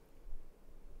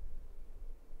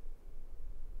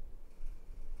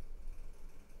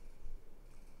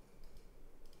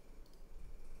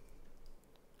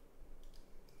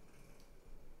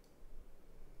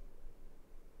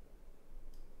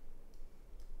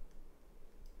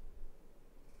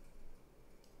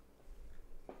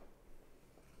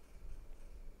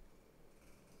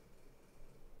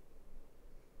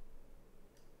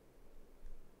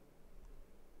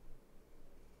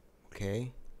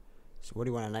 Okay, so what do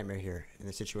you want to Nightmare here in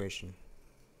this situation?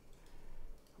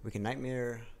 We can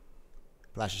Nightmare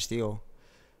Flash of Steel.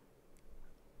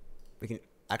 We can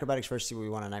Acrobatics first, see what we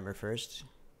want to Nightmare first.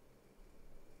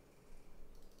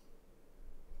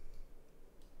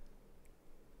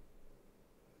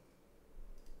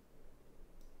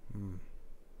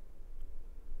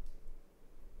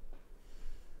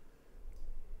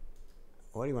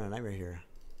 What do you want to Nightmare here?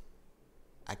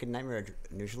 I could Nightmare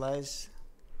Neutralize.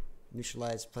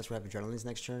 Neutralize plus we have Adrenalines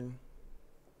next turn.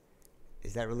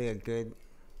 Is that really a good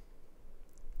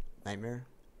Nightmare?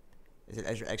 Is it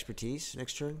as your Expertise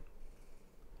next turn?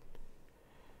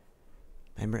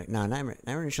 Nightmare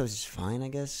Neutralize is fine, I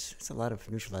guess. It's a lot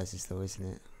of Neutralizes though, isn't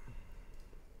it?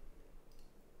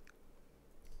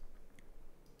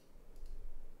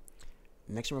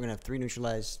 Next turn we're gonna have 3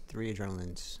 Neutralize, 3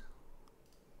 Adrenalines.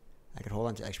 I could hold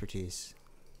on to Expertise.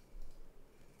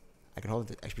 I could hold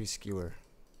the Expertise Skewer.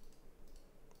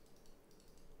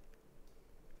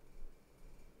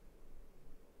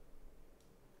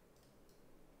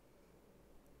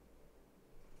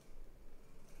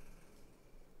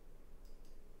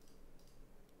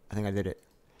 I think I did it.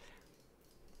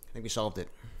 I think we solved it.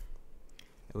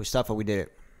 It was tough, but we did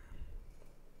it.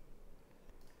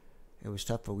 It was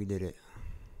tough, but we did it.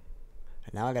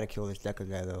 And now I gotta kill this Deca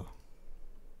guy, though.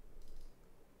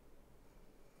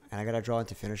 And I gotta draw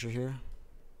into finisher here.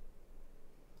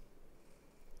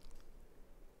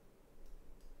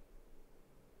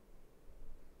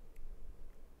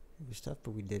 It was tough,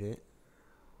 but we did it.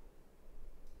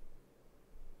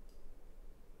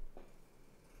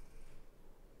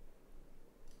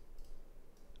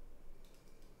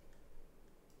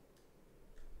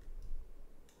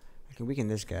 I can weaken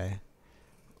this guy.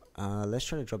 Let's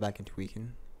try to draw back into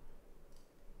weaken.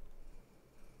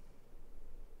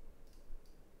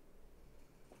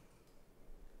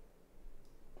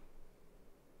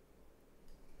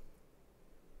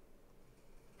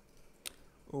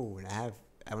 Oh, and I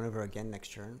went over again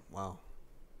next turn. Wow.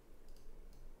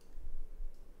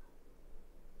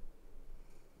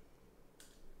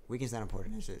 Weaken's not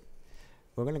important, is it?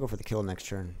 We're gonna go for the kill next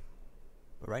turn.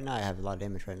 But right now I have a lot of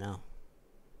damage right now.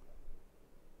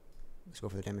 Let's go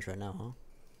for the damage right now, huh?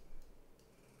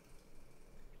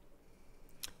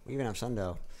 We even have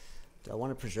Sundial. Do I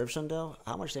want to preserve Sundial?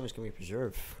 How much damage can we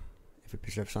preserve if we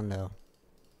preserve Sundial?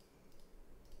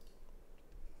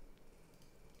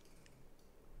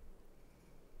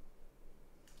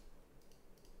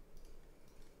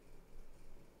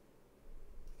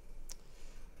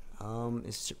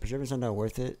 Is preserving Sundial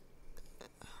worth it?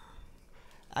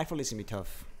 Actually, it's gonna be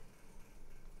tough.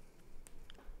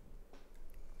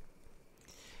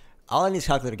 All I need is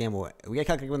calculator gamble. We got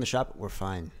calculator in the shop, we're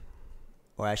fine.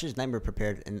 Or I should just Nightmare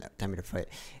prepared in time to fight.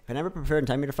 If I never prepared in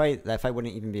time to fight, that fight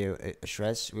wouldn't even be a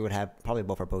stress. We would have probably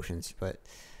both our potions, but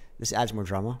this adds more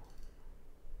drama.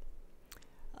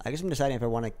 I guess I'm deciding if I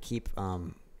want to keep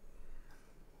who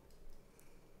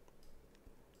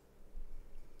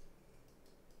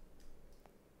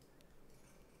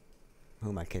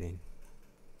am I kidding?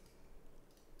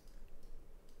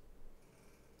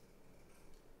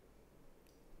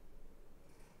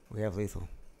 We have lethal.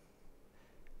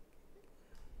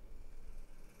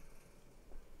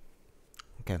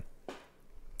 Okay.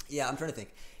 Yeah, I'm trying to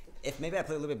think. If maybe I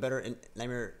play a little bit better in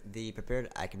Nightmare the Prepared,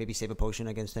 I can maybe save a potion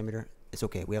against Nightmare. It's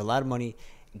okay. We have a lot of money.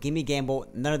 Give me gamble.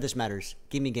 None of this matters.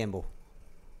 Give me gamble.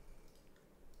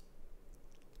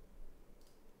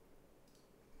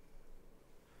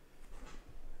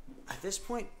 At this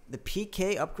point, the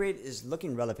PK upgrade is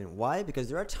looking relevant. Why? Because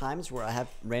there are times where I have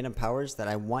random powers that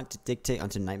I want to dictate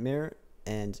onto Nightmare,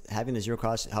 and having the 0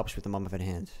 cost helps with the mummified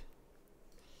hand.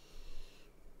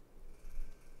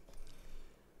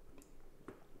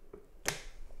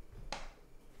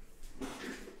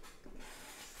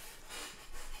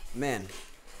 Man,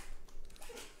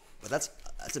 but that's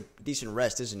a decent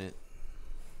rest, isn't it?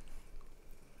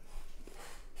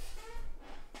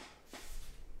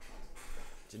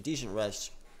 It's a decent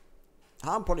rest.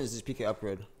 How important is this PK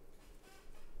upgrade?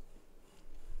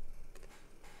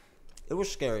 It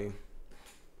was scary.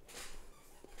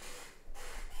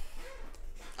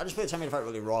 I just played Time to Fight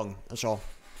really wrong. That's all.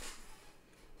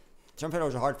 Time to Fight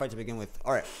was a hard fight to begin with.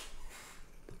 All right.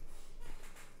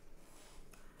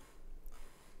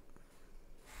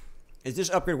 Is this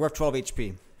upgrade worth 12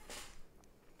 HP?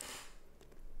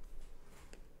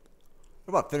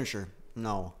 What about finisher?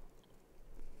 No.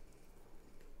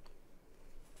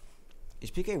 Is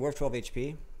PK worth 12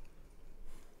 HP?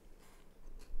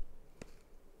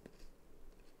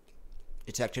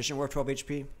 Is Tactician worth 12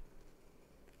 HP?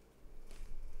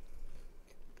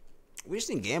 We just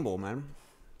need gamble, man.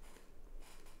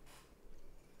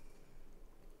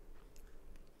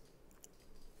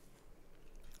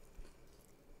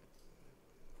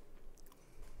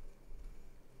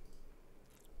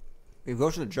 We go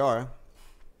to the jar.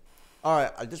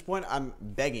 Alright, at this point, I'm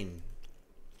begging.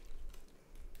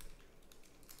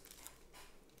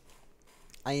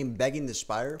 I am begging the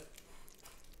Spire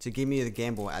to give me the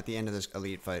gamble at the end of this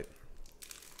elite fight.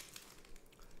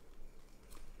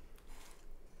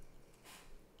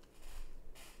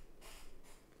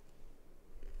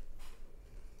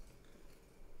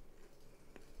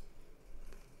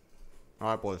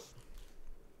 Alright, boys.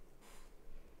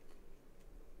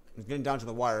 It's getting down to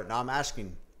the wire. Now I'm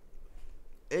asking,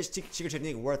 is Secret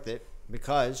Technique worth it?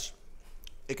 Because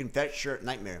it can fetch your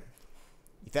Nightmare.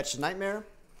 You fetch the Nightmare.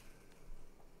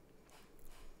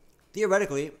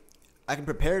 Theoretically, I can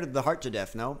prepare the heart to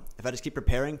death, no? If I just keep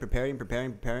preparing.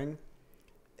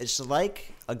 It's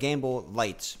like a gamble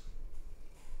light.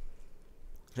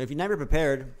 So if you're never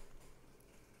prepared,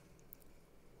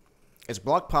 it's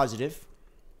block positive.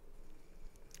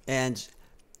 And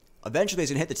eventually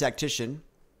it's going to hit the Tactician.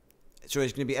 So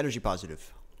it's going to be energy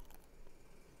positive.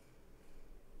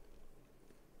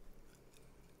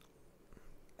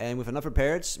 And with enough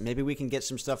repairs, maybe we can get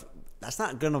some stuff. That's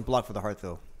not good enough block for the heart,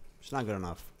 though. It's not good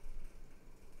enough.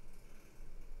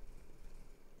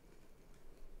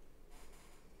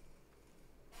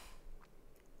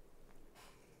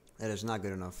 That is not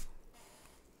good enough.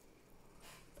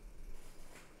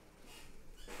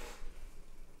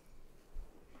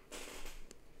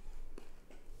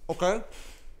 Okay.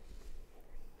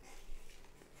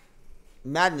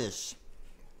 Madness.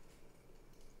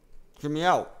 Hear me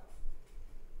out.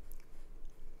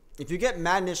 If you get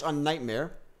Madness on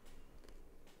Nightmare,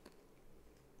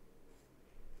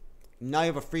 now you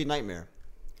have a free Nightmare.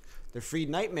 The free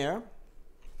Nightmare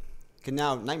can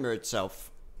now Nightmare itself.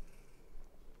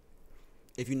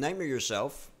 If you Nightmare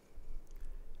yourself,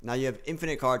 now you have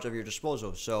infinite cards at your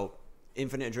disposal. So,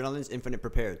 infinite Adrenalines, infinite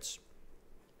Prepareds.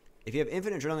 If you have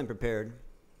infinite Adrenaline prepared,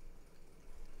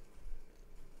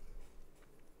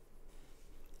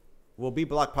 we'll be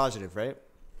block positive, right?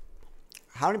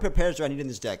 How many Prepareds do I need in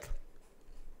this deck?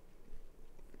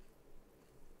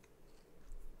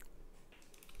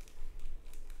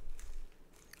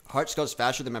 Hearts goes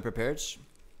faster than my Prepareds.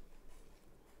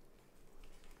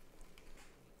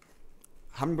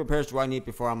 How many Prepareds do I need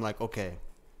before I'm like, okay?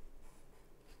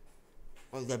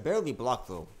 Well, they're barely blocked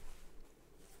though.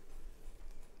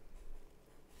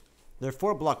 They're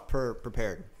 4 block per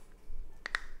prepared.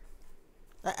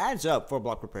 That adds up, 4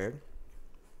 block prepared.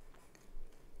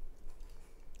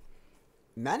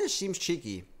 Madness seems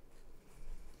cheeky.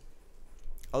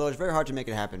 Although it's very hard to make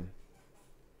it happen.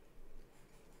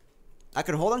 I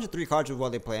can hold on to 3 cards with while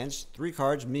they plans. 3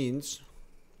 cards means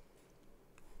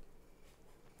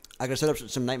I can set up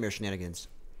some Nightmare shenanigans.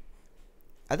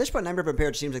 At this point, Nightmare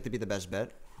Prepared seems like to be the best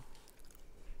bet.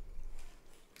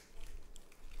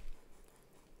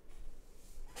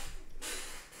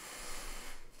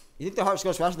 You think the Hearts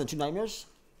goes faster than 2 Nightmares?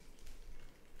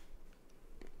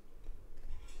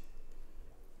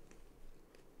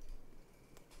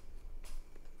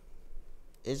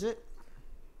 Is it?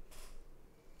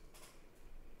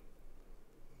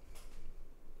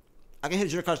 I can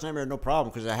hit 0 cost Nightmare no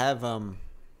problem because I have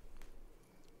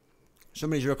so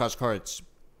many 0 cost cards.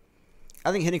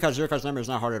 I think hitting cost 0 cost Nightmare is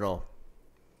not hard at all.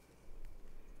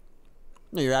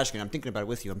 No, you're asking. I'm thinking about it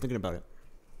with you. I'm thinking about it.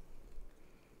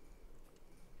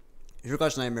 0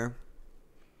 cost Nightmare.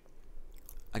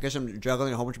 I guess I'm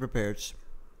juggling a whole bunch of prepareds.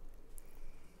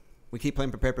 We keep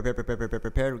playing prepared.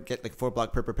 We get like 4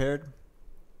 block per prepared.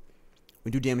 We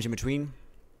do damage in between.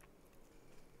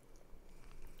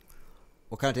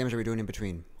 What kind of damage are we doing in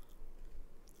between?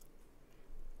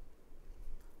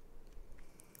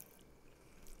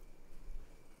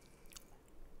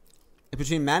 It's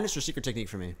between Madness or Secret Technique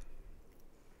for me.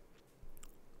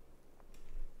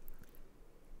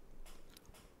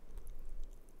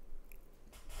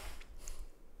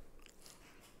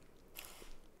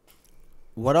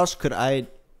 What else could I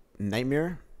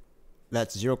Nightmare?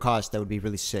 That's 0 cost. That would be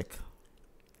really sick.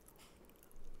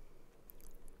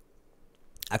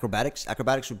 Acrobatics.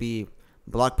 Acrobatics would be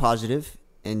block positive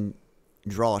and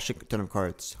draw a shit ton of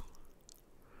cards.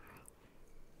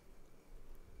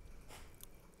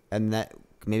 And that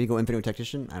maybe go Infinite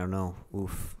Tactician? I don't know.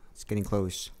 Oof. It's getting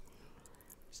close.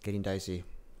 It's getting dicey.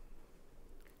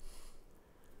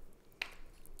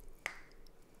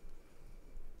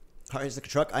 Hard is like a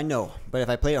truck? I know. But if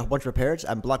I play a bunch of repairs,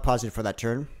 I'm block positive for that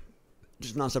turn.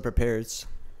 Just non-stop repairs.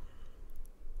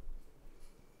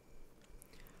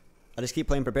 I just keep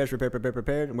playing prepared,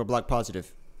 and we're block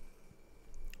positive.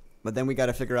 But then we got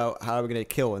to figure out how are we going to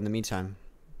kill in the meantime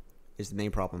is the main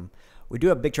problem. We do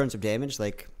have big turns of damage,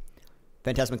 like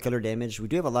Phantasmal Killer damage. We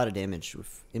do have a lot of damage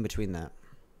in between that.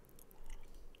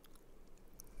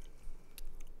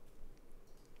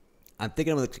 I'm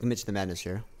thinking I'm going to commit to the Madness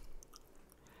here.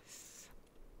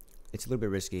 It's a little bit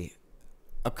risky.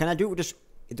 Can I do just...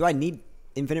 Do I need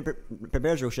infinite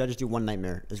prepares or should I just do 1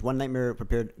 Nightmare? Is 1 Nightmare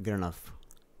prepared good enough?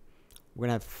 We're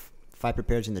going to have 5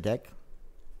 prepares in the deck.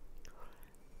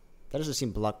 That doesn't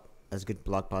seem as good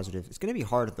block positive. It's going to be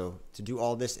hard, though, to do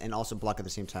all this and also block at the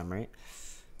same time, right?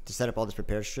 To set up all this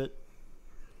prepared shit.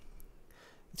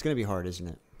 It's going to be hard, isn't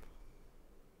it?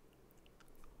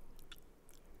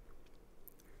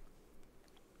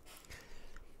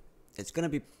 It's going to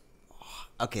be...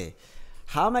 Okay.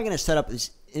 How am I going to set up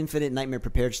this infinite Nightmare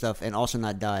prepared stuff and also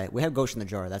not die? We have Ghost in the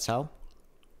Jar. That's how?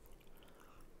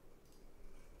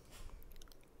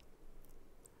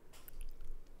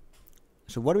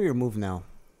 So what do we remove now?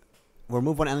 We'll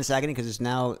remove 1 Endless Agony because it's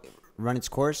now run its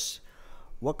course.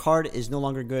 What card is no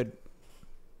longer good?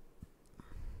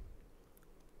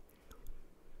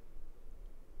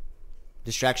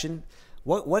 Distraction?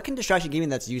 What can Distraction give me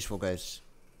that's useful, guys?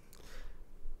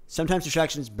 Sometimes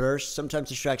distractions burst, sometimes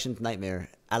distractions nightmare.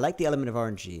 I like the element of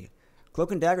RNG.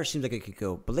 Cloak and Dagger seems like it could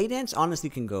go. Blade Dance honestly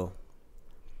can go.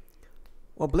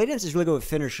 Well, Blade Dance is really good with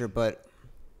finisher, but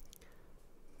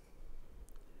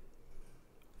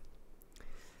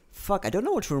fuck, I don't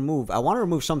know what to remove. I want to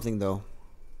remove something though.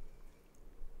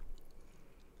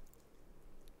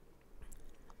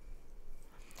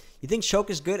 You think Choke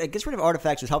is good? It gets rid of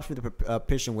artifacts, which helps with the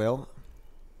Piercing Whale.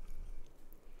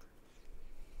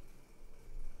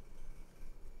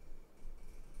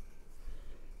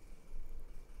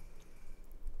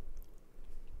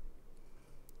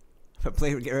 If I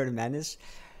play Get Rid of Madness,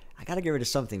 I gotta get rid of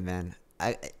something, man.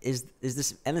 Is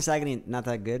this Endless Agony not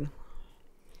that good?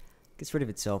 Gets rid of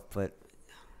itself, but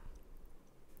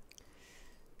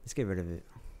let's get rid of it.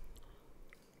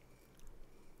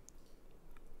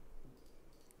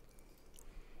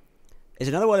 Is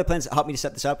another Wily Plans help me to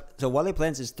set this up? So Wily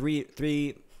Plans is three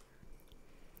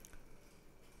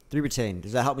retain.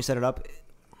 Does that help me set it up?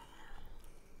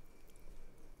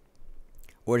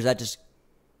 Or does that just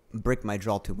break my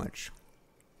draw too much?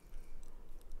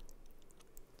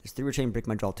 Does 3 retain break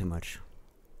my draw too much?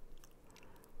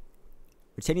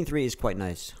 Retaining 3 is quite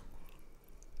nice.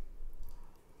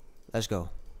 Let's go.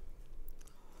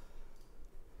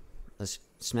 Let's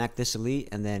smack this elite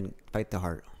and then fight the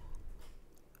heart.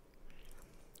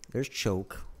 There's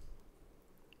Choke.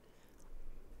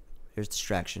 There's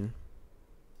Distraction.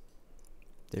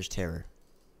 There's Terror.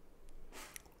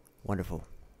 Wonderful.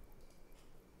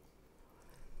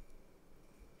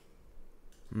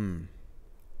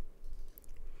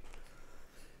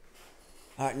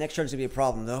 Alright, next turn's gonna be a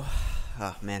problem though.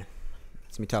 Oh man.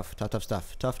 It's gonna be tough. Tough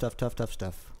stuff. Tough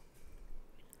stuff.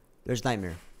 There's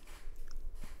Nightmare.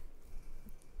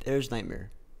 There's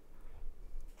Nightmare.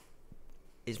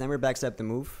 Is Nightmare backstab the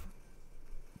move?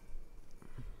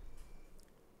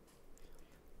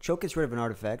 Choke gets rid of an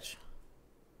artifact.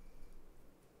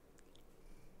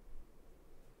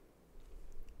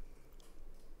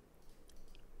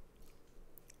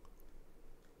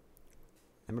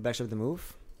 Nightmare backstab the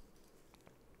move.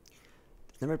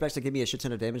 Nightmare backstab give me a shit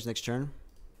ton of damage next turn.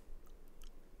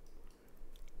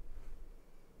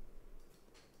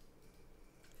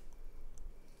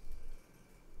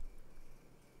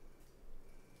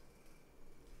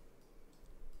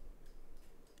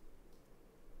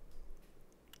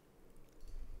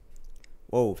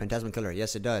 Whoa, Phantasmal Killer.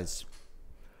 Yes, it does.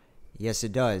 Yes,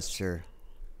 it does, sir.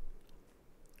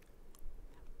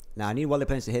 Now, I need Wily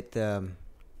Plans to hit the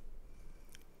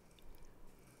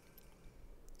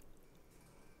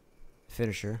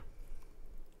finisher.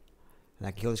 And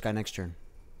I can kill this guy next turn.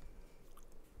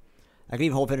 I can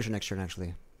even hold finisher next turn,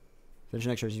 actually. Finisher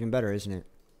next turn is even better, isn't it?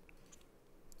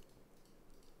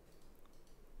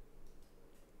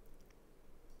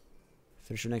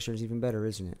 Finisher next turn is even better,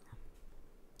 isn't it?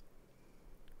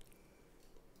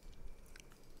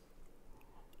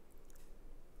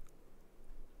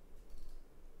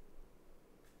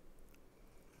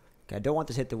 Okay, I don't want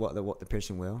this to hit the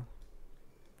Piercing Whale.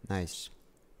 Nice.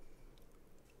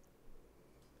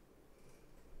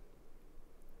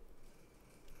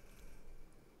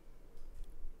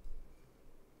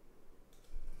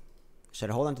 Should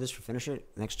I hold on to this for finisher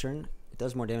next turn? It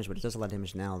does more damage, but it does a lot of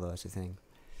damage now, though. That's the thing.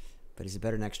 But is it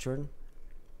better next turn?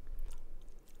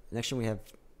 Next turn we have...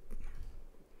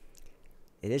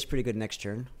 It is pretty good next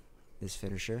turn, this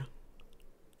finisher.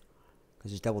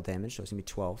 Because it's double damage, so it's going to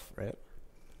be 12, right?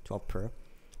 12 per. And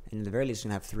in the very least, it's going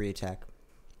to have 3 attack.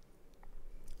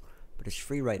 But it's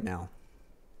free right now.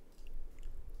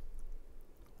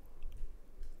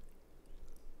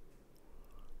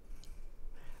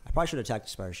 I probably should attack the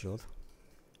Spire Shield.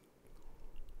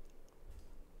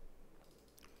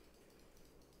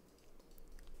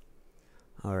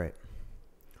 Alright.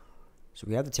 So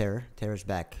we have the Terror. Terror's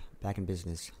back. Back in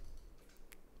business.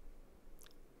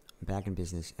 Back in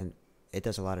business. And it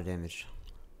does a lot of damage.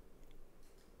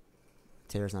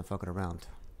 Terror's not fucking around.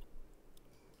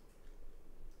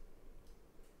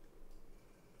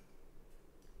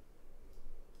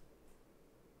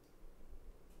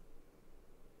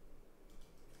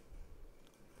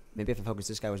 Maybe if I focus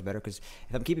this guy was better, because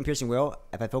if I'm keeping Piercing Whale,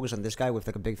 if I focus on this guy with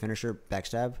like a big finisher,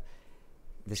 backstab,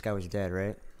 this guy was dead,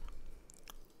 right?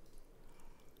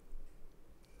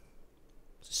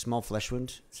 It's a small flesh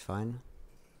wound, it's fine.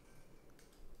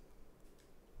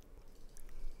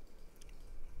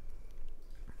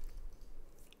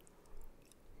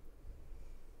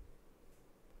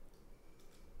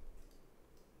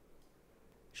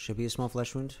 Should be a small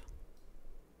flesh wound.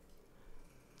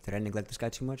 Did I neglect this guy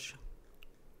too much?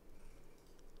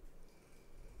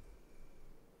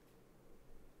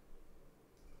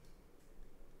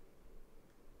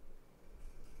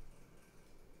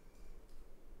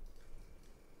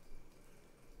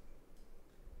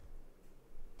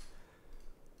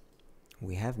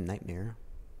 We have Nightmare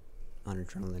on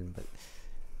Adrenaline, but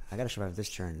I gotta survive this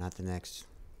turn, not the next.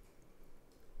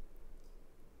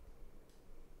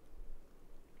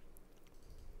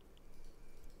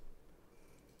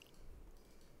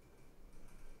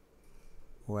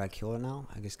 Or I kill it now?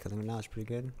 I guess killing it now is pretty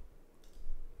good.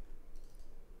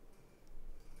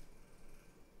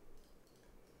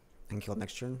 I can kill it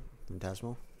next turn,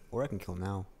 Phantasmal. Or I can kill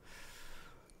now.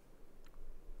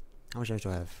 How much damage do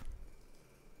I have?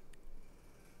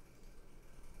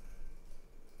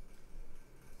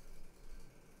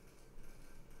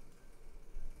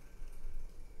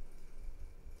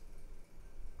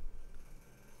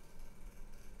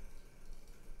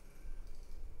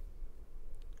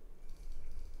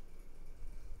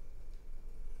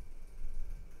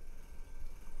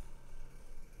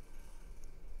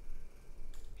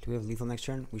 Do we have lethal next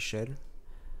turn? We should. I'm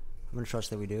gonna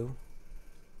trust that we do.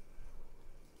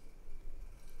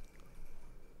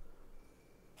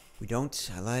 We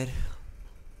don't. I lied.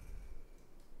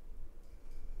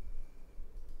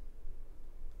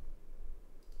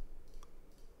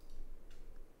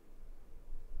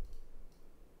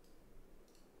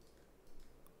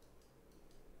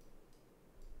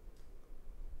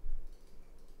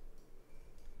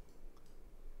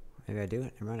 Maybe I do.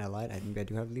 Never mind, I lied. Maybe I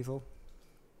do have lethal.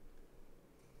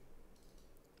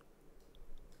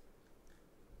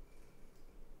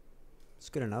 It's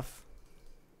good enough.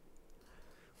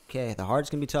 Okay, the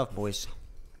hard's gonna be tough, boys.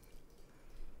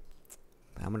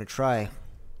 But I'm gonna try.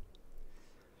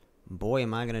 Boy,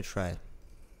 am I gonna try. I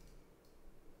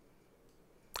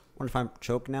wonder if I'm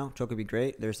choke now. Choke would be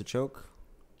great. There's the choke.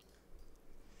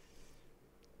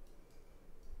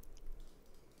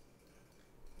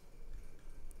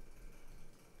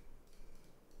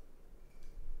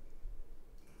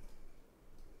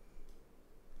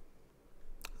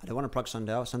 I don't want to proc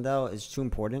Sundial. Sundial is too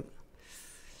important.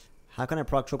 How can I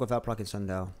proc choke without proccing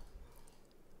Sundial?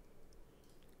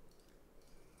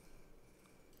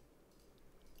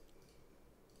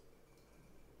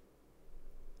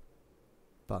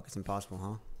 Fuck, it's impossible,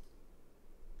 huh?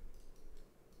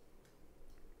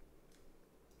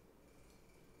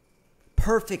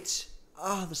 Perfect!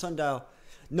 Ah, the Sundial.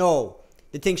 No,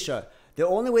 the Tincture. The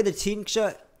only way the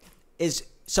Tincture is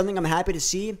something I'm happy to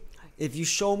see if you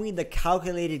show me the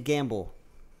calculated gamble.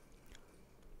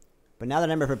 But now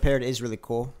that I'm prepared is really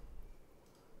cool.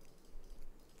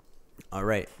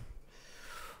 Alright.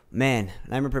 Man,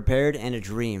 I'm prepared and a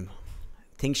dream.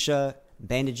 Tincture,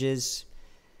 bandages.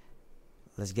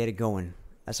 Let's get it going.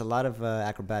 That's a lot of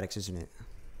acrobatics, isn't it?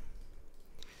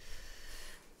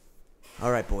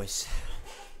 Alright, boys.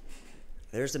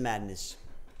 There's the madness.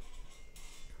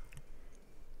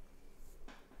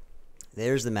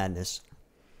 There's the madness.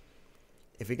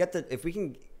 If we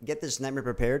can get this nightmare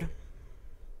prepared,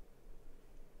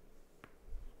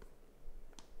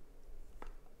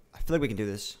 I feel like we can do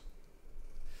this.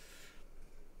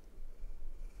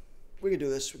 We can do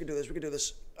this. We can do this. We can do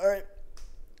this. All right,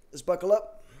 let's buckle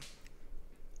up.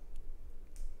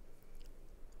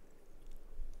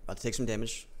 About to take some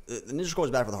damage. The ninja scroll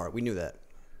is bad for the heart. We knew that.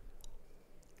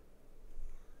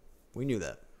 We knew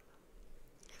that.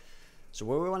 So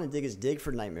what we want to dig is dig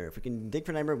for nightmare. If we can dig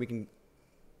for nightmare, we can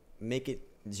make it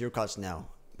 0 cost now,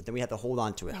 but then we have to hold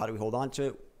on to it. How do we hold on to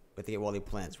it? We have to get Wally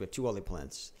plants. We have 2 Wally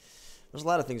plants. There's a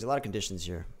lot of things, a lot of conditions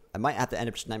here. I might have to end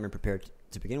up nightmare prepared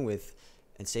to begin with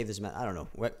and save this man. I don't know.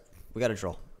 We got to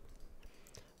draw.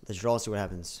 Let's draw and see what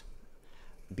happens.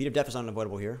 Beat of death is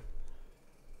unavoidable here.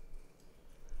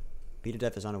 Beat of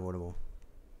death is unavoidable.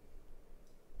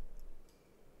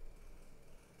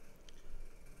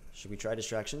 Should we try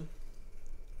distraction?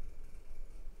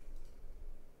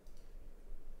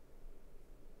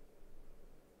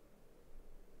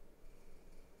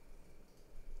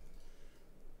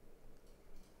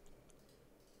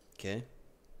 Okay.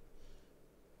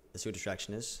 Let's see what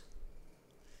distraction is.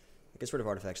 I guess rid of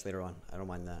artifacts later on. I don't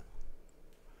mind that.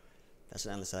 That's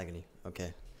an endless agony.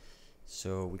 Okay.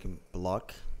 So we can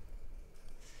block.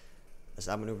 Let's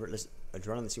outmaneuver. Let's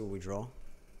draw and see what we draw.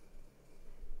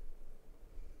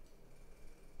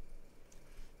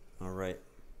 Alright.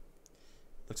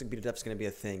 Looks like beat of death is going to be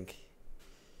a thing.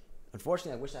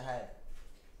 Unfortunately, I wish I had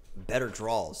better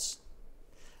draws.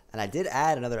 And I did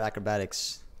add another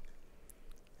acrobatics.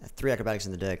 I have 3 acrobatics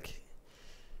in the deck.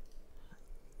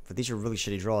 But these are really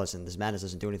shitty draws, and this madness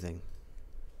doesn't do anything.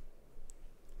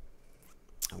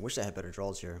 I wish I had better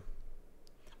draws here.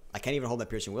 I can't even hold my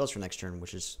piercing wheels for next turn,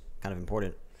 which is kind of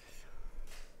important.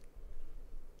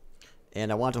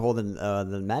 And I want to hold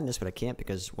the madness, but I can't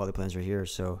because Wily plans are here.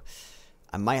 So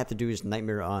I might have to do is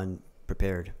nightmare on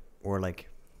prepared, or like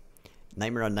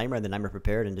nightmare on nightmare, and then nightmare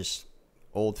prepared, and just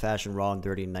old-fashioned, raw and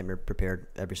dirty Nightmare prepared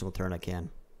every single turn I can.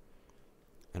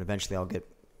 And eventually I'll get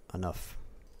enough.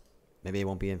 Maybe it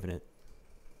won't be infinite.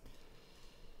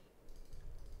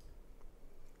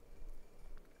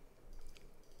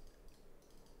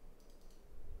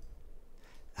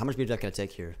 How much beer deck can I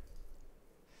take here?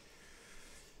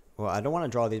 Well, I don't want to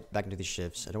draw these back into these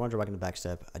shifts. I don't want to draw back into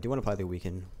backstep. I do want to play the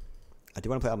weaken. I do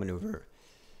want to play outmaneuver.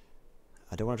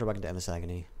 I don't want to draw back into endless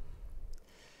agony.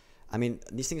 I mean,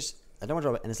 these things, I don't want to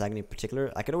draw endless agony in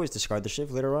particular. I could always discard the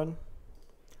shift later on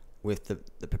with the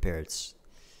prepareds.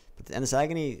 But the endless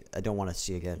agony, I don't want to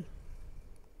see again.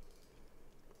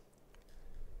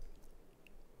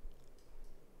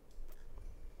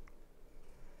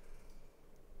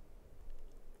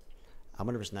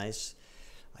 Outmaneuver's nice.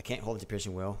 I can't hold into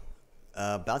piercing will.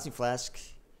 Bouncing flask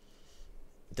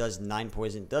does 9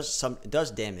 poison.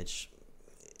 Does damage.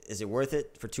 Is it worth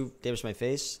it for 2 damage to my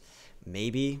face?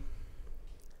 Maybe.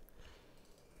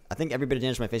 I think every bit of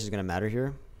damage to my face is gonna matter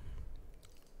here.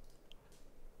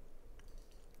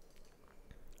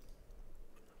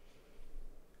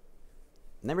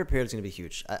 Nightmare Prepared is gonna be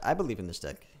huge. I believe in this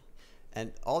deck,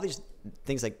 and all these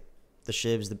things like the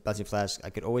shivs, the bouncing flask, I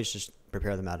could always just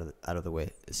prepare them out of the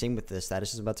way. Same with the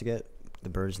statuses I'm about to get, the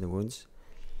birds and the wounds.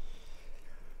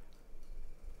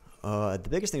 The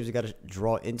biggest thing is we got to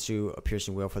draw into a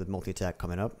piercing whale for the multi-attack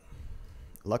coming up.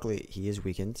 Luckily, he is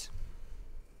weakened.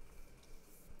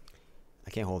 I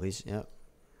can't hold these, yep.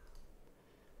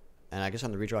 And I guess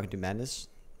on the redraw I can do Madness.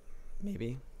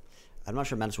 Maybe. I'm not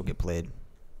sure Madness will get played.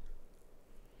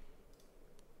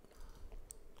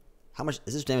 How much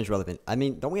is this damage relevant? I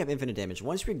mean, don't we have infinite damage?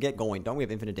 Once we get going, don't we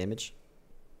have infinite damage?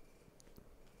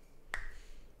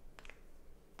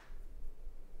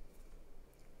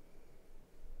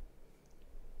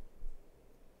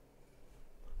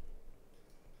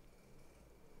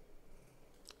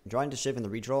 Drawing to shift in the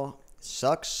redraw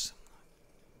sucks,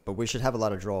 but we should have a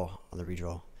lot of draw on the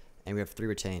redraw. And we have 3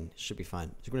 retain. Should be fine.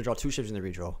 So we're going to draw 2 shifts in the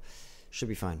redraw. Should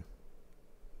be fine.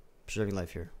 Preserving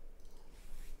life here.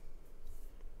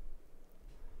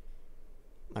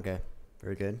 Okay,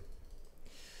 very good.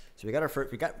 So we got our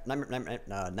first. We got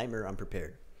Nightmare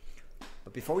Unprepared.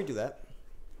 But before we do that,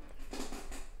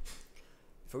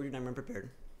 before we do Nightmare Unprepared,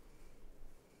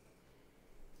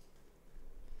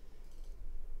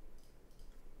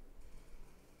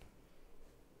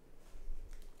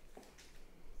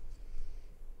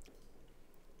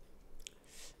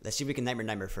 let's see if we can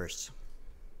Nightmare first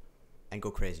and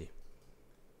go crazy.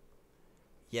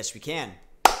 Yes, we can.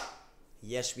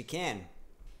 Yes, we can.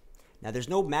 Now, there's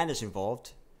no madness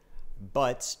involved,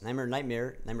 but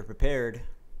Nightmare Prepared.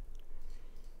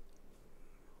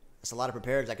 That's a lot of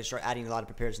prepareds. I can start adding a lot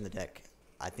of prepareds in the deck.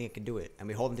 I think I can do it. And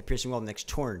we hold him to piercing well next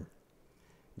turn.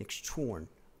 Next turn.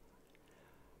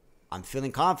 I'm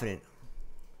feeling confident.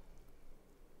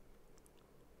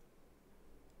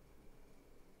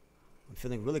 I'm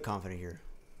feeling really confident here.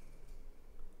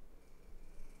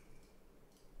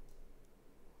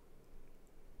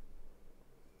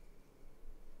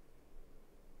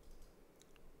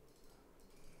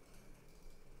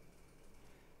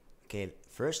 Okay,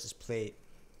 first let's play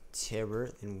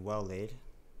Terror, then Well Laid.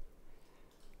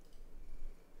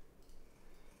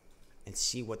 And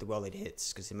see what the Well Laid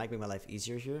hits, because it might make my life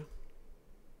easier here.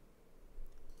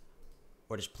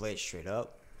 Or just play it straight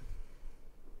up.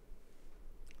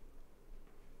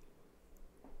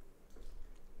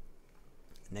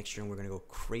 Next turn we're going to go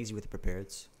crazy with the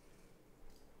prepareds.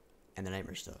 And the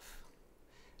Nightmare stuff.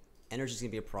 Energy's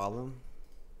going to be a problem.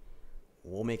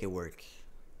 We'll make it work.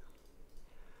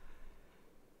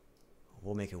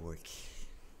 We'll make it work.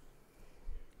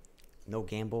 No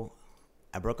gamble.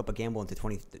 I broke up a gamble into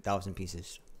 20,000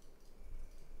 pieces.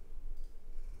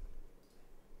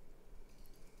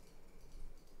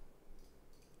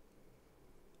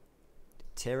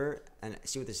 Terror, and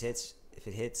see what this hits. If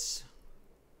it hits,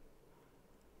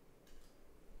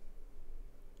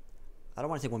 I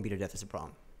don't want to take 1 beat to death. That's a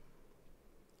problem.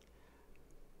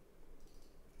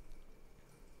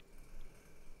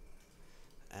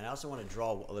 And I also want to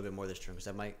draw a little bit more this turn because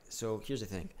I might. So here's the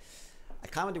thing. I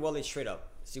kind of do Well Laid straight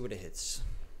up. See what it hits.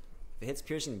 If it hits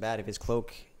piercing, bad. If it's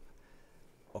cloak,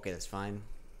 okay, that's fine.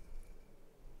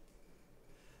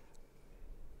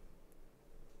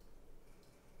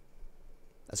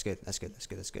 That's good. That's good. That's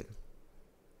good. That's good.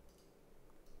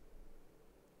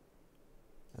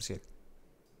 That's good.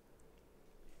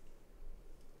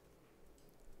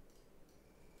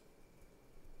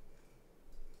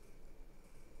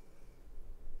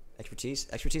 Expertise.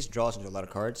 Expertise draws into a lot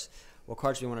of cards. What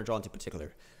cards do we want to draw into in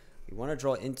particular? We want to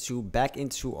draw into back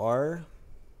into our.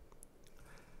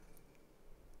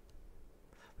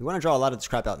 We want to draw a lot of this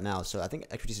crap out now, so I think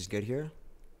expertise is good here.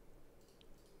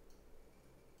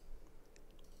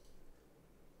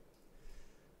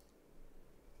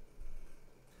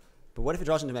 But what if it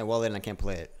draws into my wallet and I can't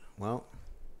play it? Well,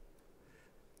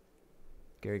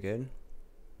 very good.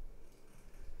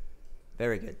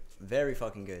 Very good. Very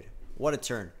fucking good. What a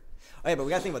turn. Okay, but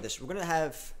we gotta think about this. We're gonna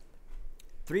have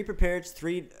 3 prepareds,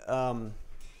 3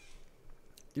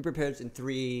 prepareds, and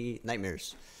 3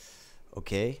 nightmares.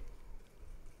 Okay.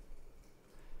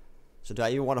 So do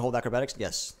I even want to hold acrobatics?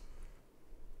 Yes.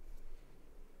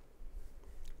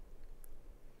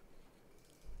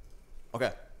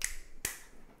 Okay.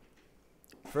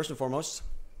 First and foremost,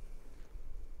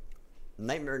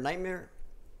 nightmare,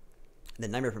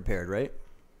 then nightmare prepared, right?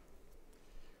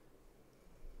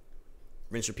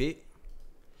 Rinse, repeat.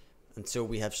 Until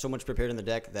we have so much prepared in the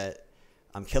deck that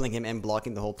I'm killing him and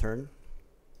blocking the whole turn.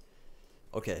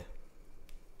 Okay.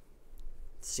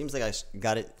 Seems like I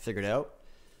got it figured out.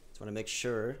 Just want to make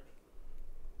sure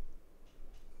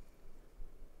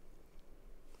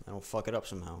I don't fuck it up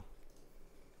somehow.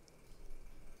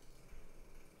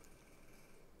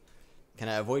 Can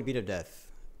I avoid beat of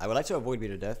death? I would like to avoid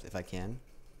beat of death if I can.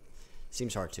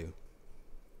 Seems hard to.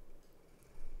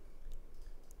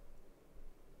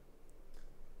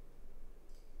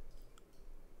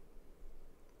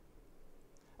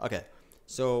 Okay,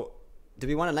 so do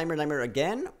we want a nightmare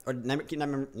again, or keep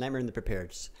nightmare in the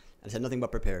prepareds? I said nothing but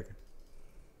prepared.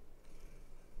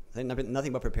 I think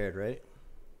nothing but prepared, right?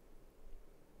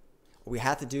 We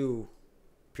have to do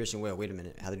piercing will. Wait a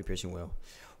minute, how to do piercing will?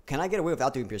 Can I get away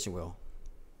without doing piercing will?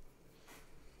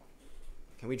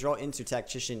 Can we draw into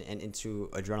tactician and into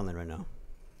adrenaline right now?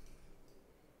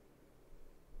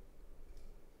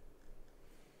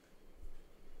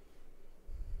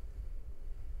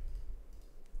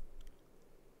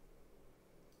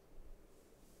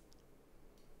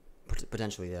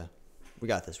 Potentially, yeah. We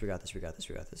got this. We got this. We got this.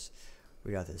 We got this.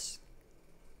 We got this.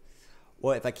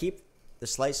 Well, if I keep the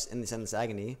slice in this endless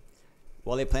agony,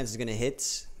 Wally Plants is gonna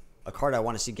hit a card I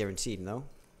want to see guaranteed. No.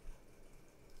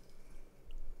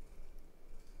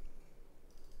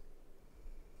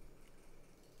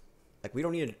 Like, we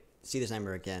don't need to see this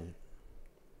nightmare again.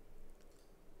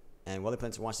 And Wally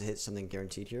Plants wants to hit something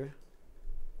guaranteed here.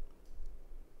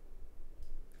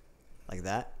 Like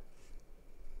that.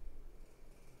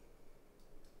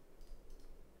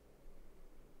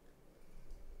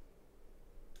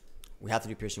 We have to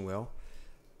do piercing will.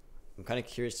 I'm kind of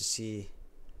curious to see.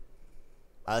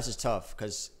 This is tough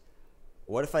because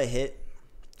what if I hit?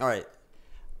 All right,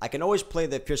 I can always play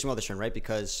the piercing will this turn, right?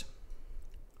 Because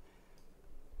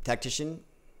tactician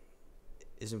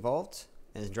is involved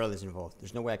and adrenaline is involved.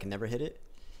 There's no way I can never hit it,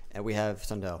 and we have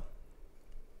Sundell.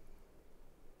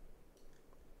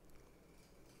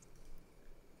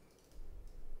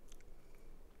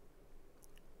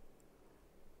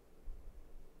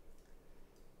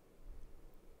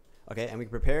 Okay, and we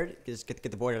prepared. Just get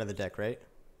the void out of the deck, right?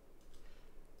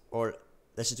 Or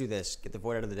let's just do this. Get the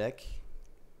void out of the deck.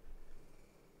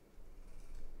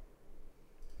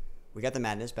 We got the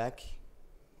madness back.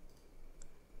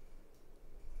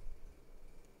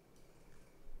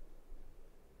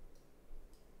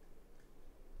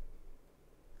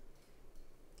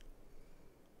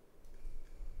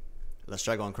 Let's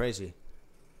try going crazy.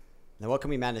 Now what can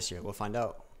we madness here? We'll find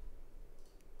out.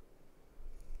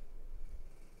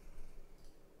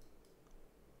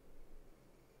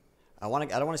 I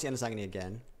don't want to see endless agony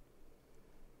again.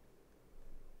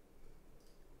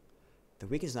 The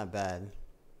weak is not bad.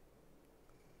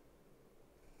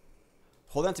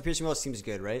 Hold on to piercing will seems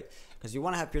good, right? Because you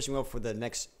want to have piercing will for the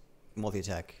next multi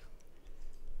attack.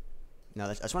 No,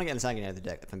 I just want to get endless agony out of the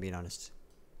deck, if I'm being honest.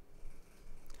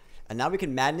 And now we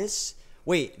can madness.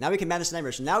 Wait, now we can madness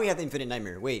nightmare. So now we have the infinite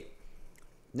nightmare. Wait,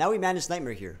 now we madness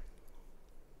nightmare here.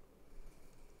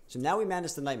 So now we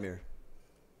madness the nightmare.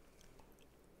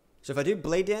 So if I do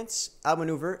Blade Dance,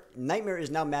 outmaneuver, Nightmare is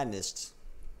now madnessed.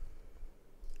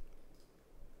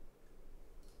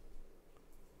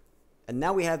 And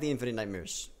now we have the infinite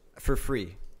nightmares for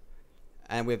free.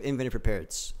 And we have infinite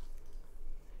prepareds.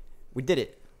 We did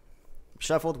it.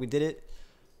 Shuffled, we did it.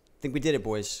 I think we did it,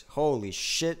 boys. Holy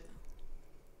shit.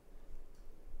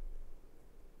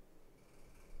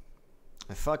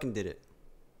 I fucking did it.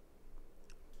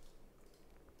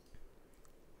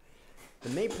 The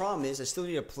main problem is I still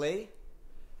need to play.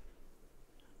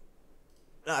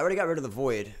 No, I already got rid of the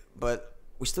void, but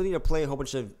we still need to play a whole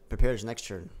bunch of prepares next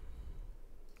turn.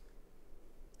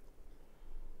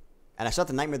 And I still have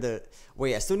the nightmare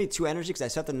wait, I still need 2 energy because I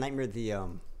still have the nightmare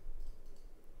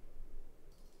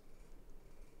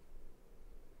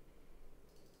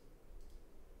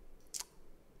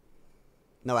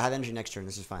No, I have energy next turn.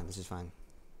 This is fine. This is fine.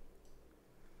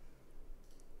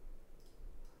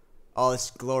 Oh,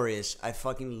 it's glorious. I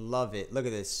fucking love it. Look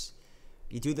at this.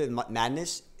 You do the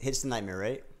madness, hits the nightmare,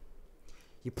 right?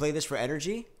 You play this for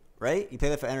energy, right? You play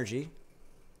that for energy.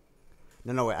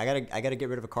 No, wait. I gotta get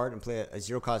rid of a card and play a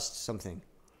zero cost something.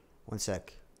 One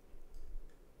sec.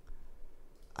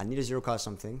 I need a zero cost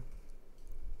something.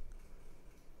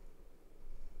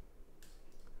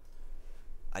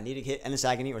 I need to hit Endless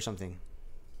Agony or something.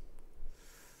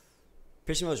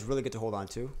 Piercing Will is really good to hold on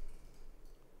to.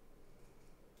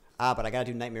 Ah, but I gotta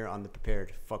do Nightmare on the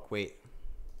prepared. Fuck, wait.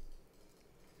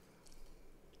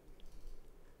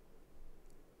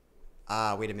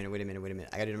 Ah, wait a minute.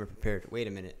 I gotta do Nightmare prepared. Wait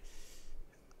a minute.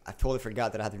 I totally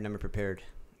forgot that I had to do Nightmare prepared.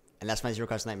 And that's my zero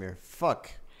cost Nightmare. Fuck.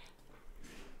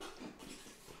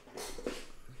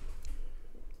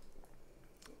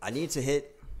 I need to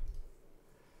hit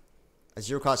a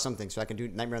zero cost something so I can do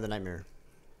Nightmare on the Nightmare.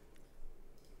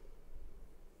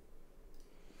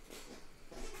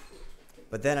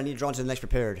 But then I need to draw into the next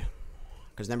prepared.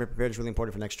 Because Nightmare prepared is really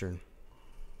important for next turn.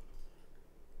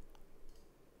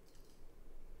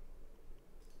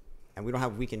 And we don't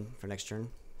have weaken for next turn.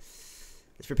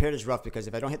 This prepared is rough because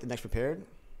if I don't hit the next prepared...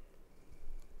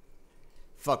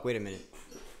 Fuck, wait a minute.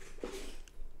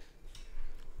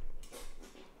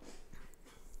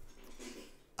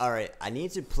 Alright, I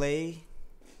need to play...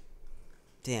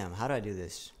 Damn, how do I do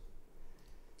this?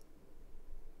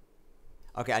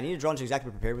 Okay, I need to draw into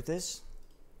exactly prepared with this.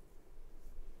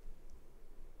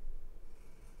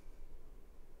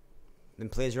 Then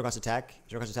play a zero cost attack.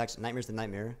 Zero cost attacks, Nightmare's the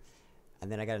Nightmare.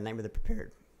 And then I got a Nightmare the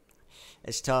prepared.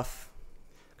 It's tough.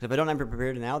 Because if I don't Nightmare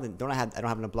prepared now, then I don't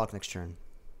have enough block next turn.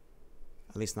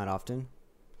 At least not often.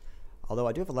 Although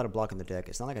I do have a lot of block in the deck.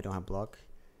 It's not like I don't have block.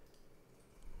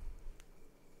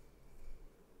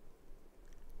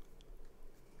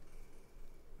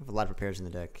 I have a lot of prepares in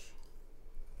the deck.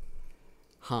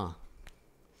 Huh.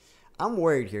 I'm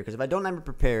worried here because if I don't Nightmare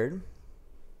prepared,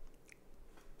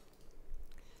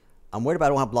 I'm worried about I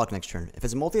don't have block next turn. If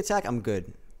it's a multi-attack, I'm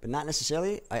good. But not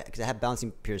necessarily, because I have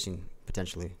balancing piercing,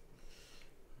 potentially.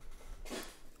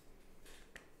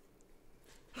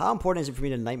 How important is it for me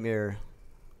to Nightmare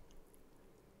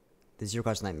the zero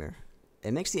cost Nightmare?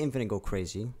 It makes the infinite go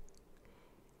crazy.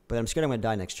 But I'm scared I'm going to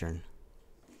die next turn.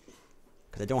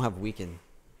 Because I don't have weaken.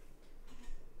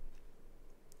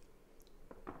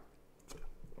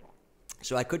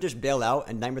 So I could just bail out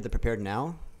and Nightmare the prepared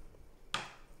now.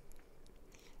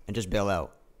 And just bail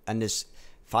out. And just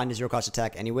find a zero cost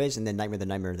attack anyways. And then Nightmare the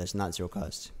Nightmare that's not zero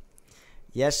cost.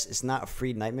 Yes, it's not a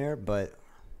free Nightmare. But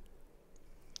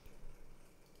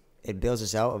it bails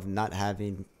us out of not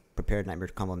having prepared Nightmare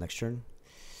combo next turn.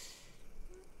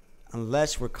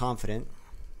 Unless we're confident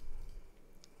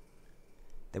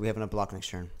that we have enough block next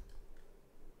turn.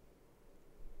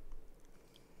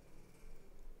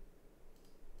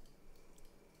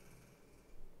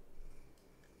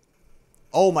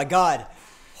 Oh my god.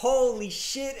 Holy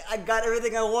shit, I got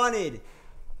everything I wanted.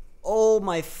 Oh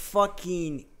my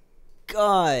fucking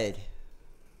god.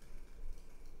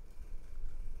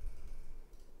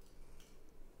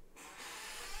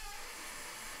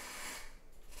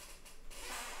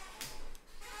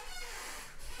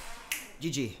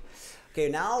 GG. Okay,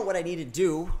 now what I need to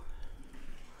do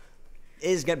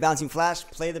is get Bouncing Flash,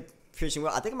 play the Piercing Will.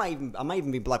 I think I might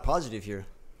even be block positive here.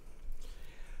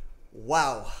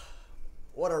 Wow.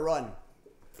 What a run.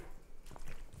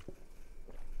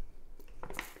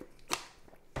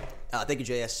 Thank you,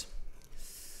 JS.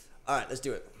 Alright, let's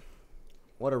do it.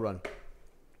 What a run.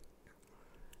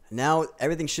 Now,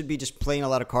 everything should be just playing a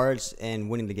lot of cards and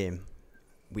winning the game.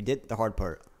 We did the hard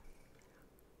part.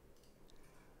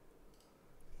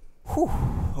 Whew.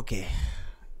 Okay.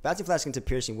 Bouncing Flash into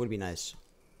Piercing would be nice.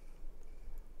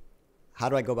 How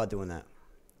do I go about doing that?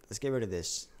 Let's get rid of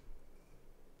this.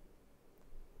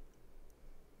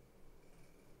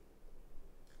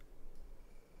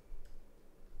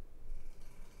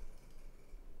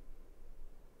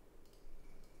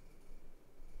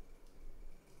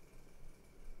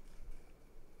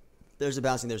 There's the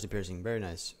Bouncing, there's the Piercing. Very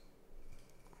nice.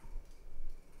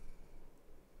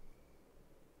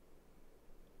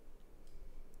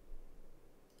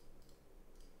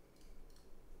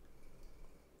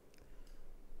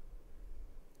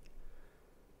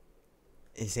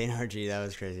 Insane RG, that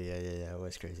was crazy. Yeah, that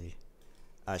was crazy.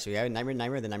 So we have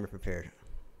Nightmare, then Nightmare prepared.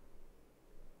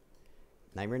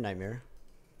 Nightmare.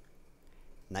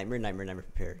 Nightmare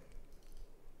prepared.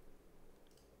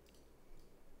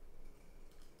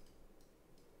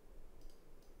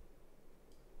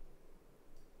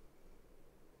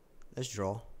 Let's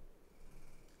draw.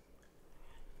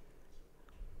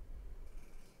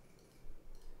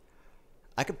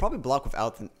 I could probably block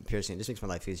without the piercing. It just makes my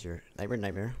life easier. Nightmare,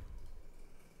 nightmare.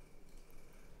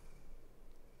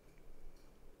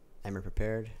 Nightmare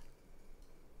prepared.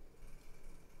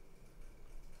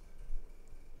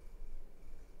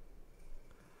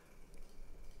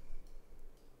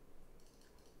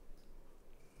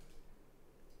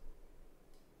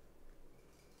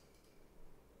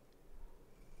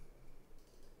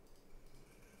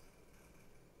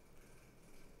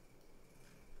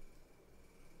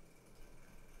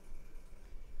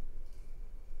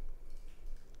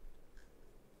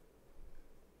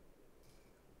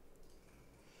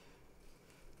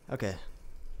 Okay.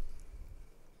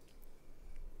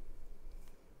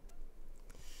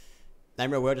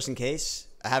 Nightmare Whale just in case.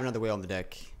 I have another whale on the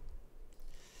deck.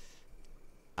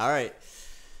 Alright.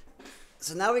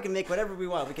 So now we can make whatever we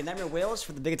want. We can Nightmare Whales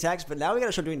for the big attacks, but now we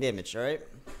gotta start doing damage, alright?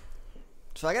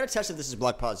 So I gotta test if this is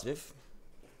block positive.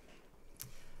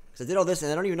 Because I did all this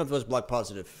and I don't even know if it was block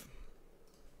positive.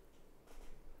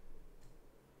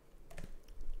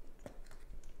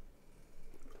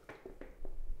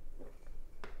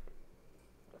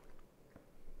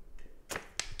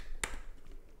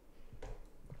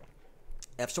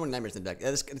 I have so many nightmares in the deck.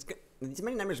 These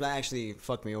many nightmares might actually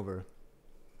fuck me over.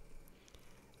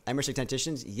 Nightmare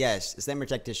Tacticians? Yes, it's Nightmare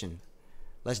Tactician.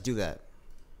 Let's do that.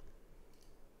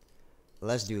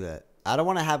 Let's do that. I don't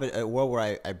want to have a world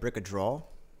where I brick a draw.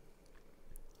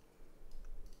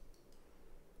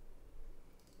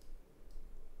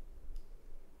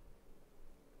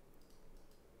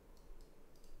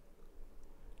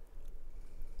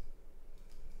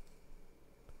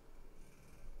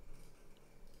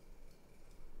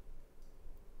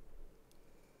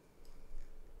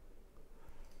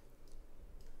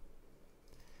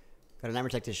 Got a Nightmare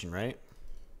Tactician, right?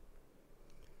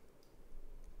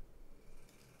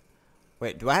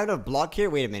 Wait, do I have enough block here?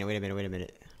 Wait a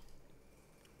minute.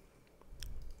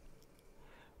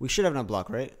 We should have enough block,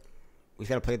 right? We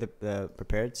gotta play the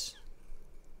prepareds.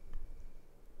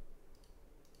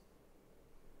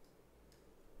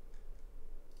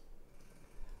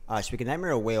 Alright, so we can Nightmare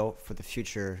a whale for the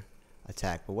future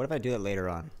attack. But what if I do that later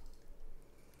on?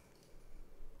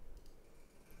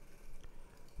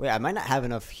 Wait, I might not have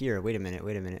enough here. Wait a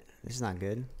minute. This is not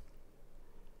good.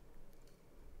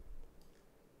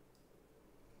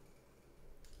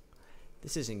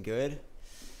 This isn't good.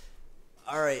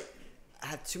 Alright. I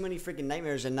have too many freaking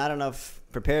nightmares and not enough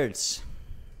prepareds.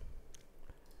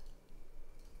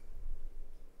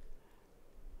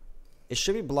 It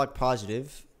should be block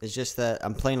positive. It's just that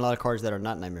I'm playing a lot of cards that are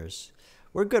not nightmares.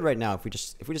 We're good right now. If we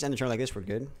just end the turn like this, we're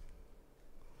good.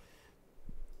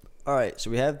 Alright,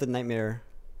 so we have the nightmare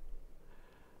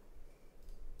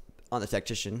on the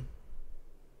Tactician.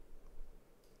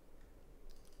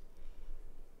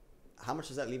 How much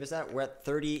does that leave us at? We're at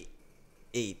 38.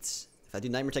 If I do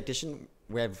Nightmare Tactician,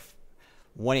 we have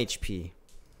 1 HP.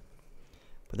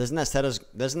 But doesn't that set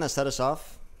us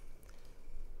off?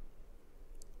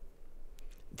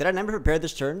 Did I Nightmare prepare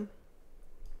this turn?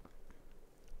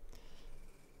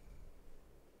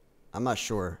 I'm not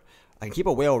sure. I can keep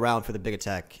a whale around for the big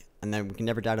attack, and then we can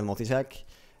never die to the multi-attack,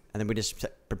 and then we just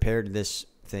prepared this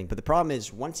thing. But the problem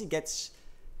is, once he gets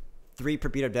 3 per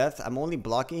beat of death, I'm only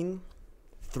blocking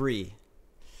 3,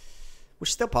 which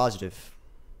is still positive.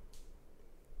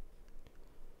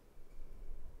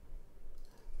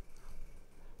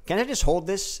 Can I just hold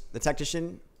this, the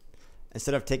Tactician,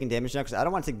 instead of taking damage now? Because I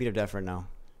don't want to take beat of death right now.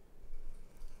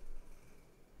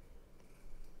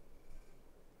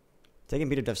 Taking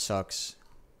beat of death sucks.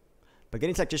 But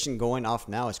getting Tactician going off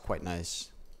now is quite nice.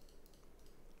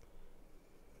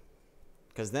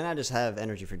 Because then I just have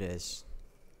energy for days.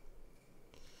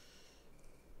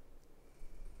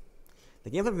 The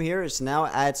game plan from here is to now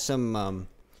add some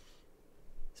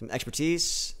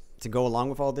expertise to go along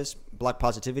with all this. Block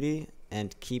positivity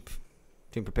and keep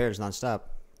doing prepares nonstop.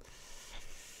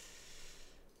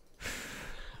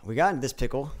 We got in this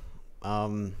pickle.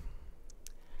 The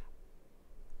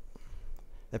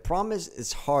problem is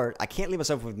it's hard. I can't leave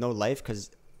myself with no life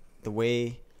because the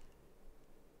way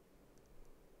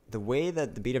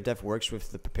that the beat of death works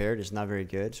with the prepared is not very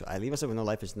good. So I leave myself with no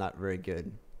life is not very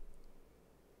good.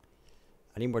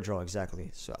 I need more draw, exactly.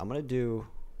 So I'm going to do...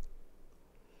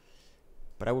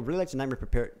 But I would really like to Nightmare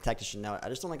prepare Tactician now. I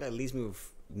just don't like that leaves me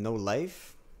with no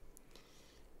life.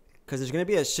 Because there's going to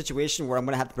be a situation where I'm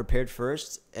going to have to prepare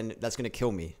first, and that's going to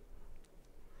kill me.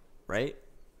 Right?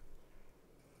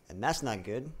 And that's not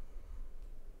good.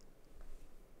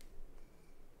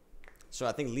 So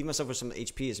I think leaving myself with some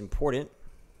HP is important.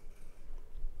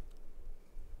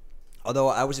 Although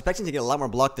I was expecting to get a lot more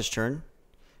block this turn.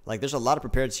 Like, there's a lot of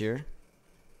prepareds here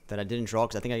that I didn't draw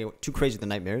because I think I got too crazy with the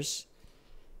nightmares.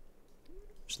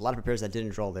 There's a lot of prepares that didn't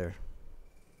draw there.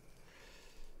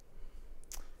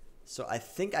 So I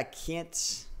think I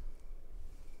can't.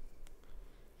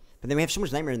 But then we have so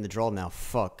much nightmare in the draw now.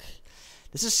 Fuck.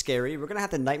 This is scary. We're going to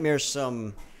have to nightmare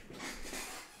some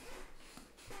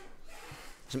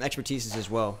expertises as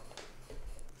well.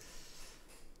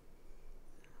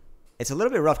 It's a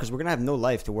little bit rough because we're going to have no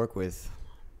life to work with.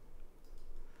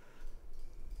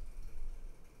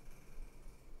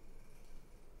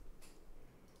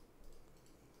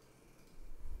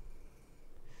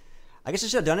 I guess I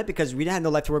should have done it because we didn't have no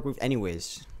life to work with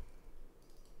anyways.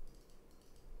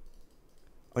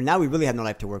 Or now we really have no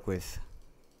life to work with.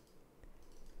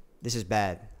 This is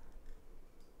bad.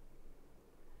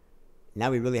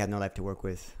 Now we really have no life to work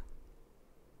with.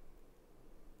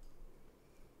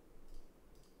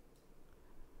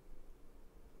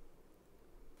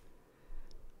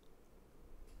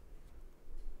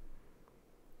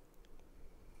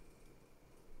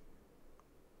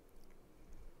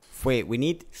 Wait, we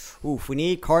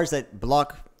need cards that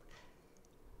block.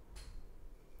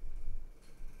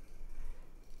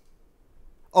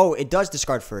 Oh, it does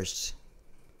discard first.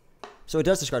 So it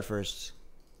does discard first.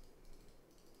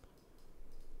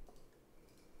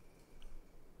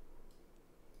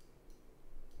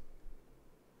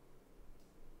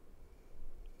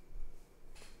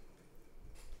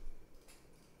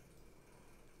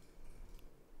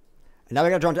 And now we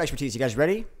gotta draw into expertise. You guys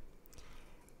ready?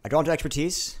 I draw into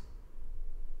expertise.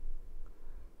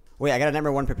 Wait, I got a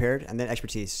number 1 prepared and then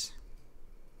expertise.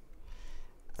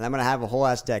 And I'm going to have a whole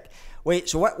ass deck. Wait,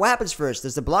 so what happens first?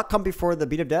 Does the block come before the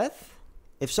beat of death?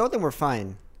 If so, then we're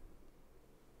fine.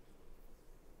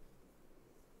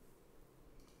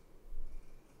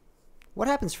 What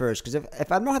happens first? Because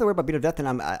if I don't have to worry about beat of death,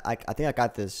 then I think I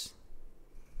got this.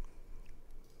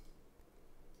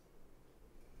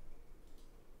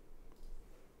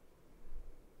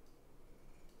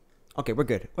 Okay, we're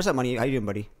good. What's up, Money? How you doing,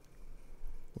 buddy?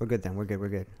 We're good then. We're good. We're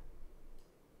good.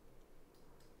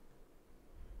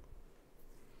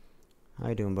 How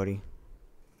you doing, buddy?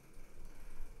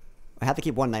 I have to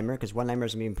keep 1 nightmare because 1 nightmare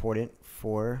is going to be important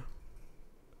for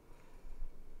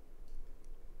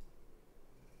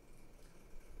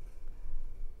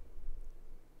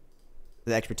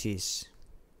the expertise.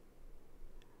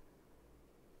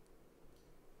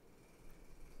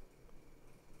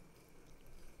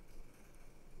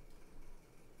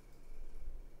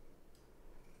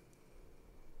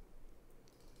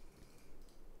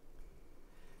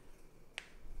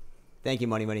 Thank you,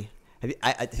 Money.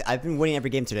 I've been winning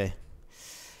every game today.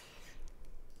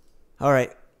 All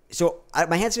right, so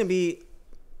my hand's gonna be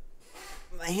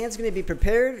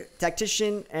prepared,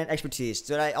 tactician, and expertise.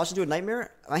 Did I also do a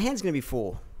nightmare? My hand's gonna be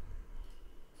full.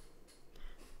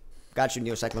 Got you,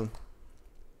 Neocyclone.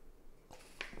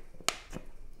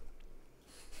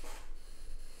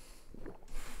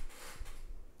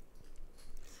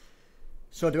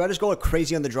 So do I just go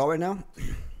crazy on the draw right now?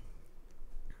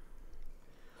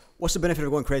 What's the benefit of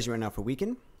going crazy right now? For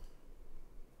weaken?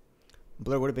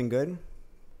 Blur would have been good.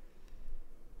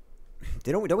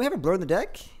 Don't we have a blur in the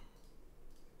deck?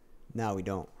 No, we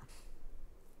don't.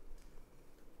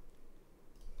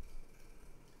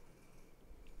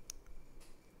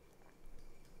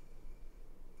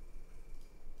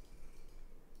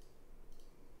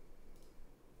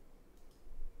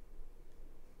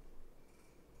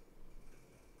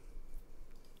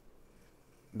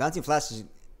 Bouncing Flash is...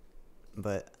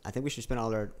 But I think we should spend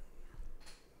all our...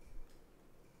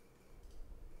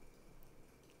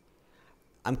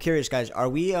 I'm curious, guys. Are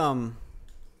we... Do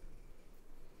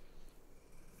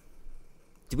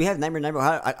we have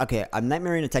Nightmare? Okay, I'm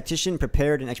Nightmaring a Tactician,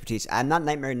 Prepared, and Expertise. I'm not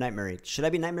Nightmare. Should I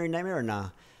be Nightmare or nah?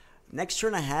 Next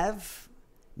turn I have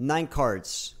 9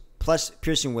 cards. Plus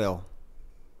Piercing Wail.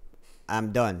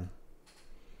 I'm done.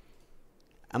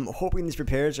 I'm hoping these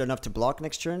Prepares are enough to block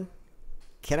next turn.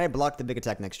 Can I block the big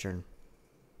attack next turn?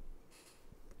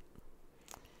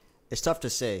 It's tough to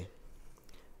say.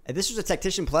 If this was a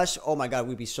Tactician Plus, oh my god,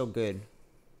 we'd be so good.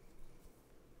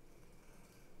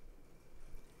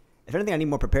 If anything, I need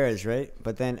more Prepares, right?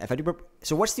 But then, if I do...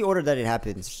 So what's the order that it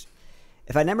happens?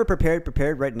 If I never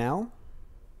prepared right now,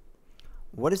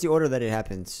 what is the order that it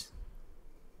happens?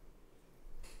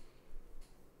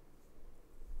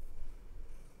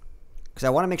 Because I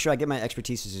want to make sure I get my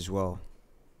expertises as well.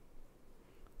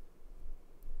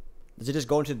 Does it just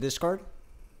go into the discard?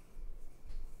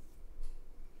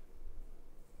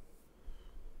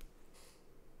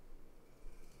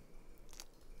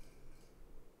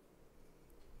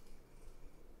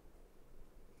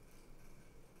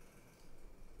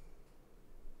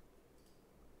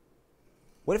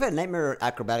 What if I had Nightmare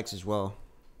Acrobatics as well?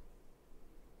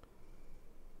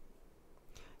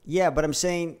 Yeah, but I'm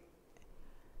saying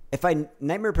if I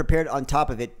Nightmare Prepared on top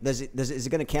of it, is it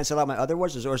going to cancel out my other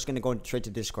words, or is it going to go straight to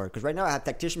discard? Because right now I have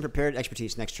Tactician Prepared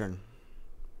Expertise next turn.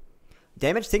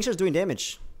 Damage? Tincture's doing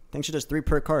damage. Tincture does 3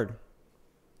 per card.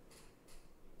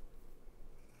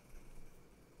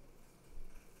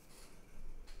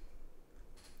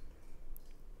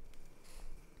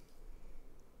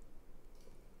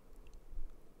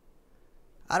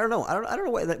 I don't know. I don't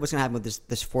know what's gonna happen with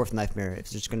this fourth Nightmare. If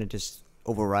it's just gonna just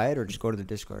override or just go to the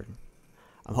discard.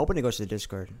 I'm hoping it goes to the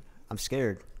discard. I'm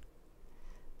scared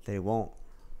that it won't.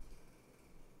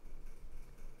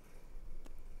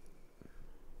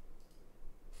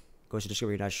 Goes to discard.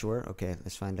 You're not sure. Okay,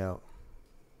 let's find out.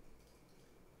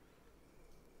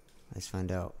 Let's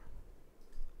find out.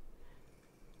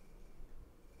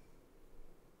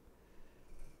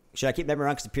 Should I keep Nightmare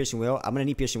around because the Piercing Will? I'm going to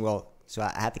need Piercing Will, so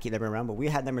I have to keep Nightmare around. But we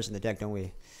had Nightmares in the deck, don't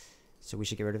we? So we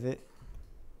should get rid of it.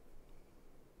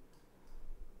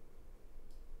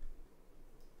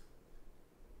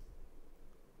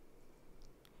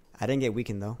 I didn't get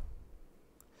weakened, though. All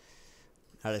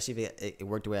right, let's see if it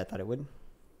worked the way I thought it would.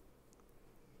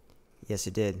 Yes,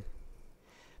 it did.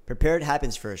 Prepared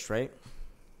happens first, right?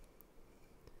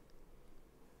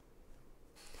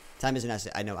 Time is an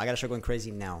asset. I know. I got to start going crazy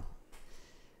now.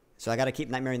 So I got to keep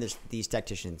nightmaring these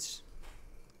tacticians.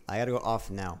 I got to go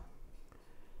off now.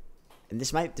 And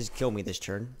this might just kill me this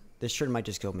turn. This turn might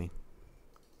just kill me.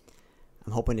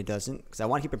 I'm hoping it doesn't, because I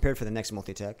want to keep prepared for the next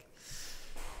multi-attack.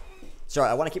 Sorry,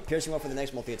 I want to keep piercing well for the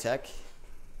next multi-attack.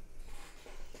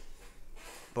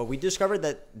 But we discovered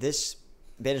that this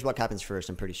bandage block happens first,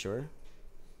 I'm pretty sure.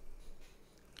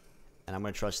 And I'm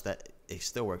going to trust that it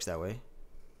still works that way.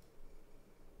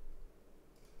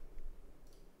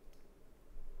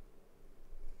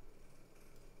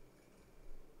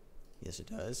 Yes, it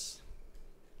does.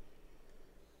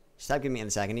 Stop giving me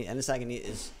Endless Agony. Endless Agony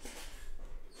is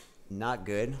not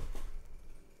good.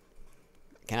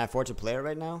 Can I afford to play it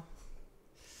right now?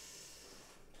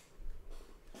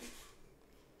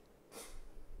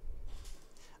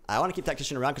 I want to keep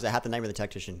Tactician around because I have to Nightmare the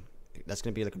Tactician. That's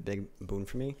going to be like a big boon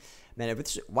for me. Man, if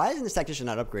it's, why isn't this Tactician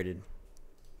not upgraded?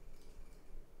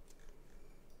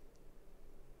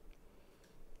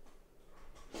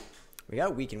 We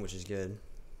got a Weaken, which is good.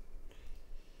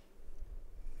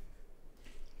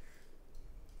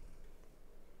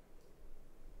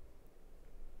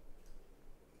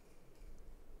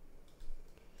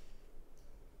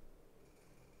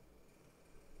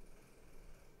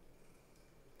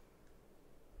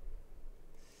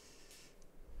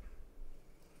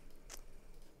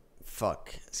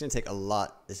 Fuck. It's going to take a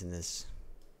lot, isn't this?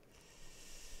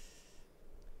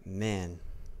 Man.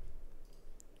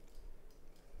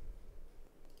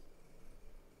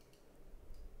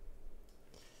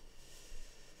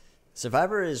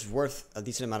 Survivor is worth a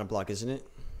decent amount of block, isn't it?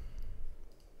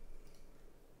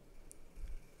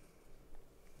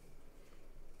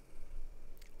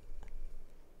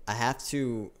 I have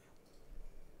to...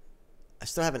 I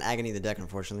still have an Agony in the deck,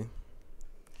 unfortunately.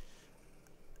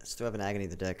 I still have an Agony in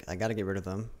the deck. I gotta get rid of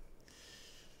them.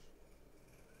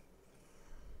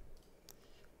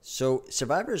 So,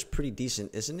 Survivor is pretty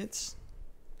decent, isn't it?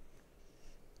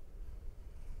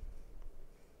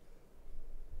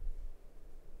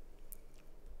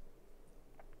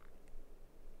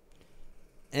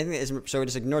 Anything that isn't... So, we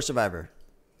just ignore Survivor.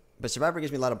 But Survivor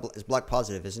gives me a lot of... It's block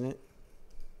positive, isn't it?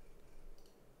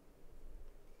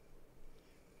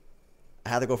 I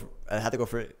had to go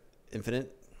for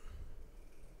Infinite.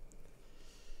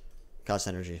 Cost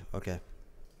energy. Okay.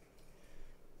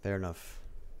 Fair enough.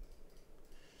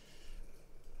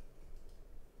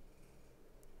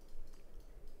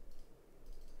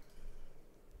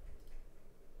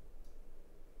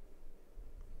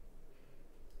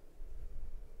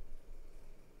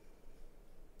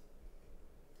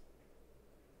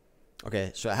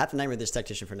 Okay, so I have to Nightmare this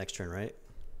Tactician for next turn, right?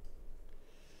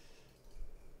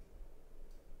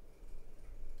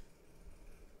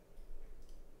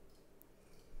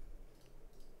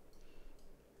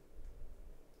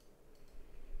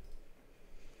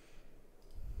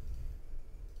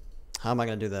 How am I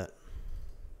going to do that?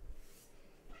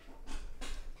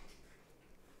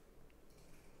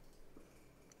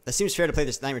 That seems fair to play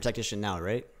this Nightmare Tactician now,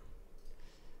 right?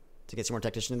 To get some more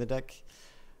Tactician in the deck.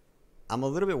 I'm a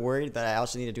little bit worried that I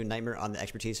also need to do Nightmare on the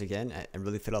Expertise again and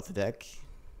really fill out the deck.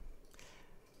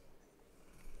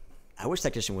 I wish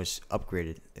Tactician was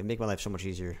upgraded. It'd make my life so much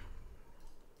easier.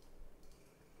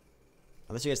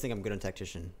 Unless you guys think I'm good on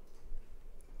Tactician.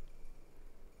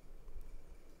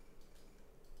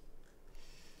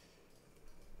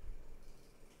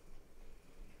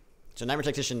 So Nightmare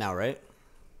Tactician now, right?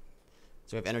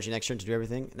 So we have energy next turn to do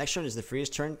everything. Next turn is the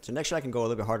freest turn. So next turn I can go a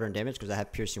little bit harder on damage because I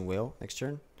have Piercing Wail next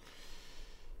turn.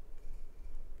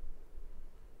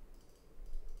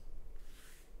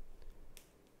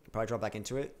 Probably drop back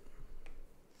into it.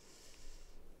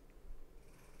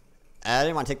 I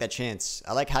didn't want to take that chance.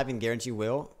 I like having Guarantee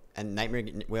Wail and Nightmare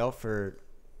Wail for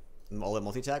all the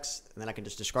multi-attacks. And then I can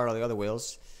just discard all the other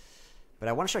Wails. But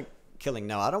I want to start killing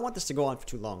now. I don't want this to go on for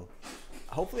too long.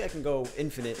 Hopefully I can go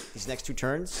infinite these next 2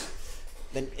 turns.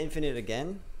 Then infinite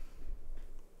again.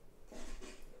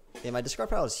 Yeah, my discard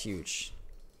pile is huge.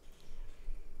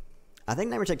 I think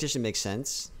Nightmare Tactician makes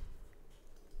sense.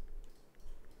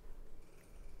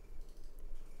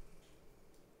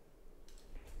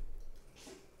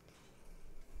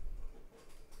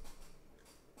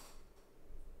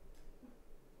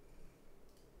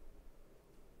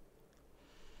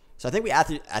 So I think we have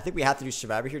to do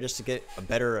Survivor here just to get a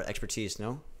better expertise,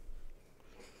 no?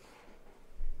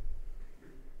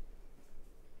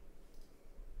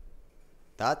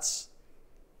 That's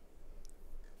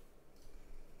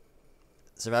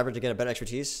Survivor to get a better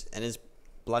expertise, and is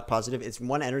block positive. It's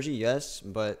 1 energy, yes,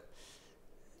 but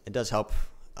it does help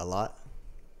a lot.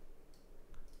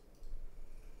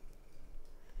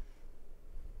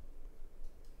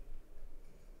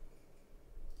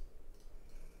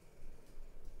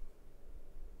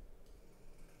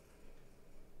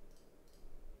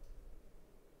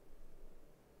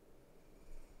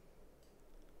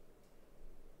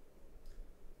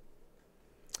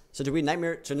 So do we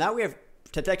Nightmare? So now we have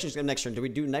Detections next turn. Do we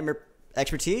do Nightmare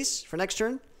Expertise for next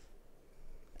turn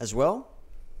as well?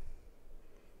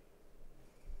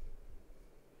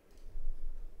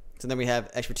 So then we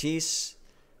have Expertise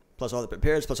plus all the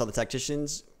Preparers plus all the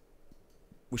Tacticians.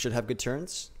 We should have good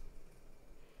turns.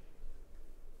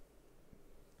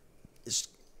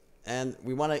 And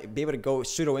we want to be able to go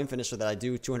pseudo infinite so that I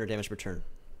do 200 damage per turn.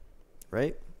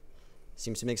 Right?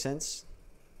 Seems to make sense.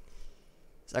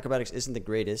 Acrobatics isn't the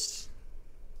greatest.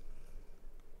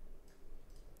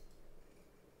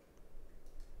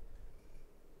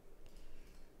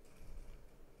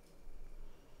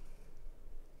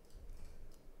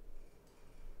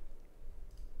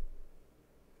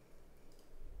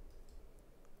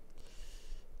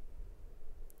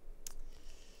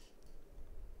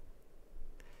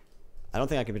 I don't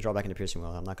think I can draw back into Piercing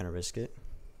Wail. I'm not going to risk it.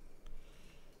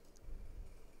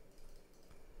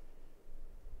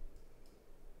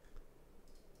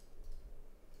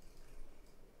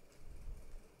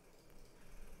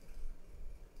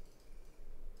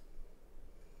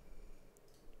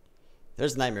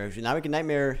 There's Nightmare. Now we can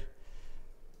Nightmare.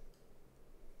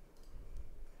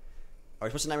 Are we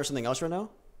supposed to Nightmare something else right now?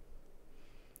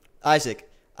 Isaac.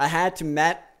 I had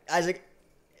to Isaac,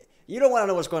 you don't want to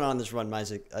know what's going on in this run,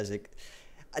 Isaac.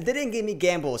 They didn't give me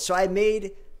Gamble, so I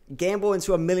made Gamble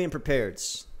into 1,000,000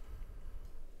 Prepareds.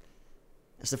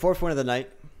 It's the 4th point of the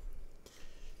night.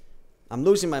 I'm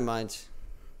losing my mind.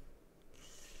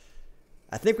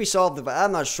 I think we solved the...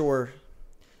 I'm not sure.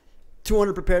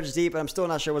 200 Prepareds deep, but I'm still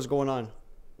not sure what's going on.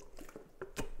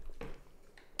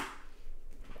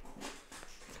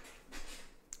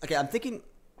 Okay, I'm thinking...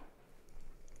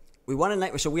 We want a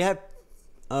Nightmare... So we have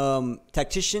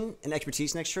Tactician and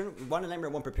Expertise next turn. We want a Nightmare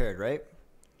 1 Prepared, right?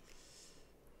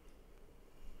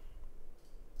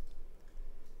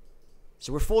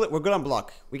 So we're good on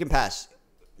block. We can pass.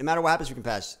 No matter what happens, we can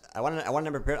pass. I want a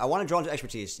Nightmare Prepared. I want to draw into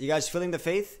Expertise. You guys feeling the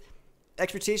faith?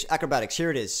 Expertise, Acrobatics.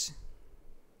 Here it is.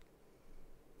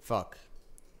 Fuck.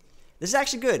 This is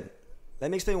actually good.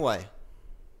 Let me explain why.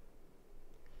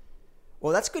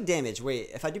 Well, that's good damage.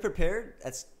 Wait, if I do Prepared,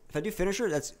 if I do Finisher,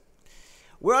 that's...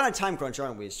 We're on a time crunch,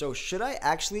 aren't we? So should I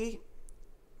actually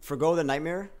forgo the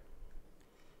Nightmare?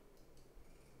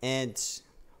 And...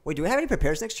 Wait, do we have any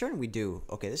Prepares next turn? We do.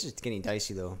 Okay, this is getting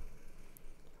dicey, though.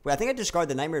 Wait, I think I discard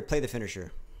the Nightmare to play the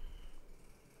Finisher.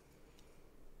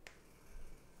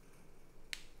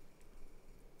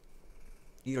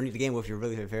 You don't need the game if you're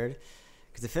really prepared.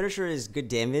 Because the Finisher is good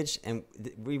damage, and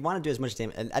we want to do as much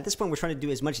damage. And at this point, we're trying to do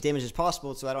as much damage as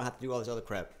possible so I don't have to do all this other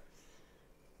crap.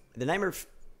 The Nightmare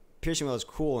Piercing Wail is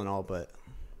cool and all, but...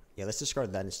 Yeah, let's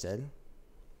discard that instead.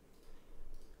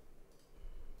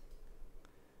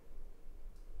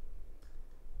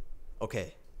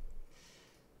 Okay.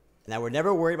 Now we're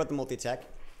never worried about the multi-attack,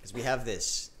 because we have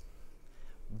this.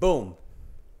 Boom.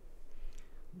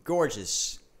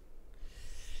 Gorgeous.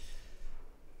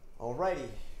 Alrighty.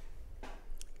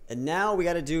 And now we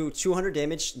got to do 200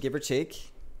 damage, give or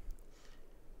take.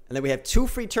 And then we have 2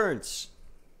 free turns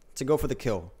to go for the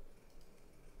kill.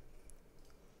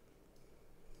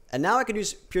 And now I can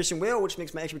use Piercing Wail, which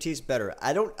makes my expertise better.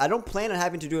 I don't plan on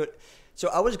having to do it. So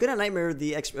I was gonna Nightmare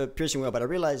the Piercing Wail, but I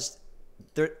realized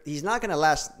He's not going to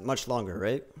last much longer,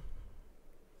 right?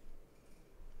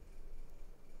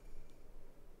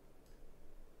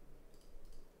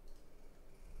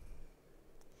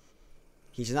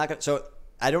 He's not going to... So,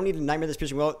 I don't need to Nightmare this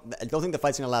piercing will. I don't think the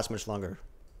fight's going to last much longer.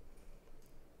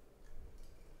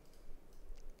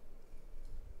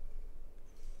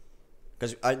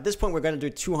 Because at this point, we're going to do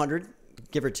 200,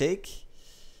 give or take.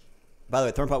 By the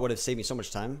way, Thornpot would have saved me so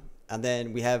much time. And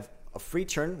then we have a free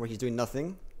turn where he's doing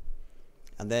nothing.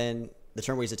 And then the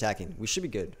turn where he's attacking. We should be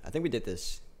good. I think we did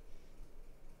this.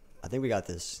 I think we got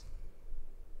this.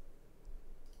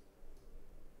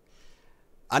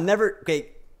 I'm never... Okay,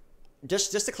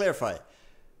 just to clarify.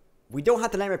 We don't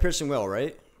have the Nightmare Piercing Will,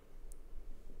 right?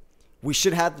 We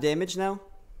should have the damage now.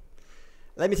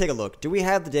 Let me take a look. Do we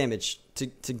have the damage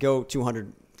to go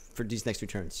 200 for these next 2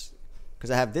 turns?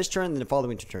 Because I have this turn and the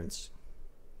following 2 turns.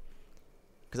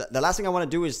 Because the last thing I want to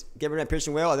do is get rid of that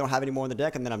Piercing Whale. I don't have any more in the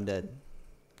deck, and then I'm dead.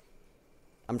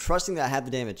 I'm trusting that I have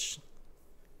the damage.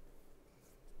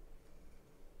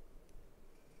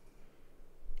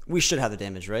 We should have the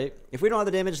damage, right? If we don't have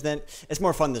the damage, then it's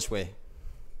more fun this way.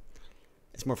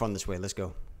 It's more fun this way. Let's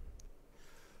go.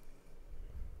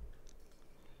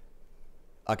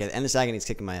 Okay, the Endless Agony is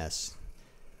kicking my ass.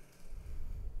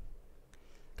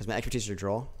 Because my expertise is a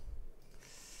draw.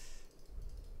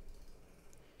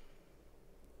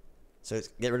 So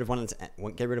get rid of one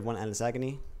Endless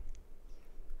Agony.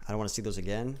 I don't want to see those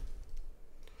again.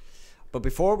 But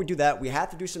before we do that, we have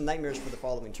to do some nightmares for the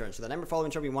following turn. So the nightmare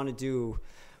following turn, we want to do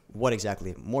what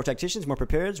exactly? More Tacticians, more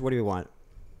Prepareds? What do we want?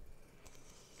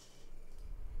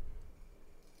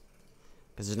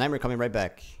 Because there's a nightmare coming right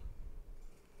back.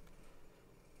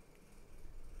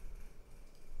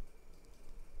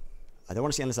 I don't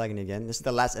want to see Endless Agony again. This is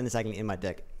the last Endless Agony in my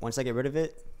deck. Once I get rid of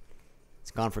it,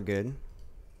 it's gone for good.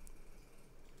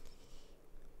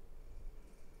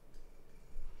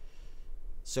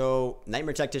 So,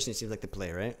 Nightmare Tactician seems like the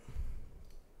play, right?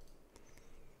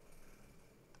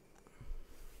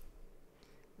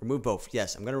 Remove both.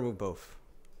 Yes, I'm going to remove both.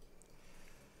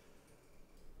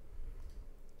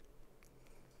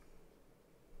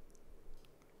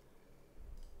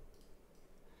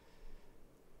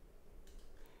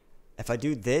 If I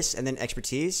do this and then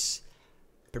expertise,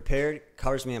 prepared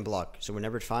covers me and block. So we're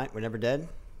never fine. We're never dead.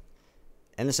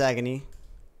 Endless Agony.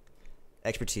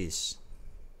 Expertise.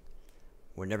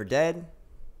 We're never dead.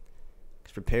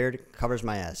 Because prepared covers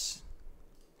my ass.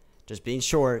 Just being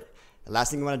short. The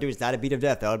last thing you want to do is not a beat of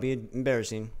death. That would be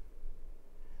embarrassing.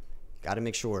 Got to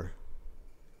make sure.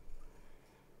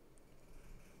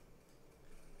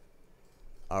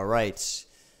 All right.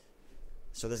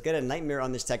 So let's get a nightmare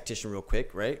on this tactician real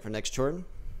quick, right? For next turn.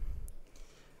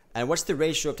 And what's the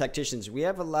ratio of tacticians? We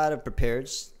have a lot of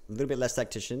prepareds, a little bit less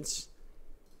tacticians.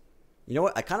 You know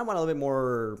what? I kind of want a little bit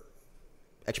more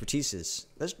expertises.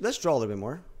 Let's draw a little bit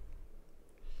more.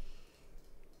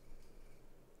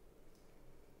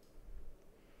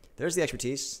 There's the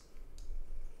expertise.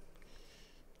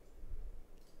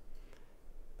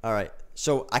 All right.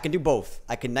 So I can do both.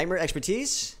 I can nightmare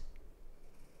expertise.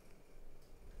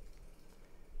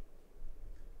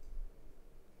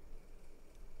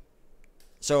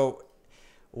 So,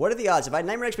 what are the odds? If I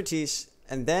nightmare expertise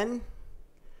and then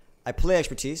I play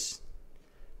expertise,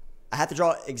 I have to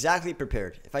draw exactly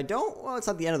prepared. If I don't, well, it's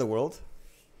not the end of the world.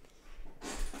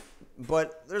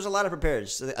 But there's a lot of prepareds.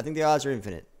 So I think the odds are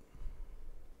infinite.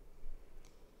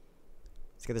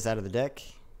 Let's get this out of the deck.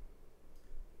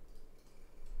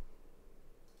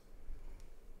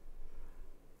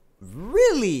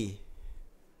 Really?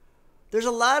 There's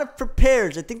a lot of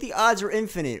prepareds. I think the odds are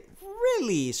infinite.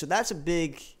 Really? So that's a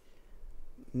big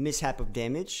mishap of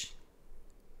damage.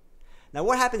 Now,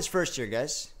 what happens first here,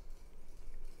 guys?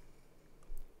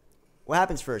 What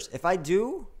happens first? If I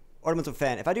do Ornamental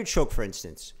Fan, if I do Choke, for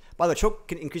instance. By the way, Choke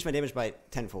can increase my damage by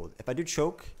tenfold. If I do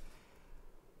Choke,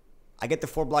 I get the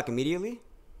 4 block immediately.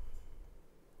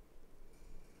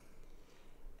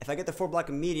 If I get the 4 block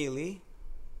immediately,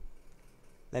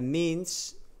 that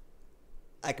means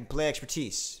I can play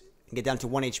Expertise and get down to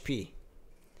 1 HP.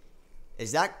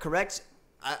 Is that correct?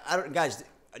 I don't, guys.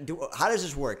 How does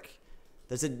this work?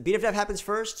 Does the beat of death happens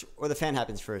first or the fan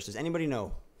happens first? Does anybody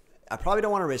know? I probably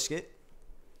don't want to risk it.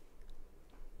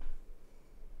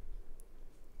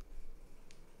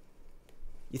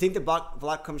 You think the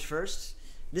block comes first?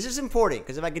 This is important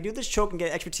because if I can do this choke and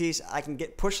get expertise, I can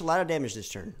push a lot of damage this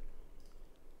turn.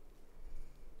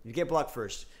 You get blocked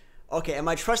first. Okay, am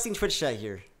I trusting Twitch chat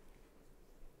here?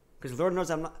 Because Lord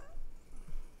knows I'm not.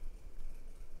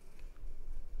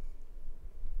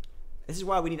 This is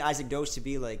why we need Isaac Dose to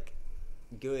be like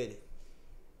good.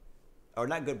 Or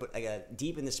not good, but like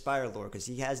deep in the Spire lore, because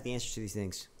he has the answers to these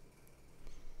things.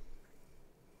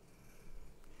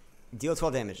 Deal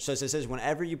 12 damage. So it says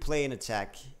whenever you play an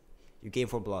attack, you gain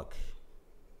 4 block.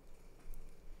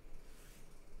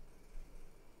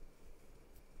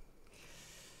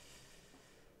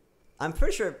 I'm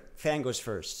pretty sure Fan goes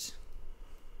first.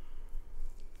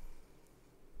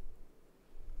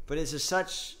 But it's just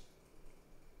such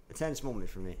a tense moment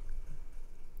for me.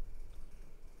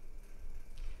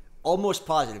 Almost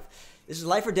positive. This is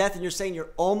life or death, and you're saying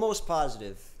you're almost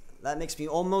positive. That makes me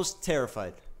almost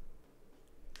terrified.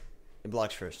 It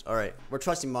blocks first. All right, we're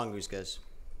trusting Mongoose, guys.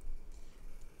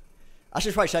 I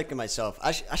should probably check it myself.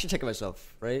 I should check it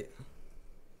myself, right?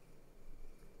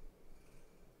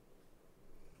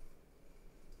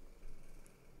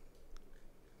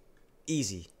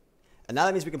 Easy. And now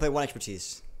that means we can play 1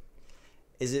 expertise.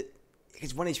 Is it?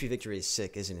 Because 1 HP victory is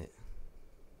sick, isn't it?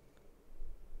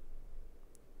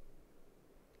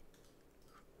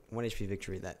 1 HP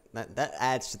victory. That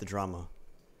adds to the drama.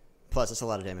 Plus, that's a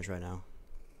lot of damage right now.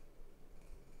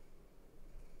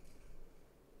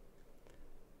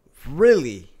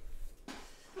 Really?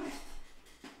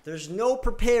 There's no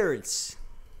prepareds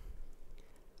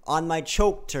on my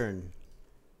choke turn.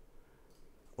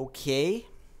 Okay.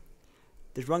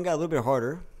 This run got a little bit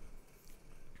harder.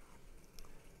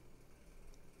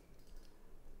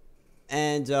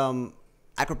 And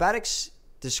acrobatics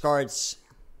discards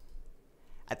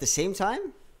at the same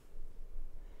time?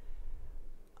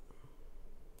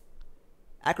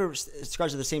 Acrobatics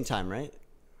discards at the same time, right?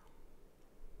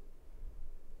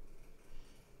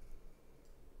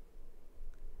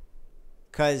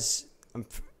 Because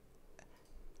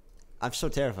I'm so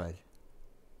terrified.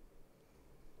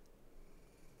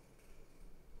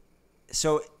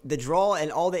 So the draw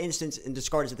and all the instants and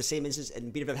discard is at the same instance,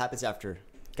 and beat event happens after.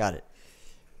 Got it.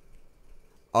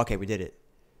 Okay, we did it.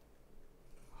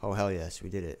 Oh, hell yes, we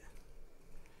did it.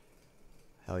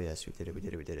 Hell yes, we did it, we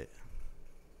did it, we did it.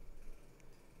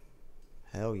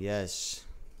 Hell yes.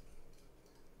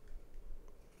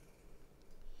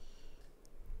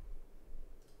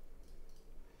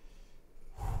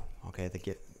 Okay,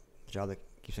 the job that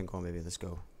keeps on going, baby. Let's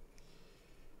go.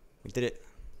 We did it.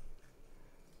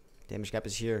 Damage gap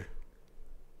is here.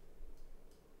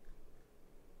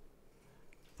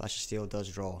 Flash of Steel does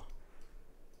draw.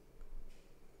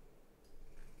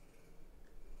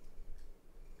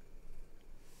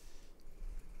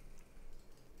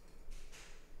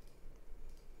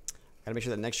 Gotta make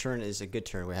sure that next turn is a good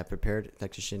turn. We have prepared.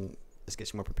 Tactician. Let's get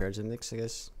some more prepared in the mix, I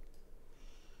guess.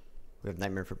 We have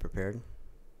Nightmare for prepared.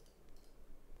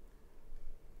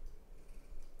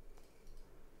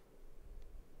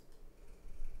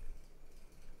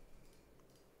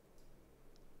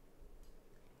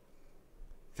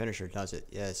 Finisher does it,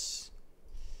 yes.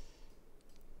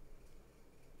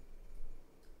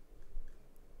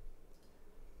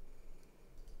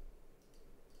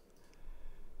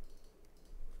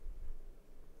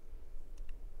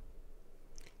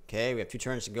 Okay, we have 2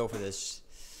 turns to go for this.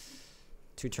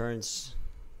 2 turns.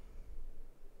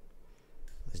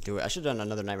 Let's do it. I should have done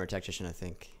another Nightmare Tactician, I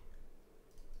think.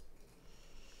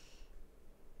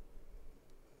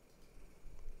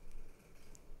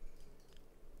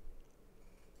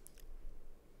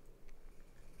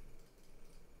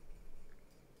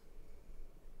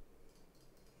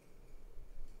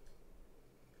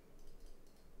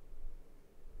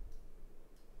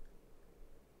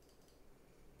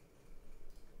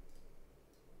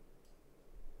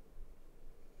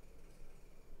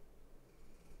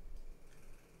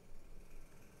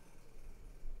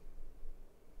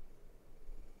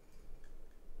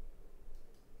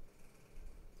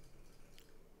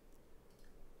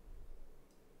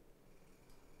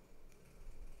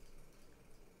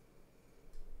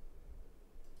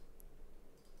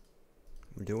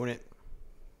 We're doing it.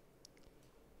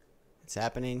 It's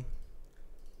happening.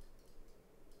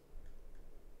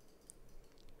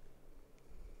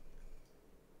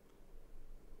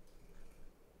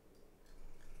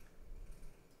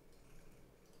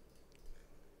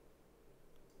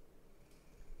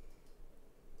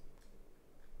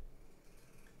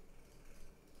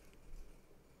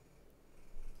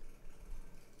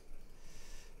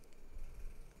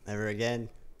 Never again.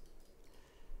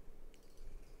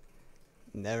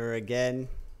 Never again.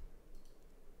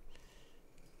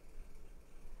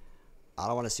 I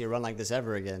don't want to see a run like this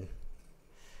ever again.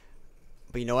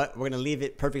 But you know what? We're going to leave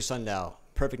it perfect Sundial.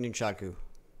 Perfect Nunchaku.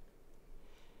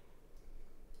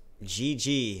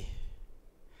 GG.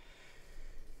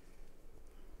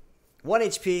 1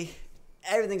 HP.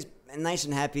 Everything's nice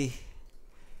and happy.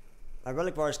 My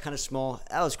relic bar is kind of small.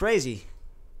 That was crazy.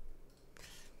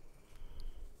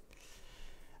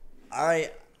 All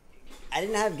right. I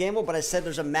didn't have Gamble, but I said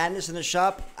there's a madness in the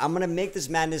shop. I'm going to make this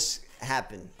madness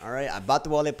happen. All right. I bought the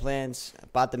wallet plans. I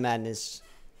bought the madness.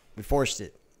 We forced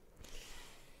it.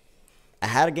 I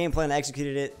had a game plan. I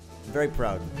executed it. I'm very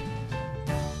proud.